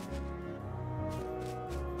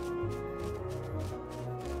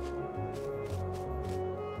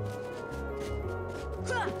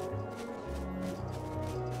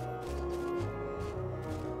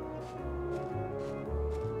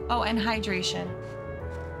 Oh, and hydration.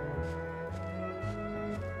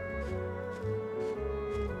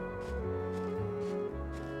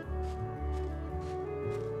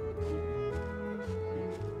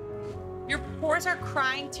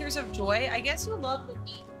 crying tears of joy. I guess you love the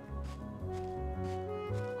heat.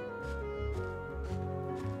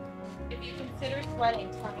 If you consider sweating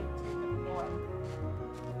crying tears of joy.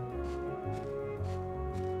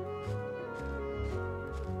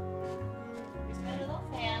 Here's my little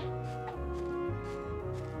fan.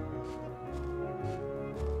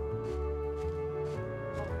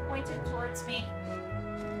 Pointed towards me.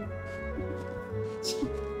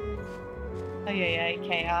 Oh yeah,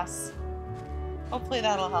 chaos. Hopefully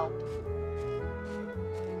that'll help.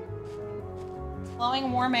 It's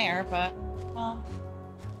blowing warm air, but well,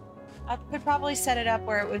 I could probably set it up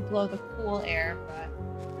where it would blow the cool air, but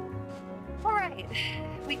all right,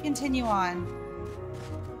 we continue on.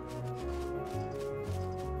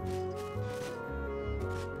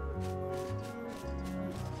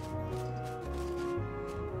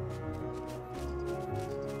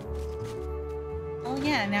 Oh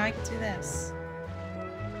yeah, now I can do this.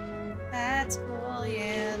 That's cool,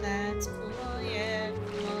 yeah, that's cool, yeah,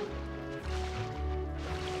 cool.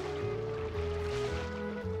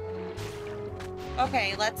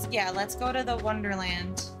 Okay, let's go to the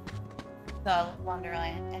Wonderland.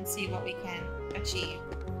 And see what we can achieve.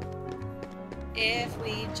 If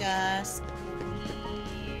we just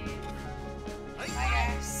leave, I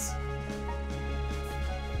guess.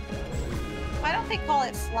 Why don't they call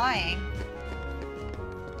it flying?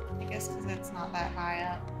 I guess because it's not that high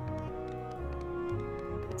up.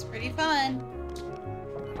 It's pretty fun.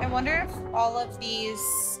 I wonder if all of these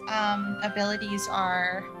abilities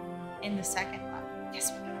are in the second one.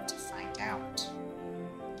 Yes, we're gonna have to find out.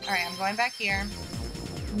 Alright, I'm going back here.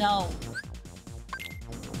 No.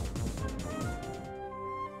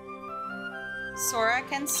 Sora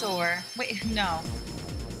can soar. Wait, no.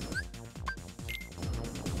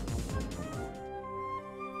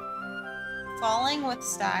 Falling with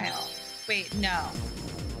style. Wait, no.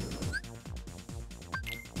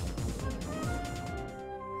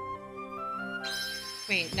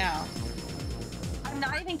 Wait, no. I'm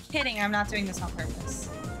not even kidding. I'm not doing this on purpose.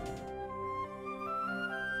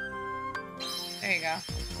 There you go.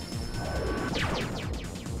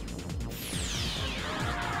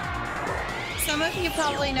 Some of you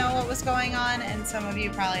probably know what was going on, and some of you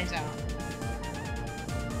probably don't.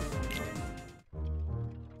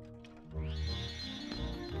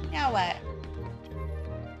 Now what?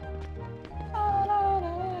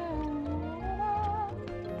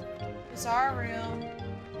 Bizarre room.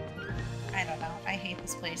 I don't know. I hate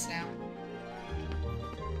this place now.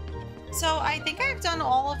 So I think I've done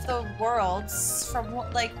all of the worlds. From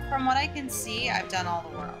what I can see, I've done all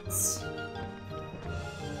the worlds.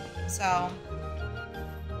 So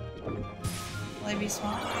will I be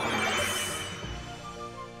small?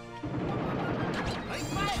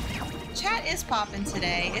 Chat is popping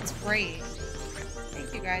today. It's great.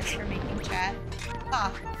 Thank you guys for making chat.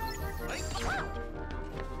 Ah.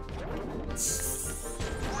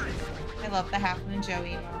 I love the Half Moon Joe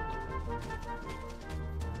emo.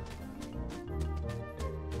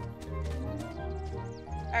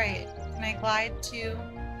 Alright, can I glide to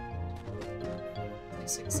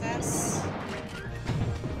success?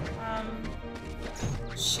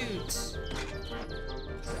 Shoot.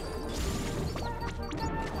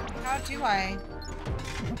 How do I?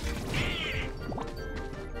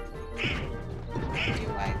 Where do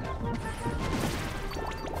I go?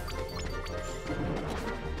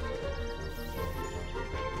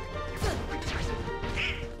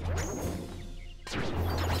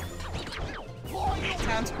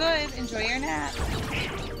 Sounds good. Enjoy your nap.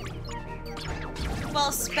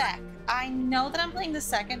 Well, Spec, I know that I'm playing the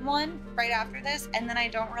second one right after this, and then I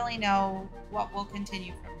don't really know what will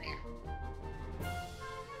continue from there.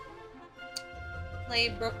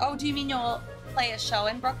 Oh, do you mean you'll play a show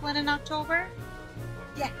in Brooklyn in October?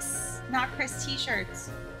 Yes, not Chris t-shirts.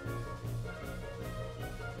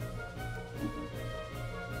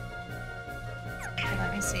 Okay,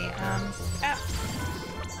 let me see. That's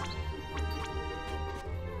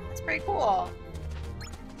pretty cool.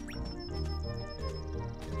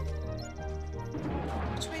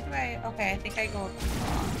 Which way do I? Okay, I think I go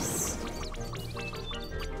across.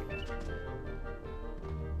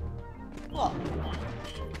 Cool.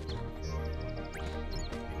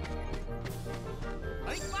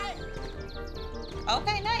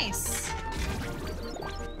 Okay, nice.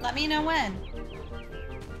 Let me know when.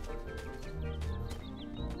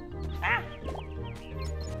 Ah.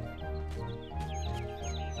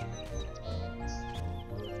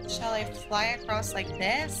 Shall I fly across like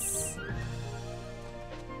this?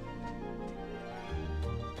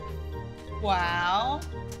 Wow.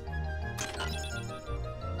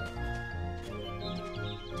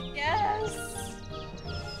 Yes.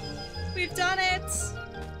 We've done it!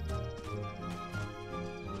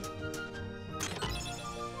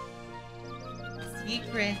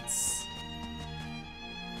 Secrets.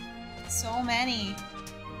 So many.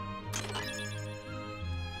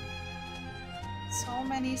 So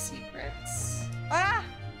many secrets. Ah!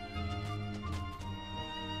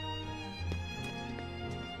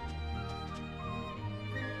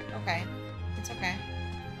 Okay. It's okay.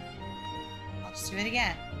 I'll just do it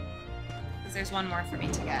again. Because there's one more for me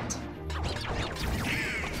to get.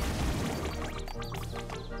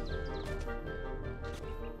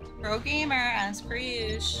 Pro gamer, as per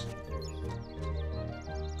usual.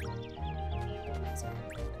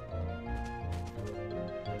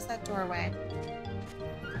 What's that doorway?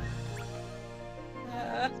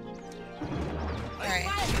 Alright.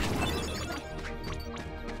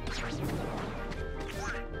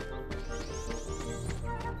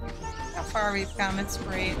 How far we've come, it's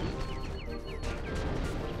great.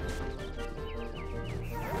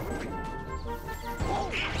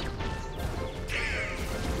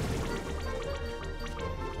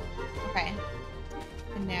 Okay.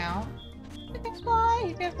 And now you can fly,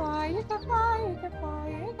 you can fly, you can fly, you can fly,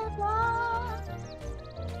 you can fly.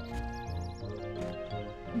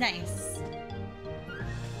 Nice.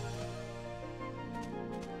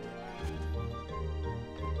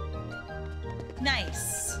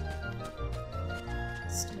 Nice.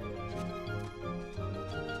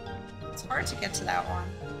 It's hard to get to that one.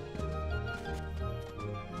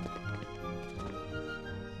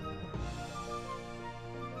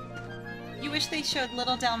 You wish they showed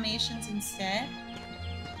little Dalmatians instead?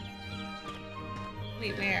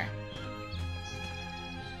 Wait, where?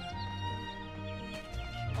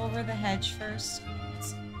 Over the hedge first.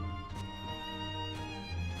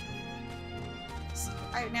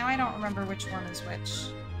 Now I don't remember which one is which.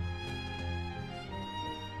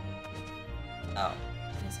 Oh,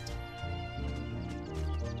 is it?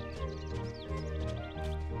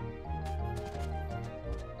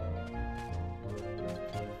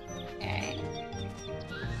 Okay.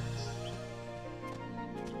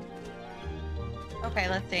 Okay,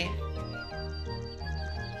 let's see.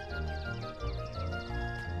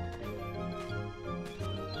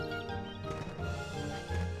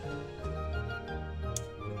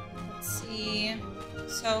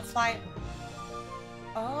 So fly.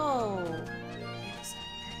 Oh. Wait a second.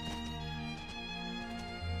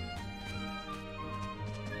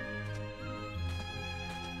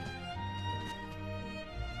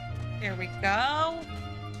 There we go.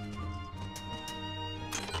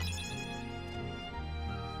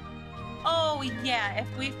 Oh yeah, if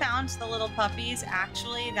we found the little puppies,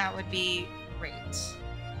 actually, that would be great.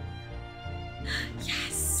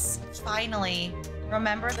 Yes, finally.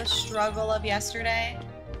 Remember the struggle of yesterday?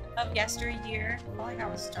 Of yesteryear? All I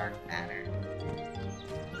got was dark matter.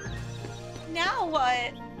 Now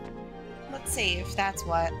what? Let's save, that's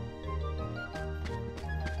what.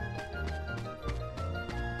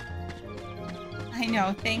 I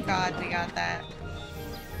know, thank God we got that.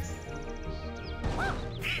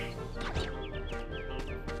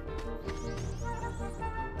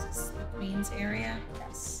 Is this the Queen's area?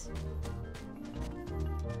 Yes.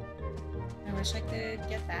 I wish I could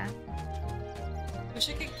get that. Wish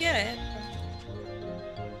I could get it.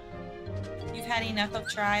 You've had enough of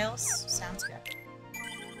trials? Sounds good.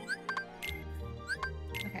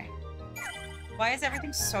 Okay. Why is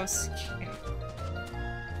everything so scary?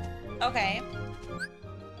 Okay.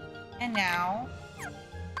 And now...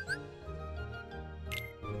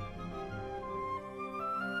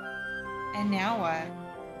 And now what?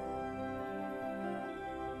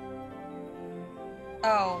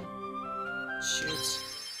 Oh. Shoot.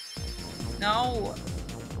 No!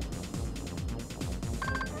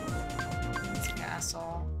 This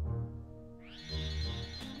castle.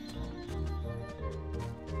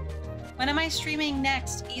 When am I streaming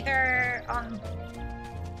next? Either on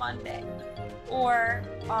Monday or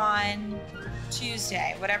on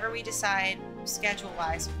Tuesday. Whatever we decide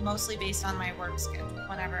schedule-wise. Mostly based on my work schedule,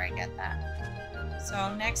 whenever I get that.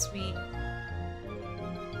 So next week...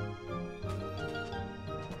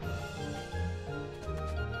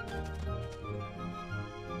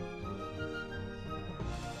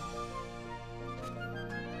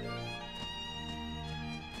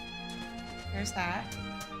 There's that.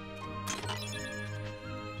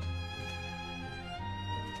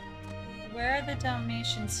 Where are the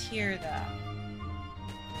Dalmatians here, though?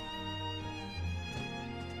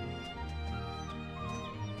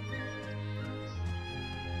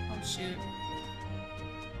 Oh, shoot.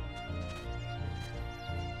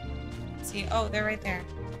 See? Oh, they're right there.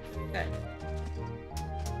 Good.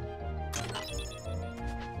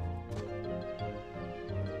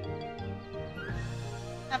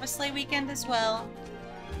 Have a sleigh weekend as well.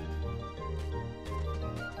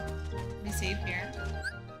 Let me save here.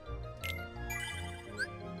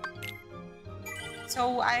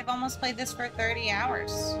 So I've almost played this for 30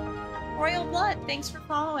 hours. Royal Blood, thanks for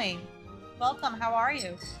following. Welcome, how are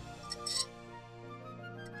you?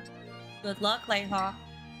 Good luck, Lighthawk.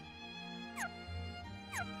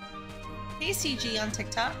 Hey, CG on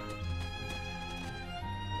TikTok.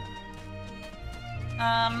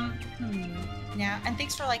 Yeah, and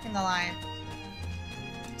thanks for liking the live.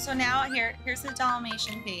 So now here's the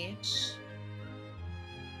Dalmatian page.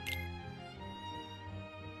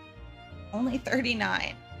 Only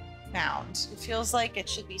 39 found. It feels like it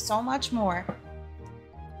should be so much more.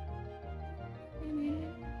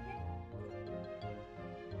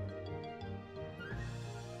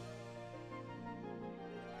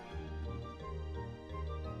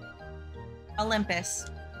 Olympus.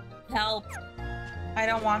 Help. I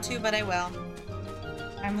don't want to, but I will.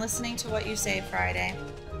 I'm listening to what you say, Friday.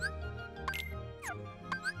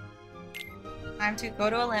 Time to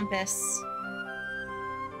go to Olympus.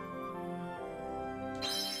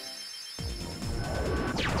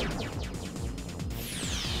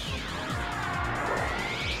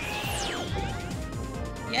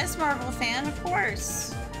 Yes, Marvel fan, of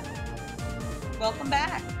course. Welcome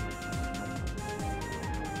back.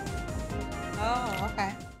 Oh,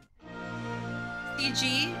 okay.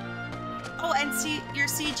 CG. Oh, and see, you're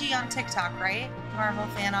CG on TikTok, right? Marvel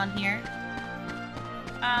fan on here.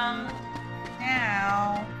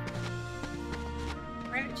 Now,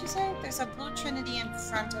 where did you say? There's a blue trinity in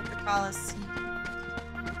front of the Colosseum.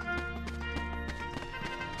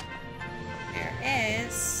 There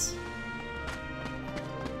is.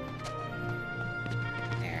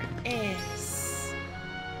 There is.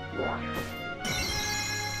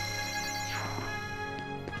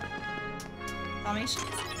 Dalmatians?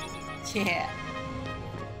 Yeah.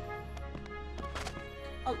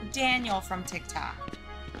 Oh, Daniel from TikTok.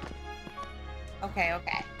 Okay,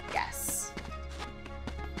 okay. Yes.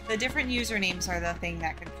 The different usernames are the thing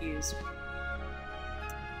that confuse me.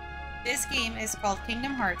 This game is called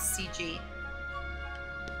Kingdom Hearts CG.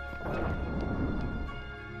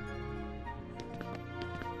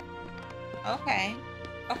 Okay.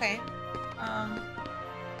 Okay.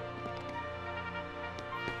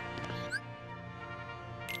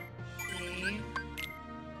 Save.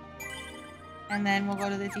 And then we'll go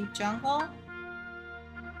to the deep jungle.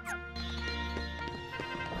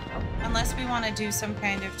 Unless we want to do some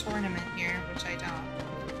kind of tournament here, which I don't.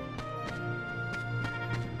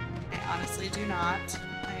 I honestly do not.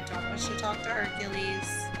 I don't wish to talk to Hercules.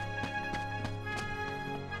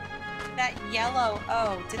 That yellow.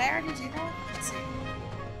 Oh, did I already do that? Let's see.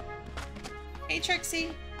 Hey,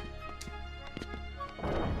 Trixie.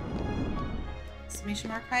 Exclamation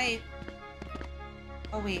mark height.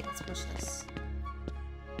 Oh, wait. Let's push this.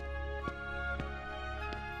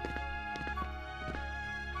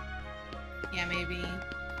 Yeah, maybe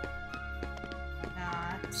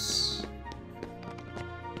not.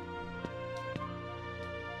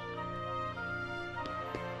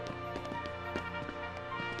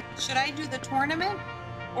 Should I do the tournament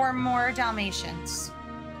or more Dalmatians?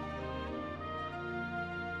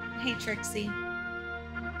 Hey, Trixie.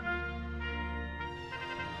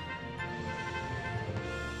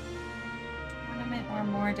 Tournament or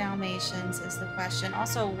more Dalmatians is the question.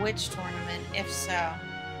 Also, which tournament, if so?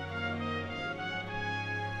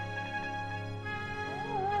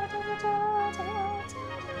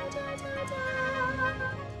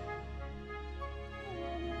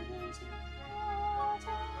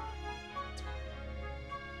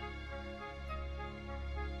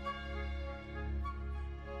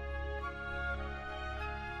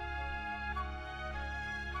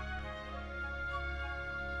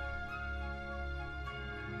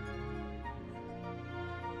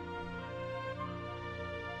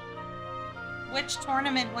 Which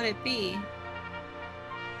tournament would it be?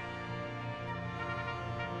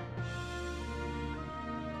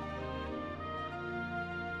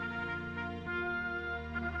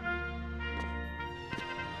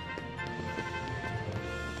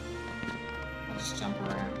 Let's jump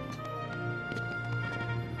around.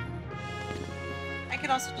 I could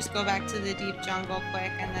also just go back to the deep jungle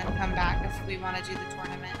quick and then come back if we want to do the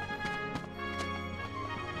tournament.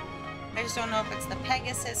 I just don't know if it's the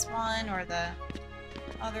Pegasus one or the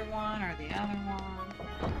other one or the other one.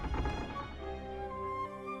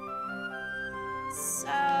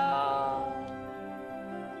 So...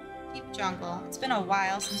 deep jungle. It's been a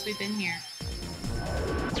while since we've been here.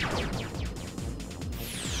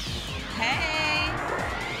 Hey!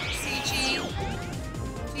 CG.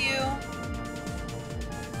 Phew.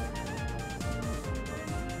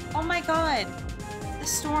 god. The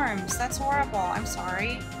storms. That's horrible. I'm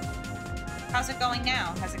sorry. How's it going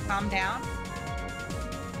now? Has it calmed down?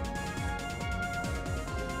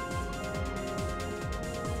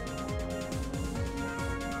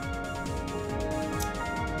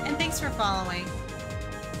 And thanks for following.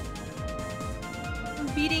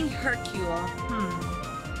 Beating Hercule.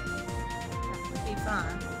 That would be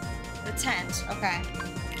fun. The tent. Okay.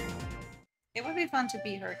 It would be fun to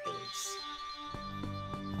beat Hercules.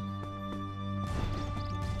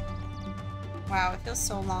 Wow, it feels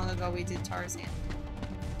so long ago we did Tarzan.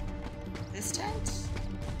 This tent?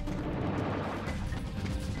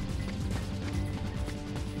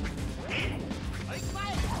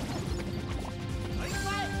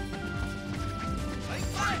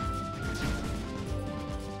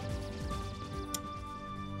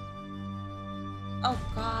 Oh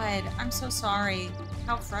god, I'm so sorry.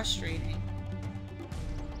 How frustrating.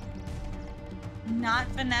 Not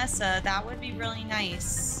Vanessa, that would be really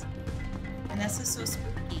nice. Vanessa's so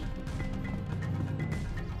spooky.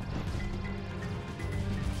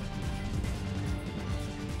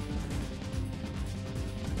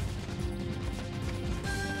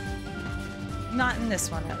 Not in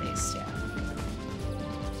this one, at least, yeah.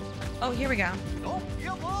 Oh, here we go.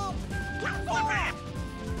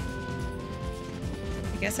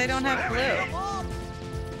 I guess I don't have blue.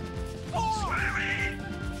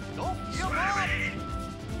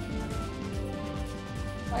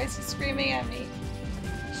 Why is he screaming at me?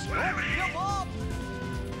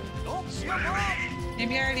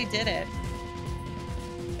 Maybe I already did it.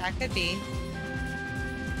 That could be.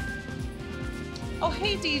 Oh,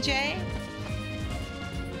 hey, DJ.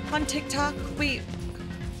 On TikTok. Wait.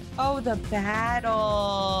 Oh, the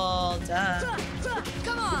battle. Duh.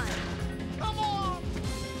 Come on! Come on!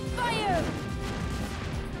 Fire!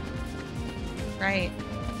 Right.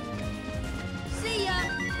 See ya!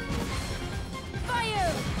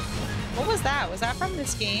 Fire! What was that? Was that from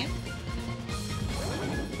this game?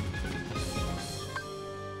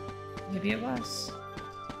 Maybe it was.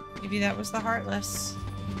 Maybe that was the Heartless.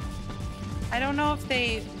 I don't know if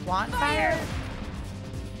they want fire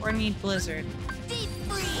or need Blizzard. Deep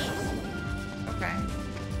freeze! Okay.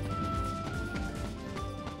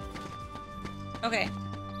 Okay.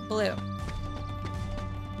 Blue.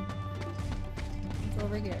 Go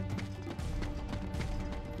over here.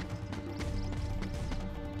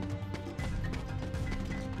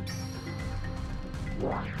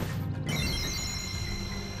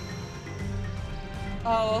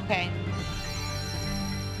 Oh, okay.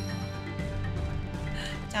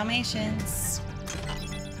 Dalmatians.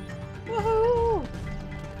 Woohoo!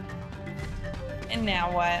 And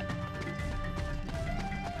now what?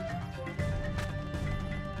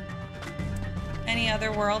 Any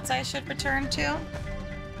other worlds I should return to?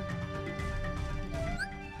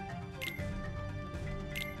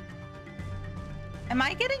 Am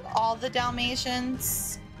I getting all the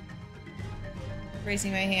Dalmatians?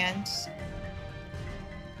 Raising my hand.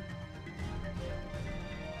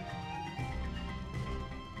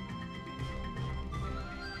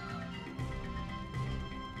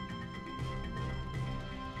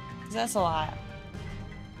 That's a lot.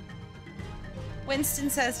 Winston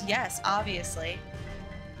says yes, obviously.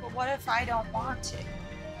 But what if I don't want to?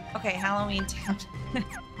 Okay, Halloween Town.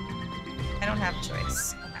 I don't have a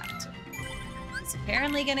choice. I have to. It's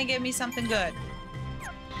apparently gonna give me something good.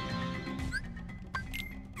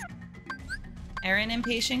 Aaron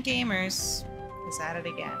Impatient Gamers is at it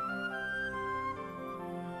again.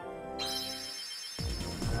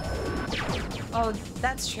 Oh,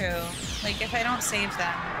 that's true. Like, if I don't save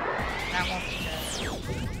them, that won't be good.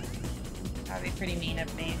 That would be pretty mean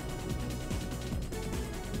of me.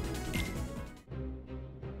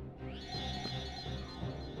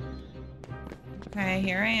 Okay,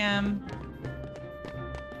 here I am.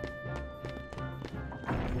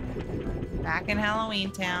 Back in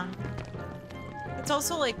Halloween Town. It's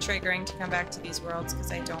also, like, triggering to come back to these worlds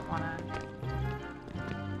because I don't want to...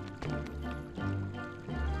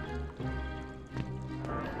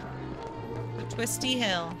 Twisty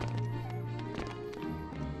Hill.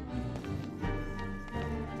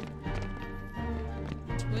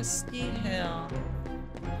 Twisty Hill.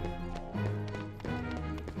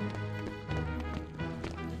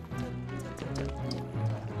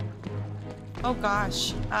 Oh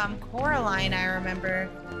gosh. Coraline, I remember.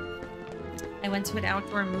 I went to an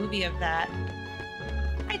outdoor movie of that.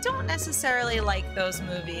 I don't necessarily like those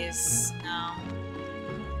movies, no.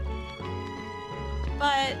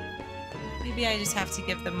 But maybe I just have to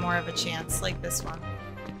give them more of a chance, like this one.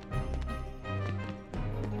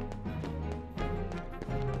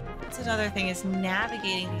 That's another thing, is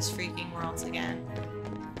navigating these freaking worlds again.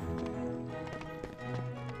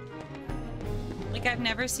 Like, I've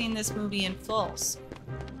never seen this movie in full.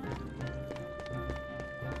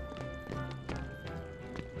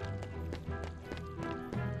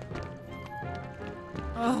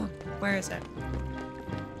 Oh, where is it?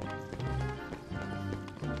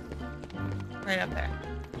 Right up there.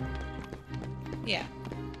 Yeah.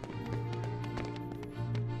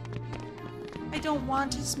 I don't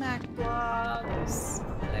want to smack blobs.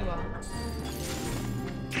 But I will.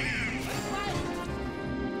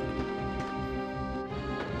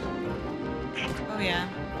 Oh yeah.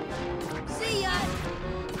 See ya!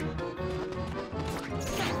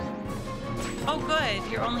 Oh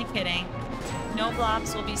good, you're only kidding. No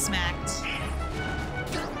blobs will be smacked.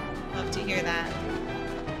 Love to hear that.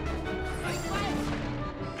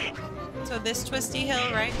 So this twisty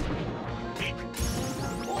hill, right?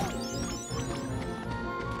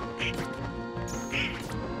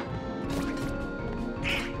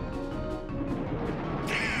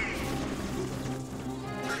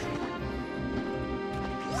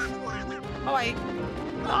 Oh, I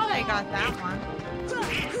thought I got that one.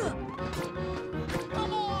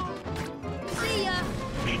 See ya!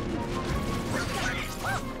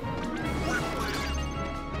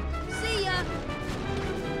 See ya!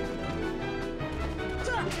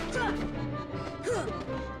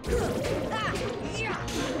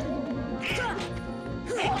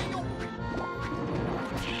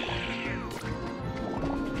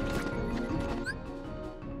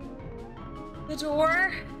 The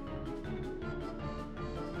door.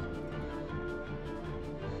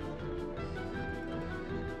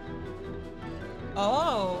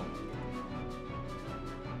 Oh.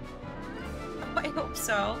 I hope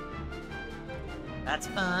so. That's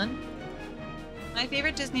fun. My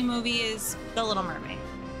favorite Disney movie is The Little Mermaid.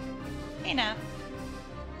 Hey, Neff.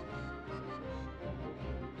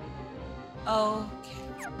 Okay.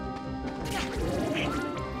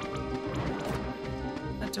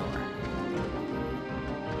 The door.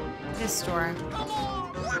 This door.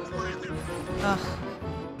 Ugh.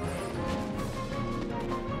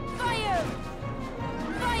 Fire!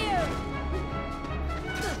 Fire!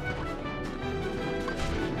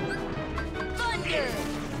 Thunder!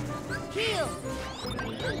 Heal!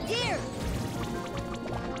 Here!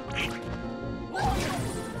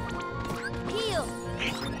 Heal!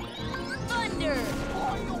 Thunder!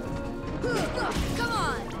 Come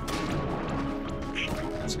on!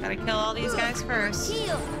 Just gotta kill all these guys first.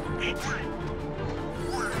 Heal!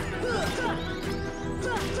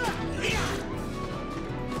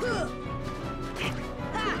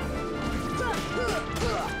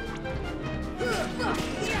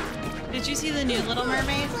 Did you see the new Little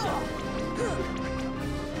Mermaid?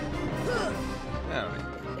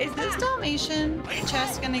 Is this Dalmatian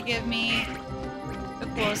chest gonna give me the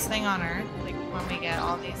coolest thing on earth? Like when we get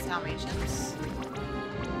all these Dalmatians?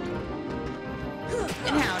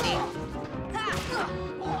 And howdy.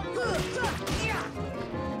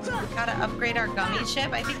 Gotta upgrade our gummy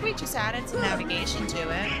ship. I think we just added some navigation to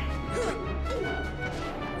it.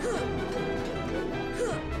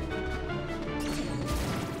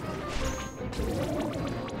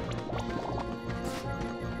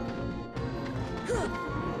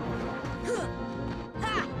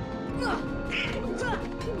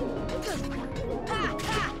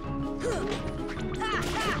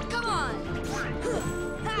 Come on!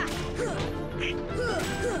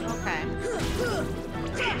 Okay.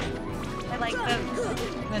 I like the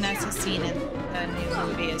Vanessa scene in the new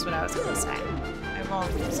movie is what I was gonna say. I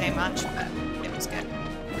won't say much, but it was good.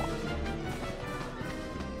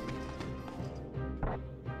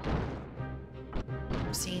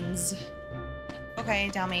 Scenes. Okay,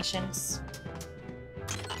 Dalmatians.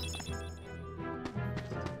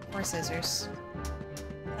 Or scissors.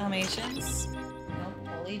 Dalmatians. Nope,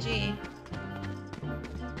 holy G.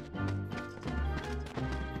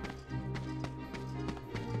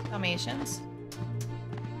 Dalmatians.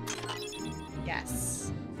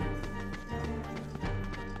 Yes.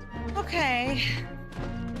 Okay.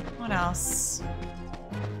 What else?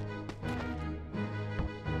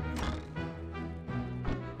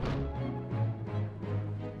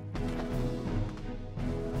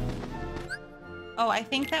 Oh, I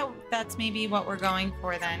think that's maybe what we're going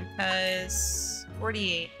for then, because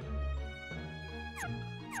 48.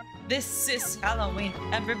 This is Halloween.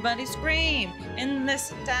 Everybody scream in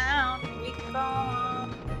this town. We go.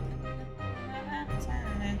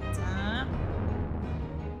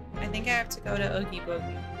 I think I have to go to Oogie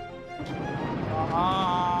Boogie.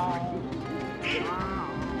 Oh.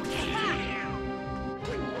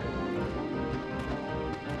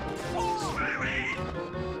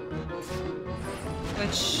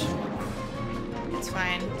 Which it's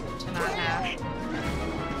fine to not have.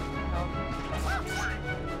 Oh.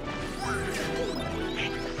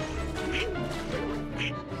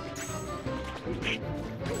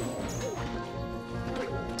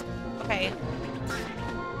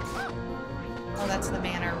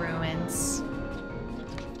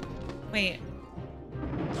 Wait.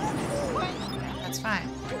 That's fine.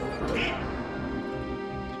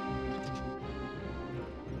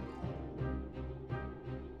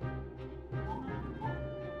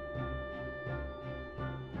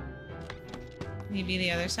 Maybe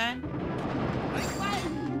the other side?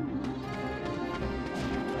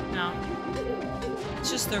 No.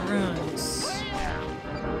 It's just the runes.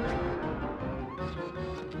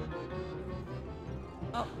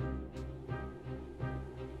 Oh.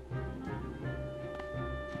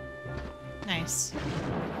 Nice.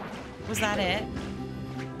 Was that it?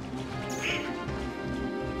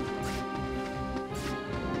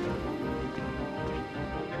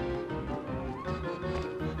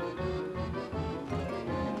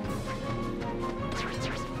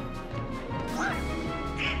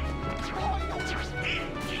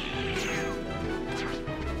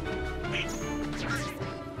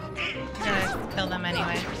 Kill them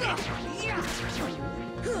anyway.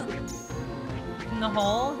 In the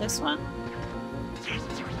hole? This one?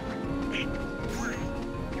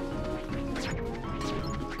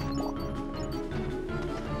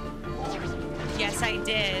 Yes, I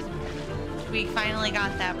did. We finally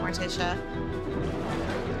got that, Morticia.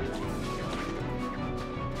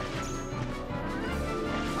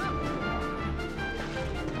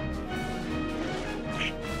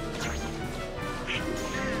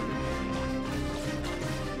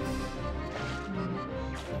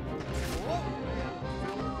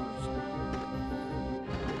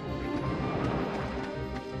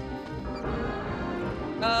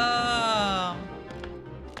 Oh.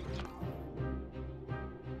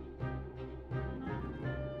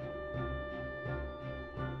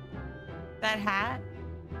 That hat?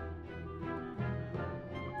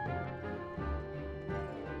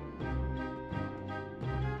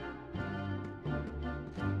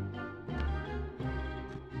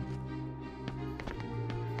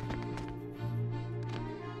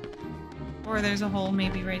 Or there's a hole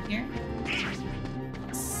maybe right here.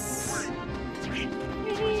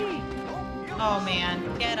 Oh man,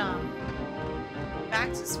 get 'em. Back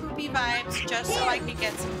to spoopy vibes just so I could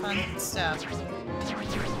get some fun stuff.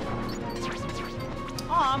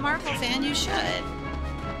 Aw, Marvel fan, you should.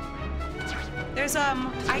 There's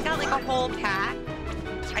I got like a whole pack.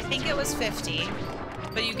 I think it was 50,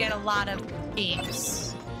 but you get a lot of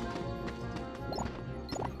games.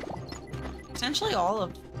 Essentially all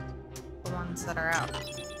of the ones that are out.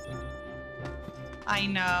 I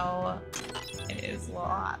know. It is a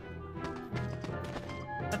lot.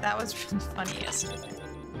 But that was really funny yesterday.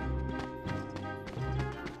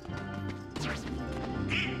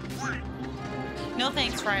 No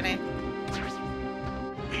thanks, Friday.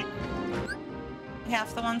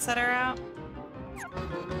 Half the ones that are out.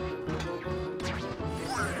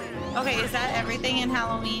 Okay, is that everything in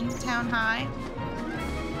Halloween Town High?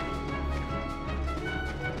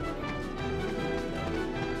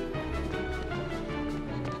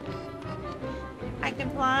 I can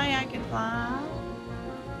fly, I can fly.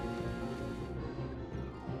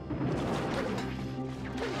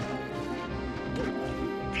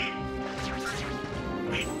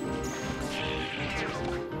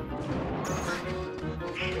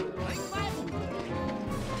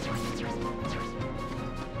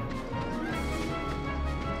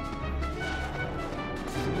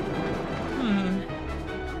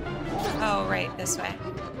 Oh, right, this way.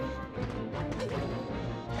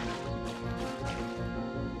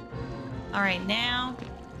 All right, now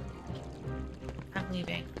I'm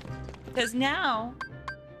leaving. Because now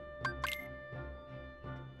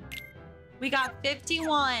we got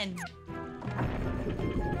 51.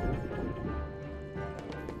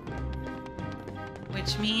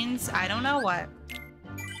 Which means I don't know what.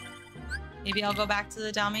 Maybe I'll go back to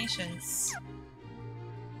the Dalmatians.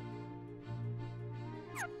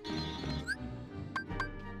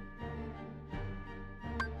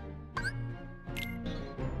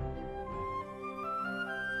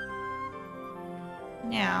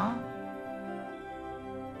 Now,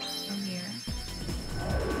 from here.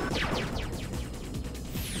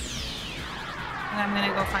 And I'm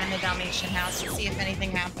gonna go find the Dalmatian house and see if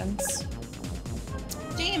anything happens.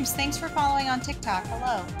 James, thanks for following on TikTok.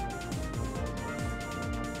 Hello.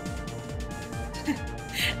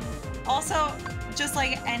 Also, just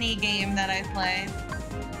like any game that I play,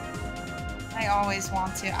 I always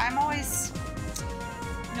want to. I'm always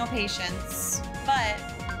no patience, but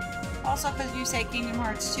also because you say Kingdom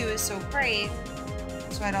Hearts 2 is so great,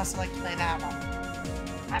 so I'd also like to play that one.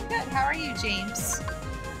 I'm good. How are you, James?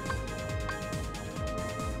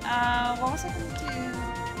 What was I going to do?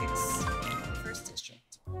 Fix First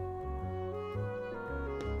District.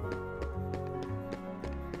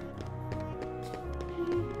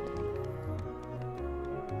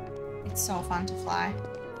 It's so fun to fly.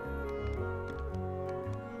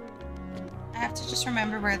 I have to just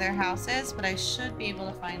remember where their house is, but I should be able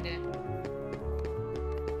to find it.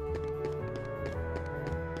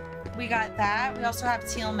 We got that. We also have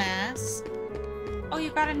teal mask. Oh, you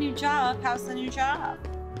got a new job. How's the new job?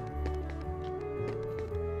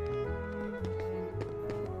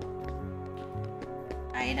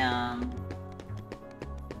 Item.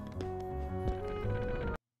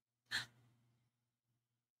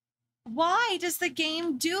 Why does the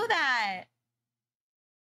game do that?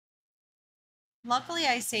 Luckily,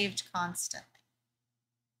 I saved constantly.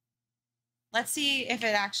 Let's see if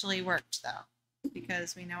it actually worked, though,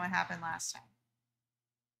 because we know what happened last time.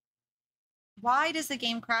 Why does the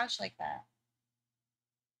game crash like that?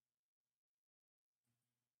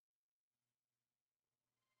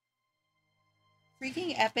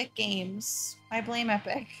 Freaking Epic Games. I blame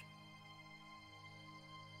Epic.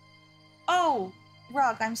 Oh,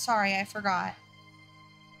 Rug, I'm sorry, I forgot.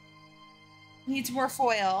 Needs more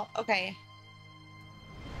foil. Okay.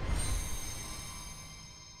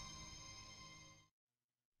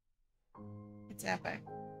 It's Epic.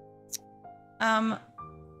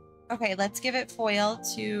 Okay, let's give it foil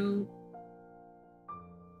to...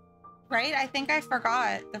 Right? I think I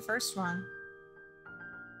forgot the first one.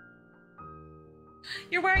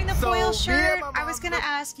 You're wearing the foil shirt. I was gonna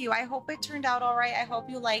ask you. I hope it turned out all right. I hope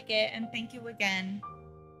you like it. And thank you again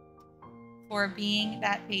for being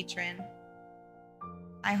that patron.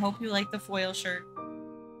 I hope you like the foil shirt.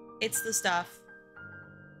 It's the stuff.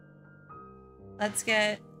 Let's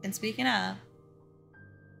get... And speaking of...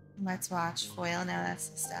 Let's watch foil. Now that's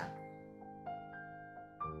the stuff.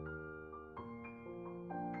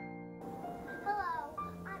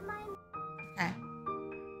 Okay.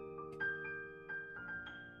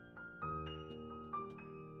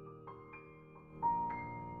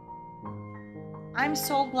 I'm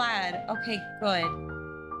so glad. Okay, good.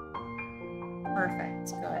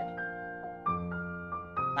 Perfect. Good.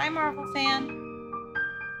 Bye, Marvel fan.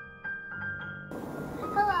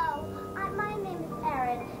 Hello, my name is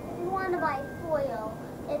Erin. If you want to buy foil,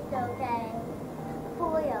 it's okay.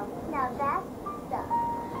 Foil. Now that's stuff.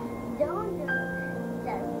 Don't just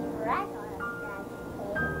scratch on a scratch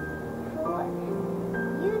page. Foil.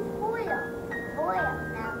 Use foil. Foil.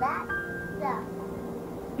 Now that's stuff.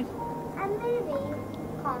 And maybe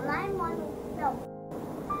call 911. No.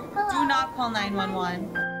 Hello. Do not call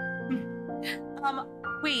 911.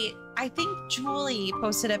 Wait, I think Julie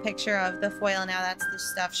posted a picture of the foil Now That's the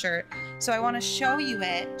Stuff shirt. So I want to show you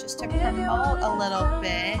it just to promote a little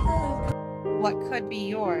bit what could be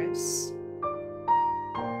yours.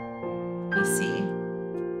 Let me see.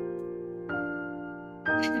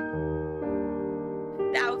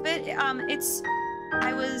 The outfit,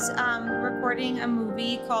 I was recording a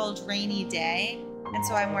movie called Rainy Day, and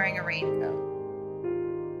so I'm wearing a raincoat.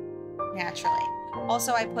 Naturally.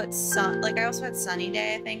 Also, I put I also had Sunny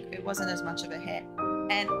Day, I think. It wasn't as much of a hit.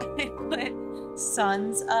 And I put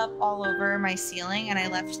suns up all over my ceiling, and I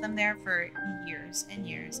left them there for years and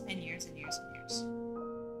years and years and years and years.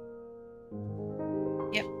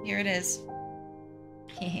 Yep, here it is.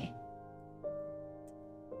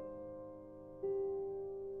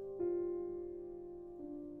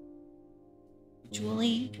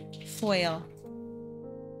 Julie foil.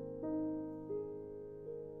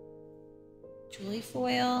 Julie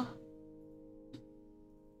foil.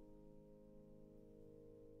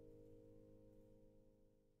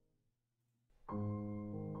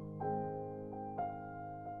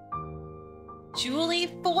 Julie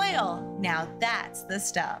foil. Now that's the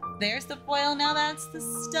stuff. There's the foil. Now that's the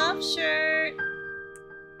stuff shirt.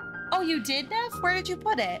 Oh, you did, Neff? Where did you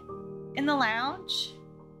put it? In the lounge?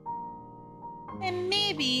 And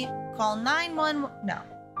maybe call 911. No.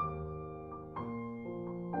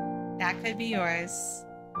 That could be yours.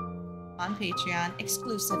 On Patreon.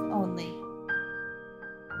 Exclusive only.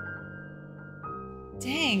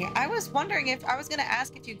 Dang, I was wondering if I was going to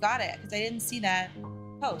ask if you got it because I didn't see that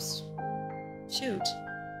post. Shoot.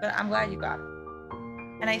 But I'm glad you got it.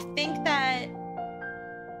 And I think that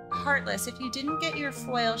Heartless, if you didn't get your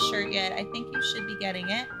foil shirt yet, I think you should be getting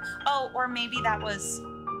it. Oh, or maybe that was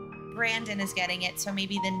Brandon is getting it, so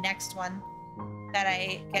maybe the next one that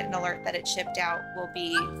I get an alert that it shipped out will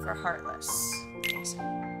be for Heartless.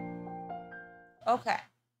 Okay.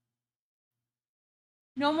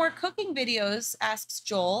 No more cooking videos, asks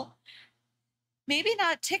Joel. Maybe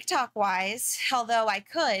not TikTok-wise, although I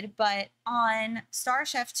could, but on Star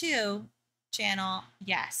Chef 2 channel,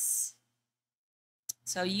 yes.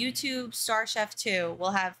 So YouTube Star Chef 2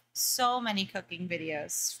 will have so many cooking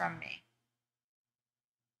videos from me.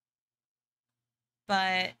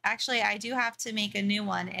 But actually, I do have to make a new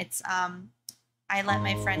one. It's I let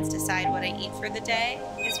my friends decide what I eat for the day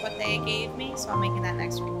is what they gave me, so I'm making that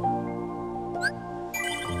next week.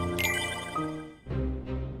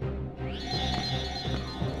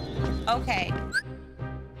 Okay.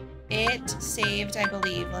 It saved, I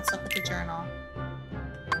believe. Let's look at the journal.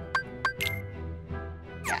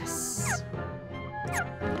 Yes.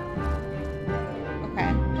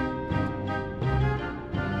 Okay.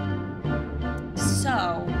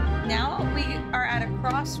 So, now we are at a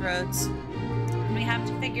crossroads, and we have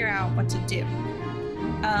to figure out what to do.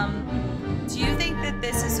 Do you think that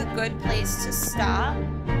this is a good place to stop?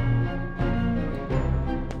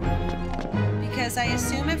 Because I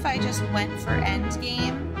assume if I just went for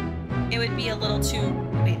endgame, it would be a little too...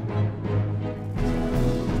 Wait.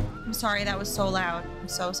 I'm sorry, that was so loud. I'm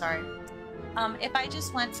so sorry. If I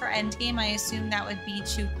just went for endgame, I assume that would be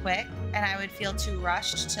too quick, and I would feel too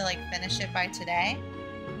rushed to, like, finish it by today.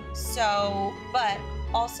 So, but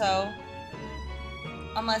also,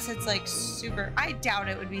 unless it's, like, super... I doubt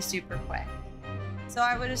it would be super quick. So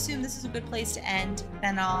I would assume this is a good place to end,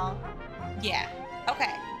 then I'll... Yeah.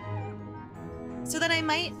 Okay. So then I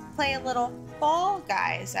might play a little Fall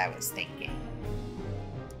Guys, I was thinking.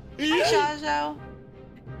 Hi, Jajo.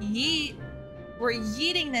 Yeet. We're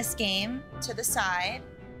yeeting this game to the side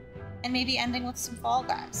and maybe ending with some Fall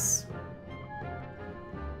Guys.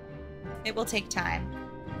 It will take time.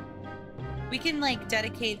 We can, like,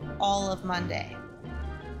 dedicate all of Monday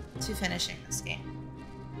to finishing this game.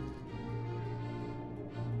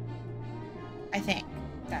 I think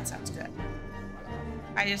that sounds good.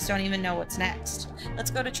 I just don't even know what's next. Let's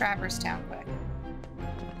go to Traverse Town quick.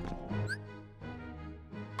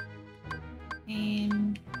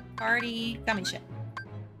 Party gummy ship.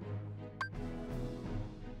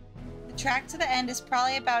 The track to the end is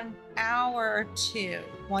probably about an hour or two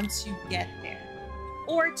once you get there.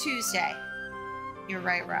 Or Tuesday. You're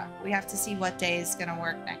right, Ruff. We have to see what day is gonna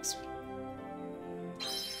work next week.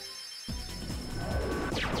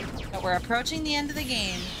 But we're approaching the end of the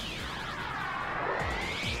game.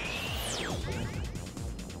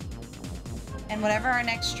 And whatever our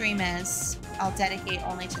next stream is, I'll dedicate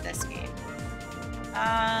only to this game.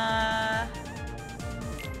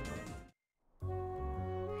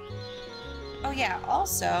 Oh yeah,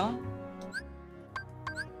 also,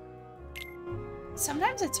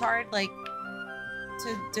 sometimes it's hard, like,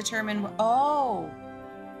 to determine, oh,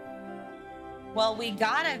 well, we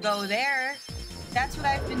gotta go there. That's what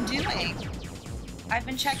I've been doing. I've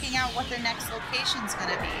been checking out what the next location's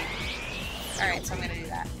gonna be. All right, so I'm gonna do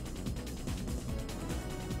that.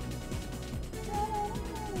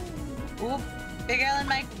 Ooh, Big Island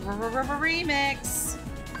Mike remix.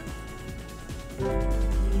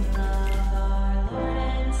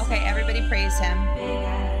 Okay, everybody praise him.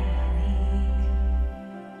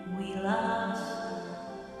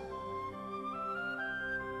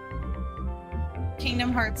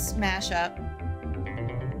 Kingdom Hearts mashup.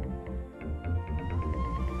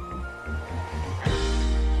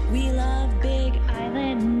 We love Big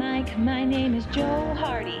Island Mike. My name is Joe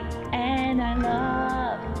Hardy, and I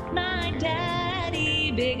love my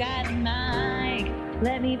daddy, Big Island Mike.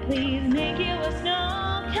 Let me please make you a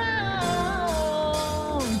snow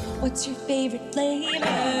cone. What's your favorite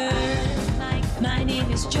flavor? My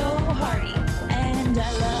name is Joe Hardy, and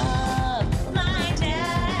I love my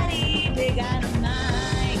daddy, Big Island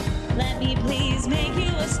Mike. Let me please make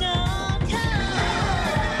you a snow cone.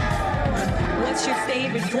 What's your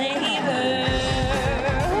favorite flavor?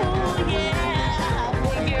 Oh yeah, I'll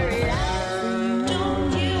figure it out.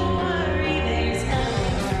 Don't you worry, there's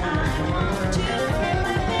nothing I won't do.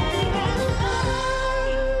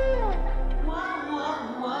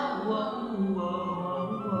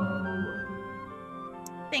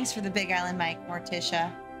 Thanks for the Big Island Mike,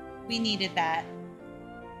 Morticia. We needed that.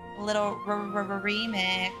 A little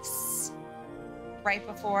remix right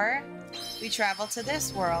before we travel to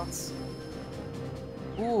this world.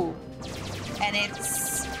 Ooh. And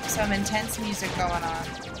it's some intense music going on.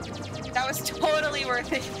 That was totally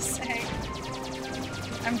worth it to say.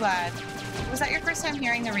 I'm glad. Was that your first time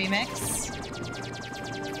hearing the remix?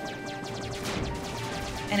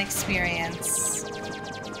 An experience.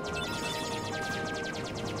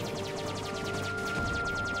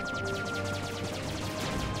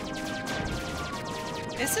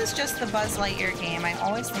 This is just the Buzz Lightyear game. I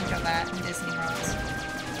always think of that in Disney World.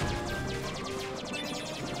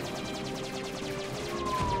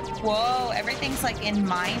 Whoa, everything's like in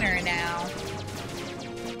minor now.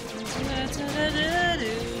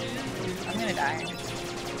 I'm gonna die.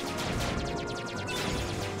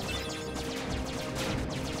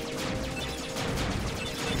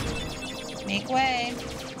 Make way.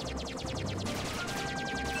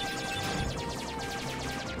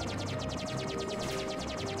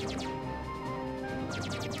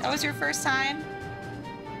 That was your first time?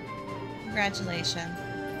 Congratulations.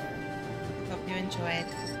 Hope you enjoyed.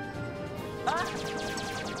 Ah!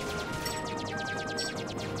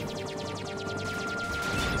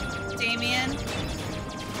 Damien?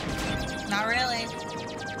 Not really.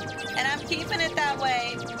 And I'm keeping it that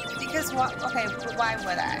way because what? Okay, but why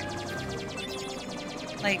would I?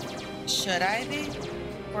 Like, should I be?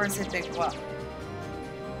 Or is it big whoop?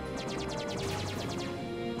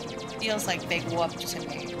 Feels like big whoop to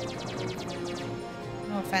me.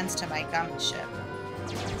 No offense to my gumship.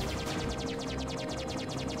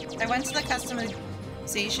 I went to the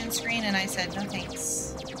customization screen and I said, no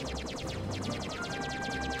thanks.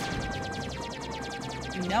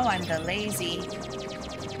 You know I'm the lazy.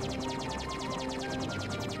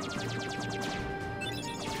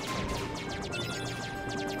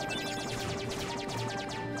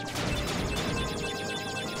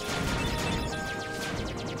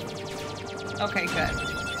 Okay, good.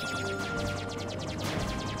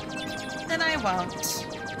 Then I won't.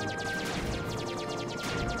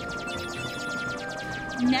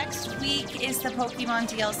 Next week is the Pokemon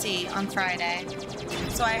DLC on Friday.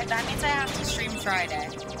 So that means I have to stream Friday.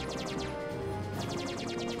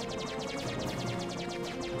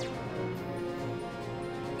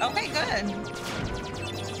 Okay, good.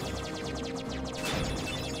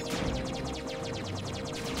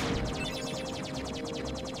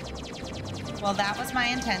 Well, that was my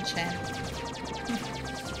intention.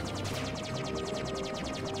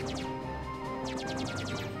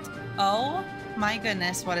 Oh my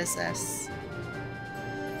goodness, what is this?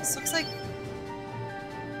 This looks like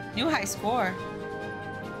new high score.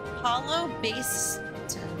 Hollow Basin.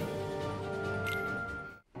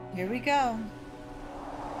 Here we go.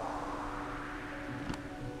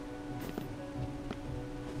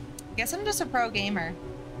 Guess I'm just a pro gamer.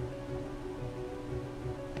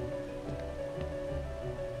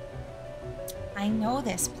 I know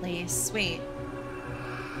this place. Wait.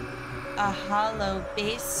 A hollow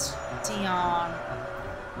bastion.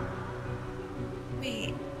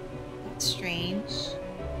 Wait. That's strange.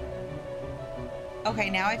 Okay,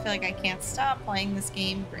 now I feel like I can't stop playing this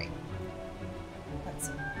game. Great.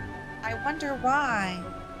 I wonder why.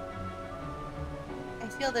 I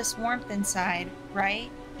feel this warmth inside, right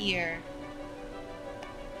here.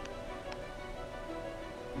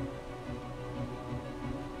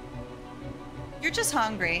 You're just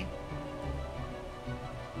hungry.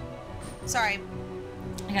 Sorry.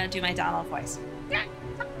 I gotta do my Donald voice.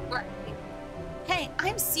 Hey,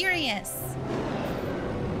 I'm serious.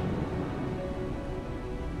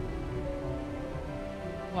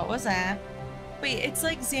 What was that? Wait, it's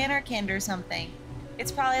like Xanarkand or something.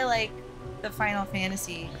 It's probably like the Final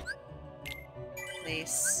Fantasy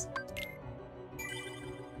place.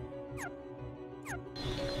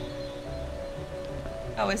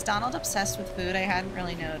 Oh, is Donald obsessed with food? I hadn't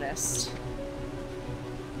really noticed.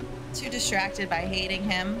 Too distracted by hating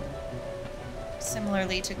him.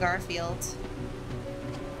 Similarly to Garfield.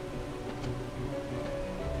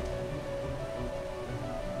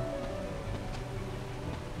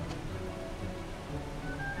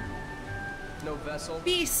 No vessel.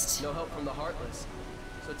 Beast. No help from the Heartless.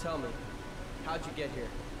 So tell me, how'd you get here?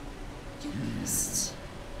 Beast.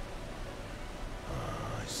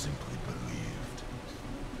 I simply believed.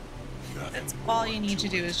 That's all you need to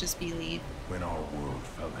do is just believe. When our world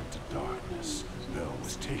fell into darkness, Belle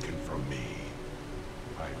was taken from me.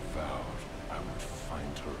 I vowed I would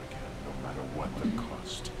find her again, no matter what the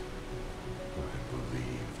cost. I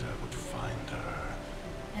believed I would find her.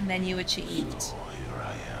 And then you achieved. So here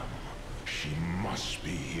I am. She must be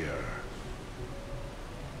here.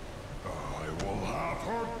 I will have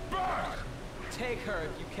her back! Take her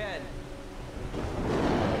if you can.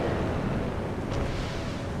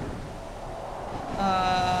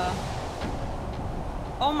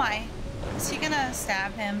 Oh my. Is he gonna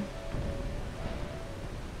stab him?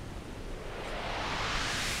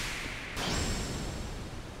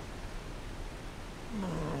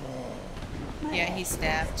 Yeah, he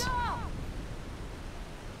stabbed.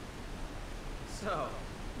 So,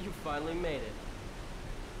 you finally made it.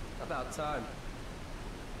 About time.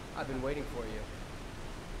 I've been waiting for you.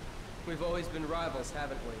 We've always been rivals,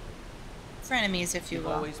 haven't we? Frenemies, if you will.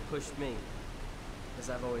 You've always pushed me, as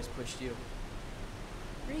I've always pushed you.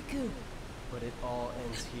 Riku. But it all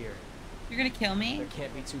ends here. You're gonna kill me? There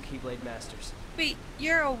can't be two Keyblade Masters. Wait,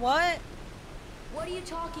 you're a what? What are you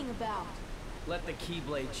talking about? Let the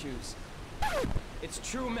Keyblade choose. It's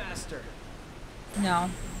true master. No.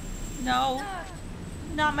 No.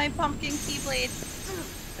 Not my pumpkin keyblade.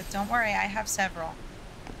 But don't worry, I have several.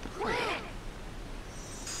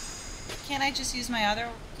 Can't I just use my other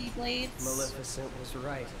keyblades? Maleficent was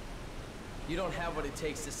right. You don't have what it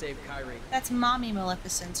takes to save Kyrie. That's Mommy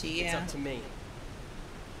Maleficent to you. It's up to me.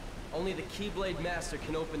 Only the Keyblade Master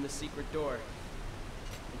can open the secret door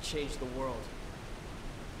and change the world.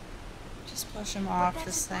 Just push him off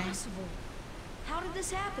this thing. Impossible. How did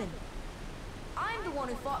this happen? I'm the one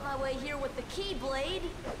who fought my way here with the Keyblade.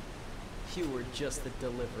 You were just the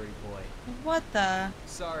delivery boy. What the?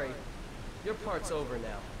 Sorry, your part's over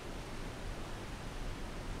now.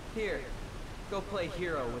 Here, go play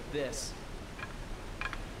hero with this.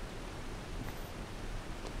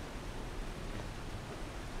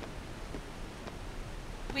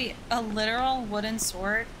 Wait, a literal wooden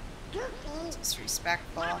sword?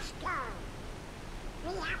 Disrespectful.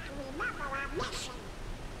 We have to remember our mission.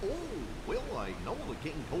 Oh, well, I know the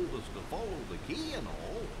king told us to follow the key and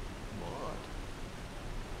all,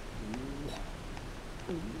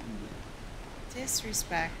 but...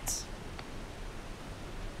 Disrespect.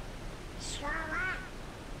 Sorry.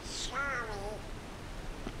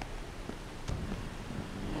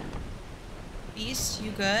 Beast,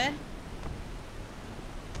 you good?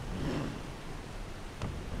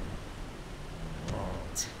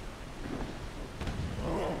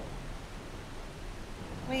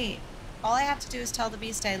 Wait, all I have to do is tell the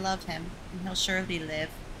Beast I love him, and he'll surely live.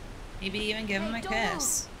 Maybe even give him a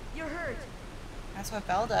kiss. You're hurt. That's what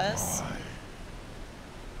Belle does.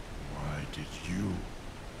 Why did you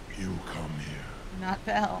come here? Not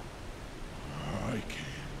Belle. I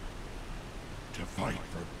came to fight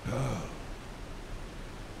for Belle.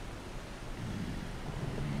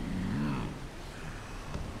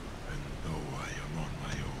 And though I am on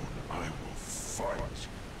my own, I will fight.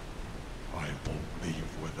 I won't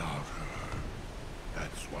leave without her.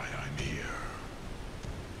 That's why I'm here.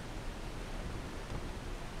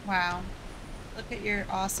 Wow. Look at your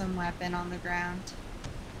awesome weapon on the ground.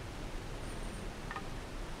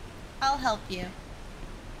 I'll help you.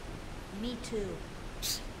 Me too.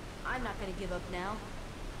 I'm not gonna give up now.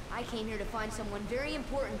 I came here to find someone very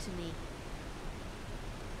important to me.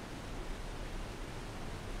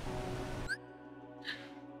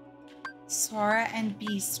 Sora and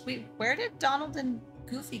Beast. Wait, where did Donald and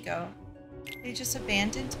Goofy go? They just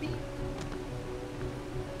abandoned me?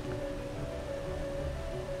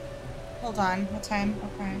 Hold on, what time?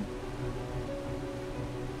 Okay.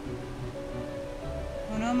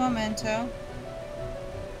 Uno momento.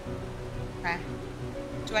 Okay.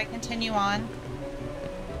 Do I continue on?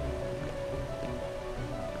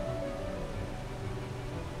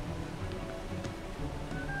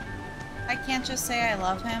 I can't just say I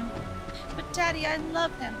love him. But Daddy, I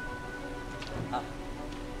love him. Oh.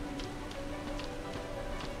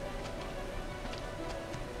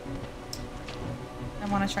 I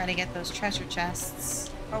want to try to get those treasure chests.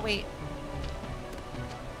 Oh, wait.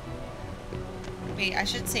 Wait, I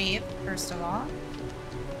should save, first of all.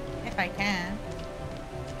 If I can.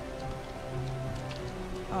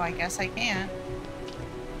 Oh, I guess I can't.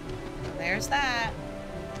 So there's that.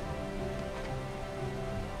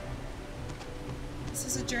 This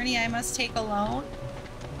is a journey I must take alone.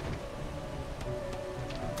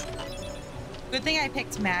 Good thing I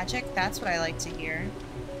picked magic. That's what I like to hear.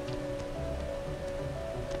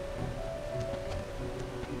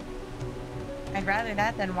 I'd rather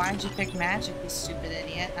that than why'd you pick magic, you stupid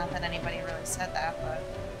idiot. Not that anybody really said that, but...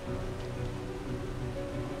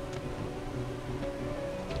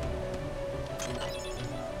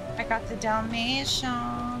 I got the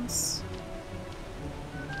Dalmatians.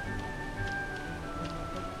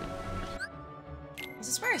 Is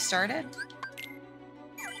this where I started?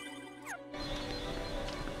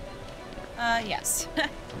 Yes.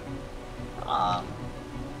 Aw.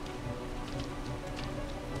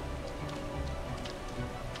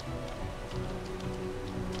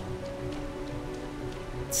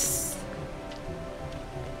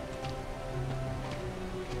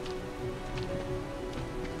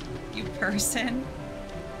 You person.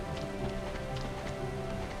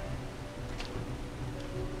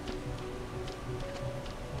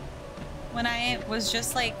 When I was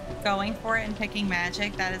just like going for it and picking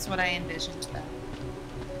magic, that is what I envisioned though.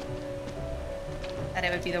 That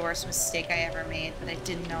it would be the worst mistake I ever made, but I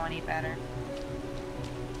didn't know any better.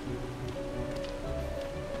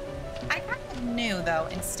 I kind of knew though,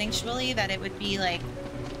 instinctually, that it would be like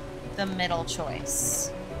the middle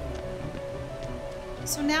choice.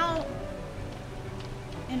 So now,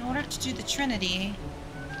 in order to do the Trinity,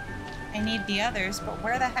 I need the others, but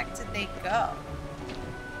where the heck did they go?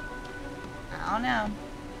 I don't know.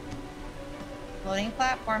 Floating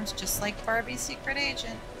platforms, just like Barbie's Secret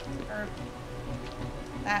Agent. Or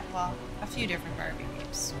that, well, a few different Barbie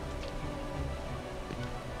games.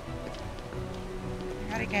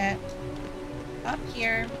 I gotta get up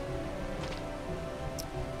here.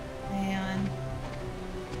 And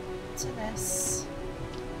to this.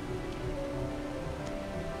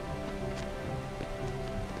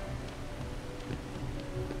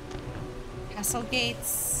 Castle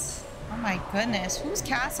gates. Oh my goodness, whose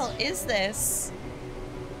castle is this?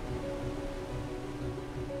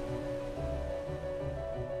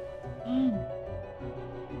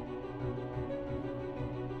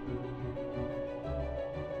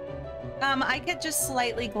 I could just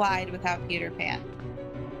slightly glide without Peter Pan.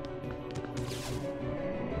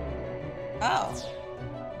 Oh.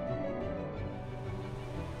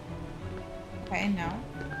 Okay, no.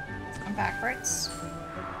 Let's come backwards.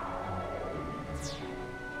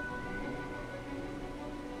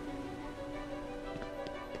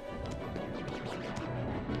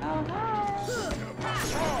 Oh, no.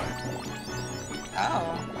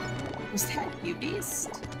 Oh. Was that you,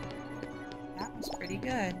 Beast? That was pretty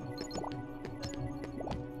good.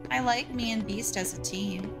 I like me and Beast as a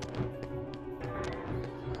team.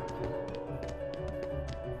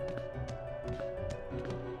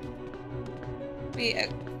 Wait,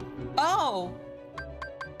 oh!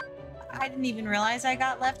 I didn't even realize I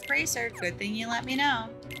got left bracer. Good thing you let me know.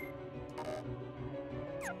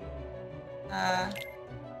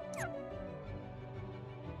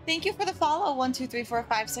 Thank you for the follow. 1, 2, 3, 4,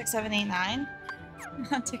 5, 6, 7, 8, 9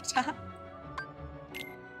 on TikTok.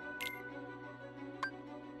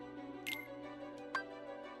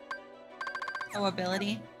 Oh,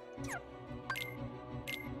 ability.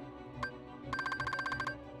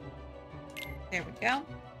 There we go.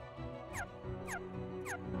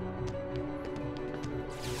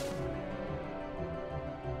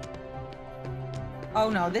 Oh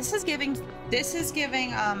no, this is giving,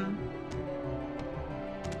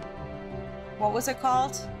 what was it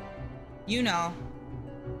called? You know.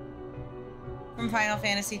 From Final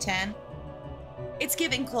Fantasy X. It's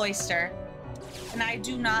giving Cloister. And I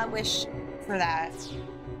do not wish for that.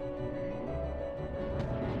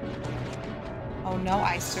 Oh no,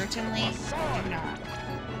 I certainly do not.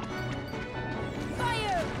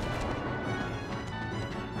 Fire!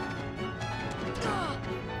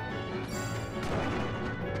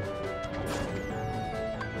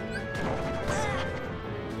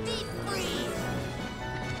 Deep freeze!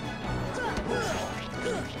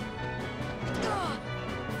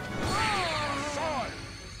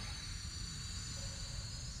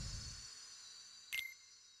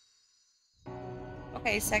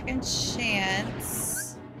 Okay, second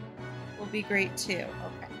chance will be great too.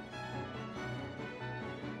 Okay.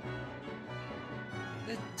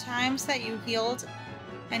 The times that you healed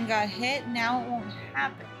and got hit, now it won't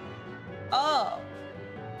happen. Oh,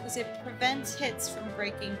 because it prevents hits from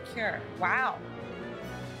breaking cure. Wow.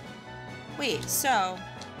 Wait, so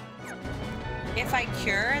if I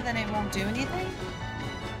cure, then it won't do anything?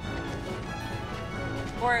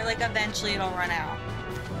 Or like eventually it'll run out?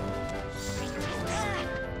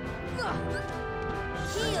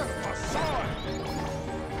 Heal!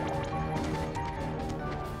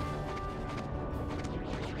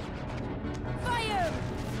 Fire!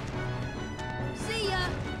 See ya!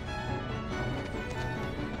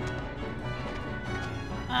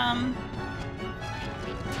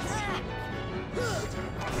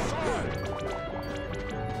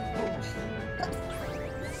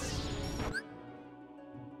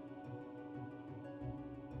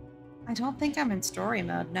 I don't think I'm in story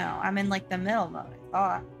mode, no. I'm in like the middle mode, I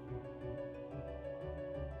thought.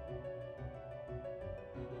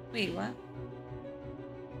 Wait, what?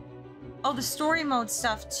 Oh, the story mode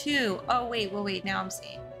stuff too. Oh, wait, now I'm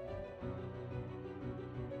seeing.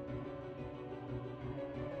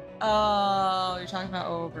 Oh, you're talking about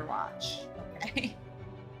Overwatch. Okay.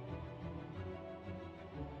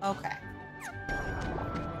 Okay.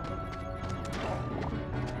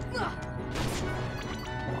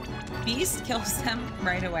 Beast kills them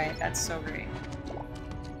right away. That's so great.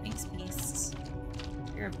 Thanks, Beast.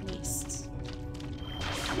 You're a beast.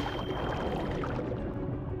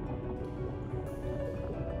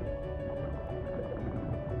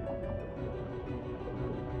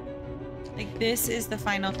 Like, this is the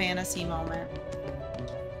Final Fantasy moment.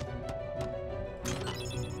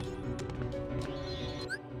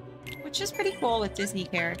 Which is pretty cool with Disney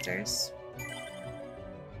characters.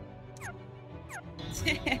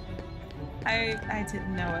 I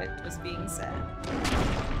didn't know it was being said.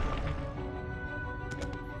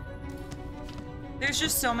 There's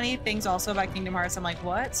just so many things also about Kingdom Hearts. I'm like,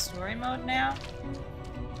 what? Story mode now?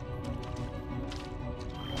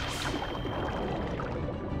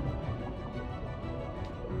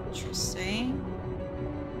 Interesting.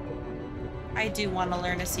 I do want to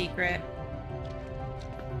learn a secret.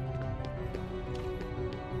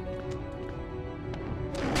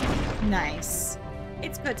 Nice.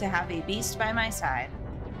 It's good to have a beast by my side.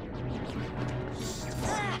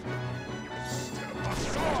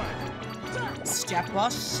 Step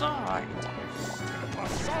aside. Step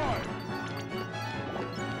aside.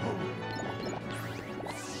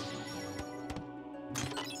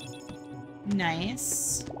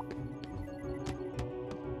 Nice.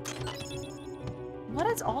 What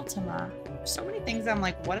is Ultima? So many things I'm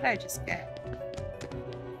like, what did I just get?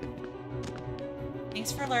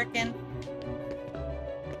 Thanks for lurking.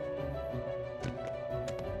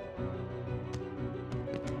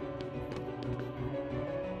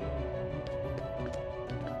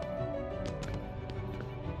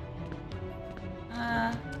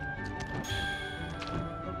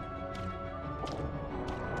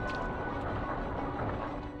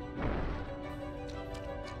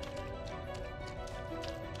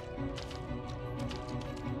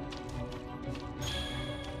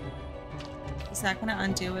 Is that gonna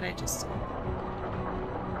undo what I just did?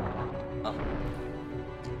 Oh.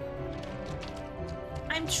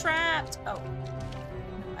 I'm trapped! Oh.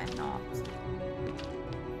 No, I'm not.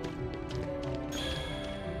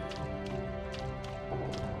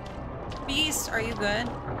 Beast, are you good?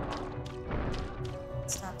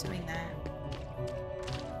 Stop doing that.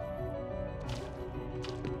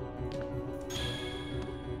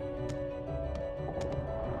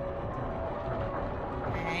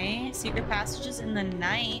 Secret passages in the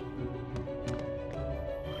night.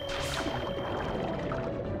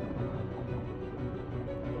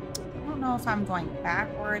 I don't know if I'm going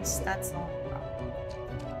backwards. That's the only problem.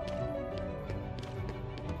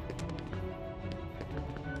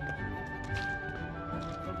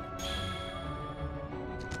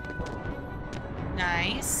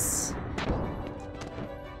 Nice.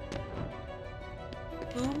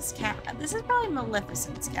 Who's this is probably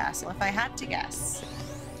Maleficent's castle, if I had to guess.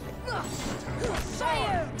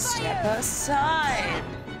 Fire! Step aside!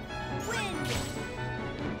 Wind!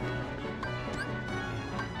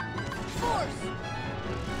 Force!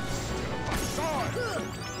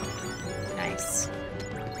 Nice.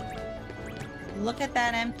 Look at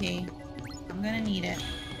that MP. I'm gonna need it.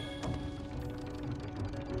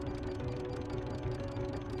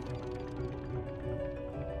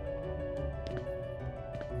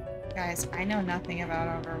 Guys, I know nothing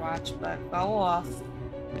about Overwatch, but go off.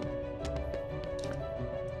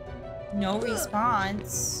 No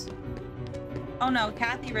response. Oh no,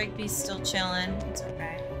 Cathy Rigby's still chilling. It's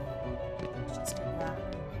okay. Just do that.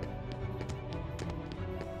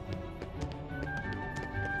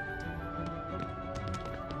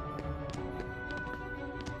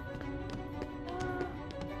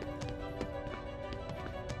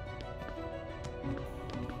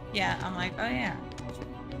 Yeah, I'm like, oh yeah.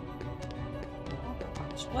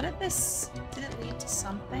 What did this... Did it lead to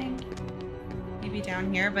something? Maybe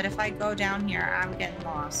down here, but if I go down here, I'm getting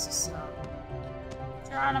lost, so...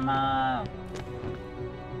 Geronimo!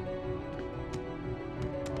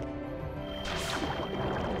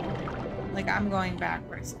 Like, I'm going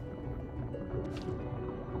backwards.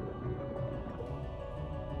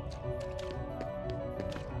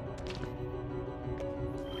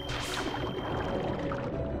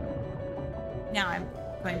 Now I'm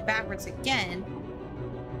going backwards again.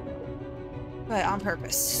 But on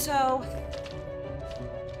purpose. So...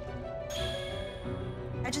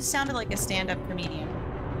 I just sounded like a stand-up comedian.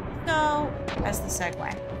 So, as the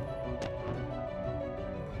segue.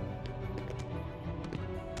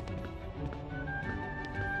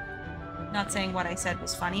 Not saying what I said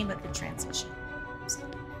was funny, but the transition.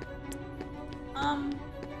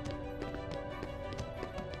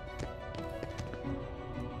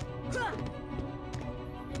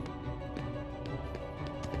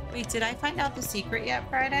 Wait, did I find out the secret yet,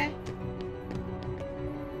 Friday?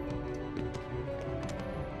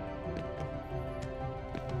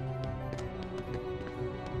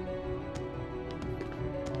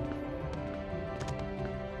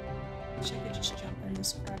 Wish I could just jump in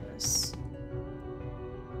this crevice.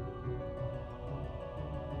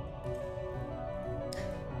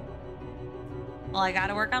 Well, I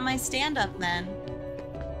gotta work on my stand-up then.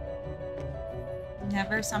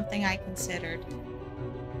 Never something I considered.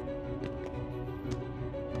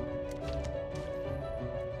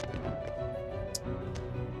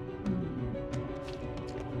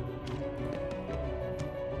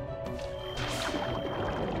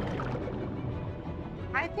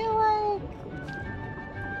 I feel like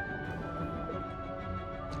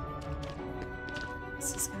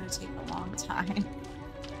this is gonna take a long time.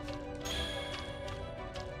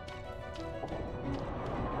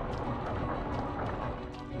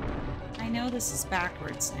 this is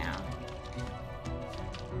backwards now.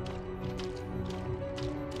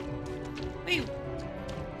 Wait.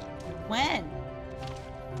 When?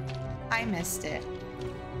 I missed it.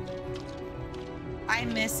 I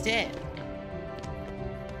missed it.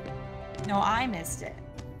 No, I missed it.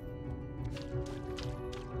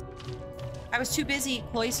 I was too busy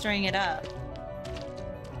cloistering it up.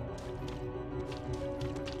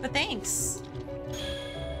 But thanks.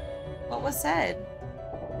 What was said?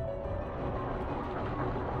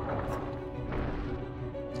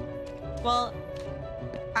 Well,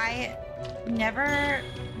 I never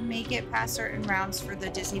make it past certain rounds for the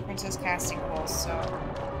Disney Princess casting calls, so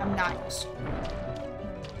I'm not used to it.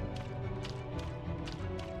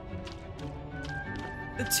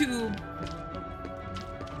 The tube.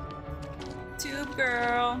 Tube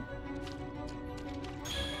girl.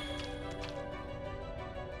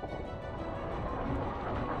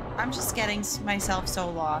 I'm just getting myself so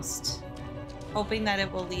lost, hoping that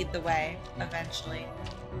it will lead the way eventually.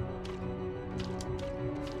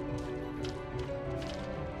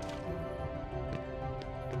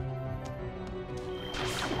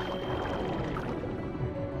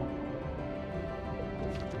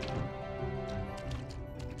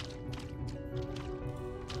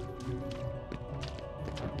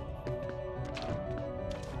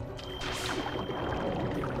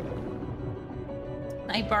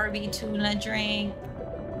 My Barbie tuna drink.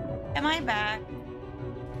 Am I back?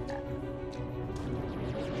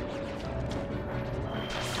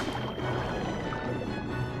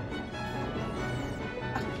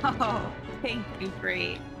 Oh, thank you,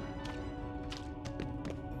 great.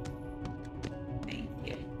 Thank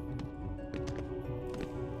you.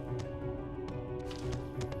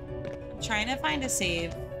 I'm trying to find a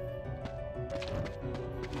save.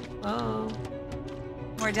 Oh.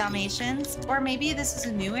 More Dalmatians? Or maybe this is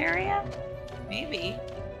a new area? Maybe.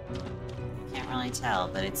 Can't really tell,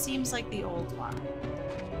 but it seems like the old one.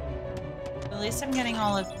 At least I'm getting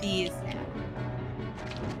all of these now.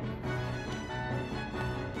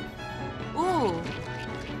 Ooh.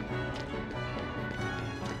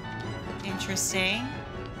 Interesting.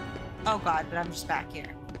 Oh god, but I'm just back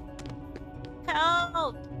here.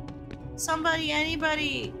 Help! Somebody,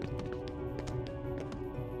 anybody!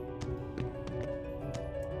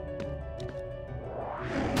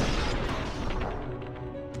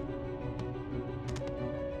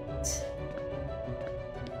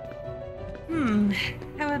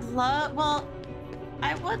 Well,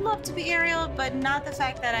 I would love to be Ariel, but not the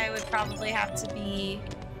fact that I would probably have to be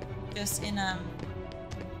just in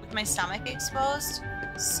with my stomach exposed.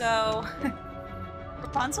 So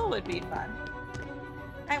Rapunzel would be fun.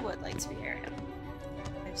 I would like to be Ariel.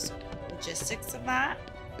 There's logistics of that.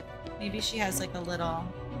 Maybe she has like a little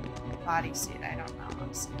bodysuit. I don't know.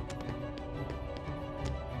 Honestly.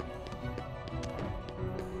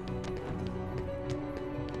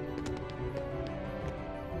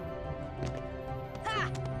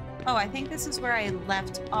 Oh, I think this is where I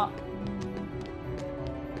left off.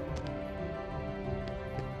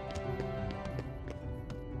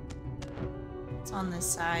 It's on this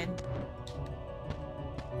side.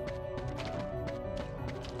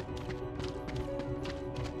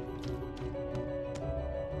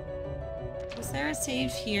 Was there a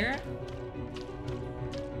save here?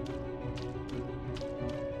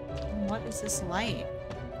 And what is this light?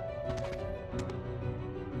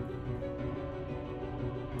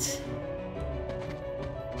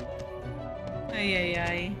 Ay, ay,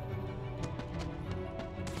 ay.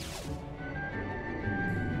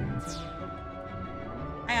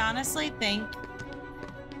 I honestly think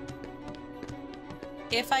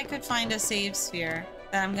if I could find a save sphere,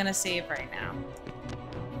 then I'm gonna save right now.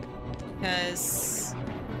 Because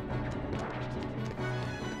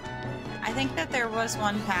I think that there was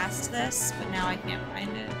one past this, but now I can't find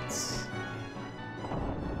it.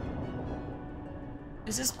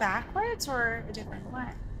 Is this backwards or a different way?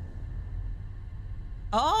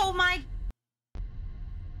 Oh my...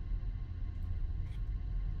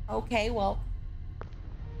 Okay, well...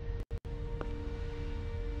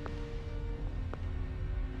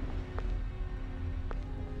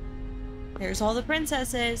 There's all the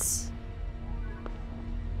princesses.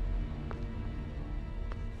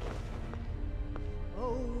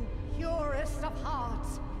 Oh, purest of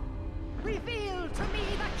hearts, reveal to me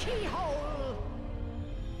the keyhole!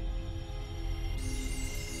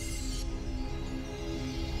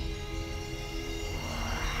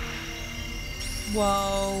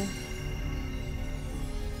 Whoa.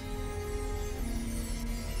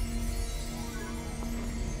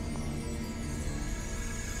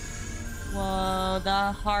 Whoa,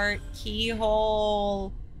 the heart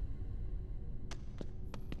keyhole.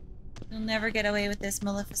 You'll never get away with this,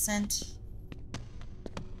 Maleficent.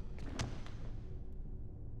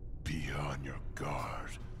 Be on your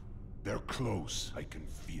guard. They're close. I can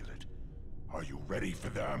feel it. Are you ready for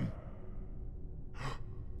them?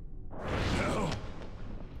 No.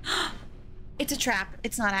 It's a trap.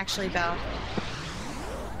 It's not actually Belle.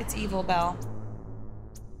 It's evil Belle.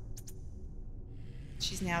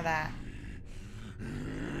 She's now that.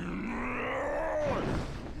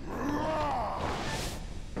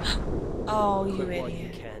 Oh, you Quit while you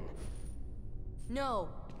idiot. can. No,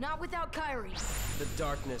 not without Kyrie. The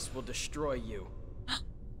darkness will destroy you.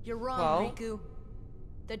 You're wrong, Well? Riku.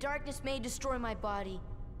 The darkness may destroy my body,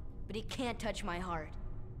 but it can't touch my heart.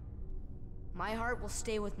 My heart will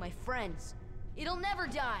stay with my friends. It'll never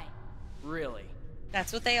die. Really?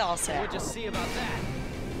 That's what they all say. We'll just see about that.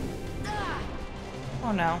 Ah!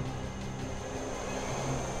 Oh no.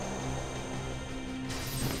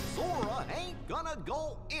 Sora ain't gonna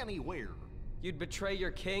go anywhere. You'd betray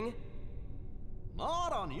your king?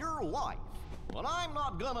 Not on your life. But I'm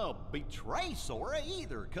not gonna betray Sora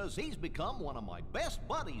either, cause he's become one of my best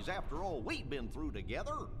buddies after all we've been through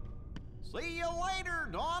together. See you later,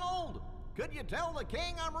 Donald. Could you tell the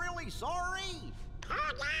king I'm really sorry?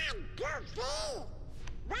 Hold on, Goofy!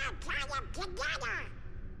 We'll tie them together!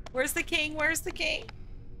 Where's the king? Where's the king?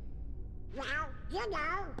 Well, you know,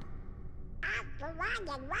 out for one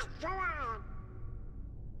and one for all.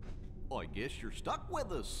 I guess you're stuck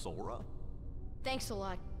with us, Sora. Thanks a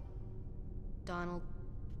lot, Donald.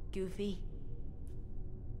 Goofy.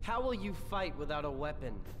 How will you fight without a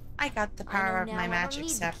weapon? I got the power I of know my now magic I don't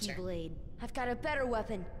need scepter. the Keyblade. I've got a better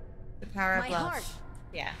weapon. The power of My love. heart.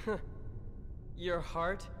 Yeah. Your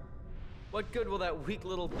heart? What good will that weak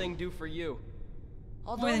little thing do for you?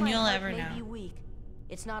 Although More than my you'll heart ever may know. be weak,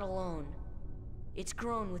 it's not alone. It's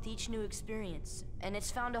grown with each new experience, and it's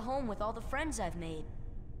found a home with all the friends I've made.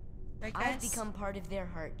 Right, I've guys? become part of their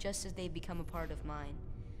heart just as they've become a part of mine.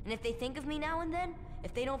 And if they think of me now and then,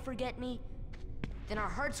 if they don't forget me, then our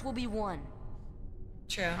hearts will be one.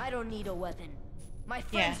 True. I don't need a weapon. My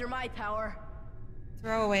friends are my power.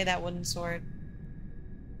 Throw away that wooden sword.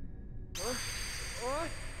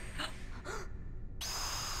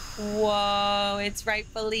 Whoa, it's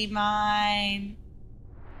rightfully mine.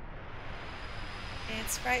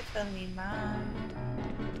 It's rightfully mine.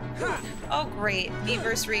 Oh, great. Me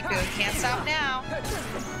versus Riku. Can't stop now.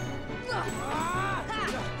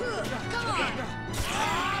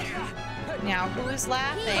 Now, who is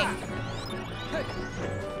laughing?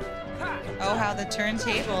 Oh, how the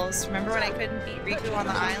turntables. Remember when I couldn't beat Riku on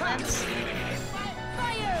the island?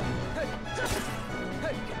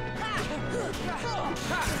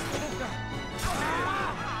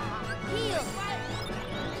 Heal!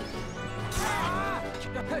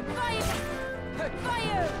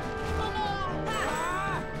 Fire!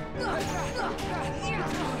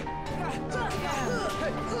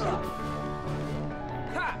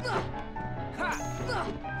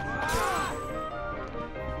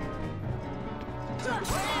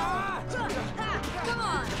 Come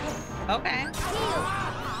on! Okay.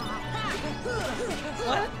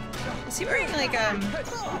 What? Is he wearing like a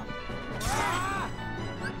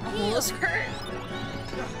hula skirt?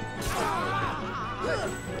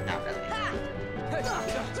 Not really.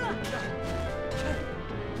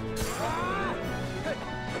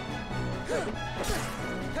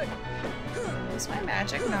 Is my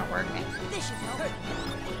magic not working?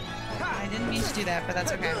 I didn't mean to do that, but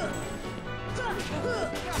that's okay.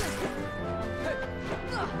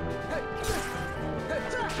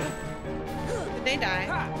 Did they die?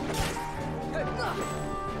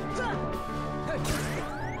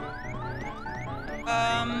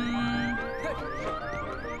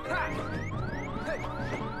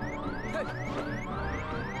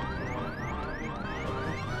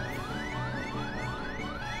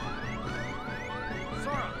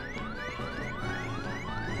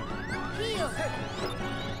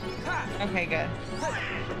 Okay, good.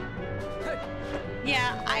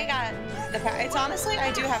 Yeah, I got the power. It's honestly,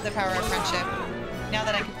 I do have the power of friendship. Now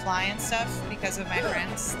that I can fly and stuff because of my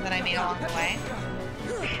friends that I made along the way.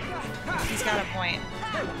 He's got a point.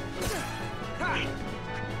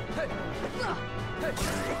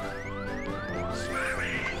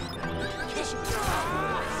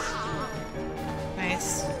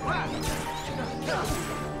 Nice.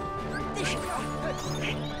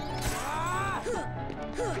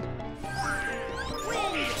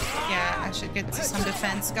 Yeah, I should get some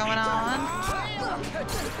defense going on.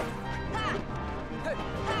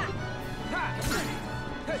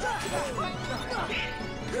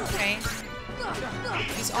 Okay.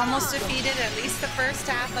 He's almost defeated at least the first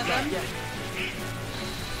half of him.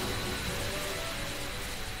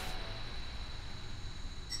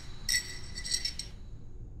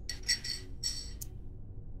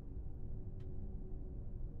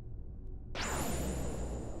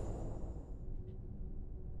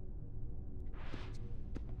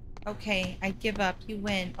 Okay, I give up. You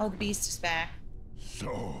win. Oh, the beast is back.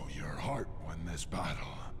 So, your heart won this battle.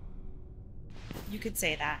 You could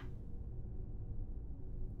say that.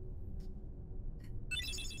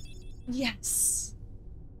 Yes.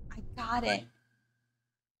 I got it.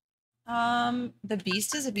 The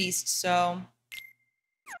beast is a beast, so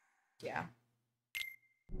yeah.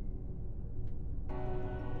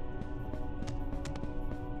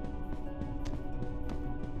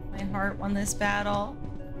 My heart won this battle.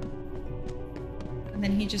 And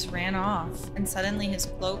then he just ran off, and suddenly his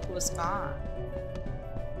cloak was gone.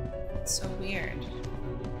 It's so weird.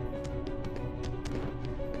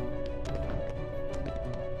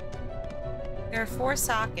 There are 4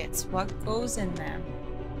 sockets. What goes in them?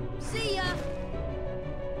 See ya!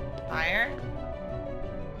 Fire?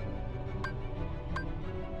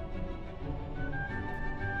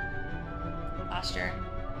 Posture.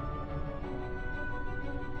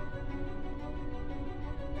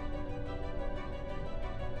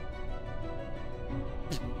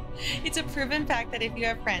 It's a proven fact that if you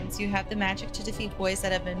have friends, you have the magic to defeat boys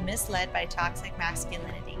that have been misled by toxic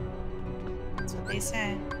masculinity. That's what they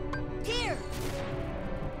say. Here!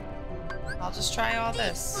 I'll just try all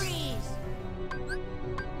this. Freeze!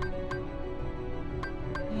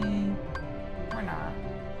 Or not.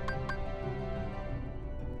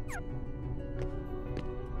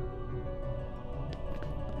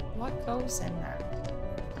 What goes in there?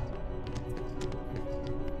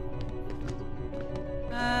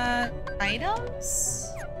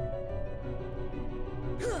 Items?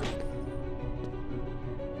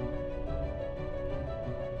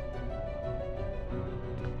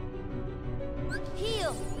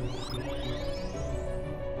 Heal!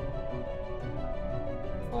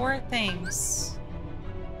 4 things.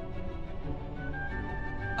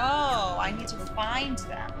 Oh, I need to find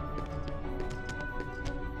them.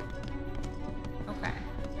 Okay.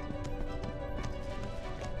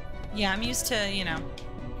 Yeah, I'm used to, you know,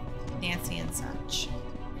 Nancy and such.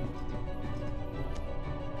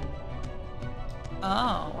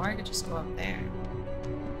 Oh, or I could just go up there.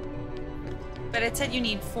 But it said you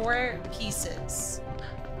need 4 pieces.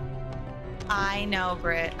 I know,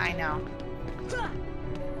 Britt. I know.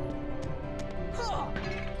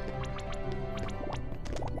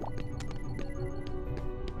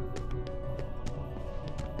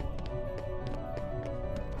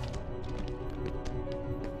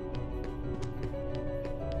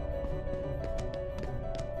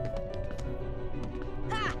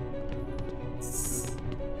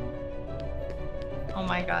 Oh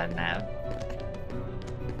my god, Nev.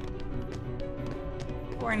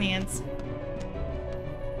 Poor Nancy.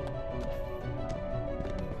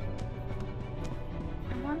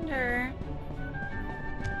 I wonder...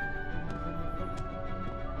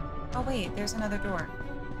 Oh wait, there's another door.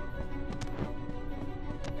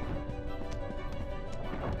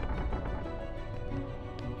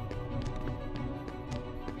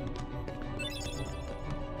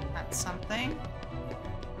 That's something.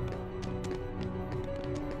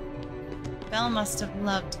 Belle must have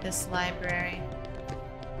loved this library.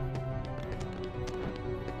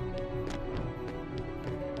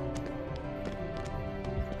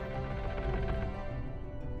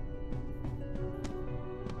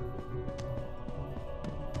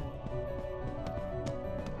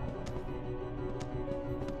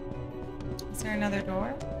 Is there another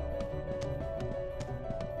door?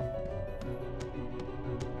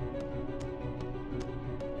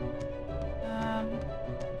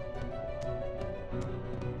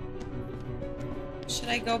 Should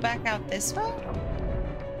I go back out this way?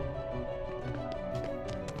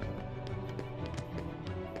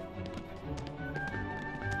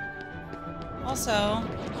 Also...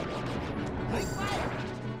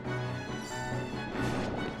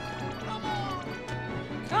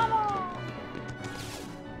 Come on!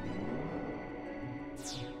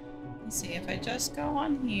 Let's see if I just go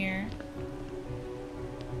on here.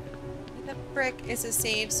 The brick is a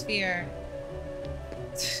save sphere.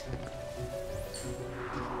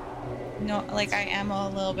 No, like I am a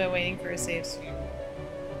little bit waiting for a save sphere.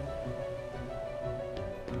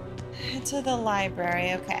 To the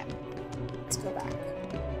library, okay. Let's go back.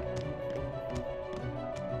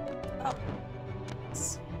 Oh.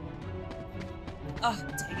 Oh,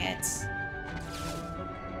 dang it.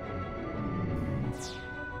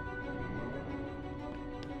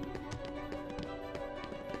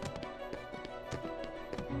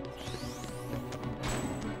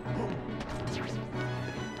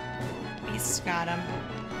 Got him.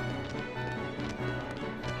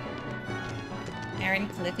 Aaron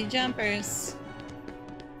Cliffy jumpers.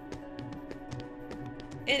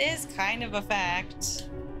 It is kind of a fact.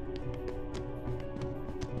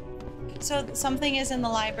 So something is in the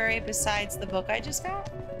library besides the book I just got?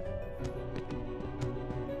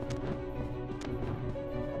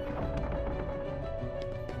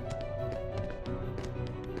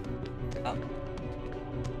 Oh.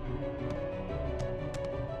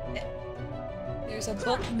 There's a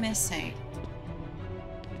book missing.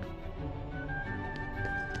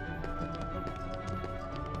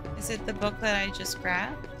 Is it the book that I just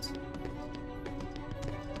grabbed?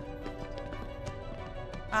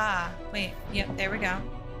 Ah, wait. Yep, there we go.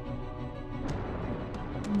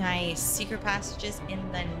 Nice. Secret passages in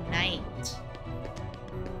the night.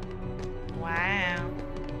 Wow.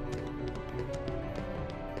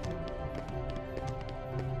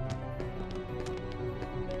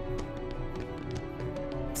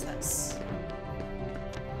 What's this?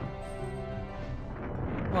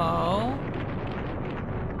 Whoa.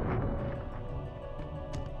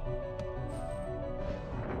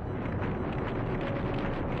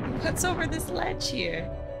 What's over this ledge here?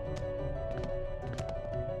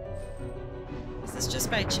 Is this just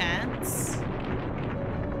by chance?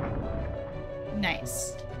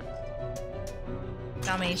 Nice.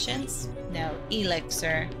 Dalmatians? No.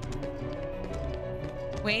 Elixir.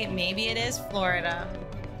 Wait, maybe it is Florida.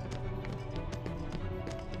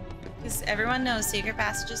 Because everyone knows secret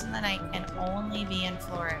passages in the night can only be in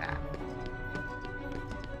Florida.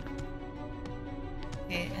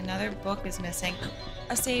 Okay, another book is missing.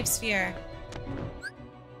 A save sphere.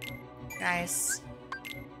 Guys.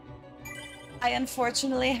 I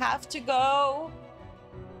unfortunately have to go.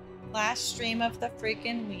 Last stream of the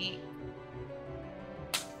freaking week.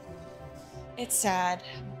 It's sad,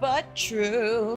 but true.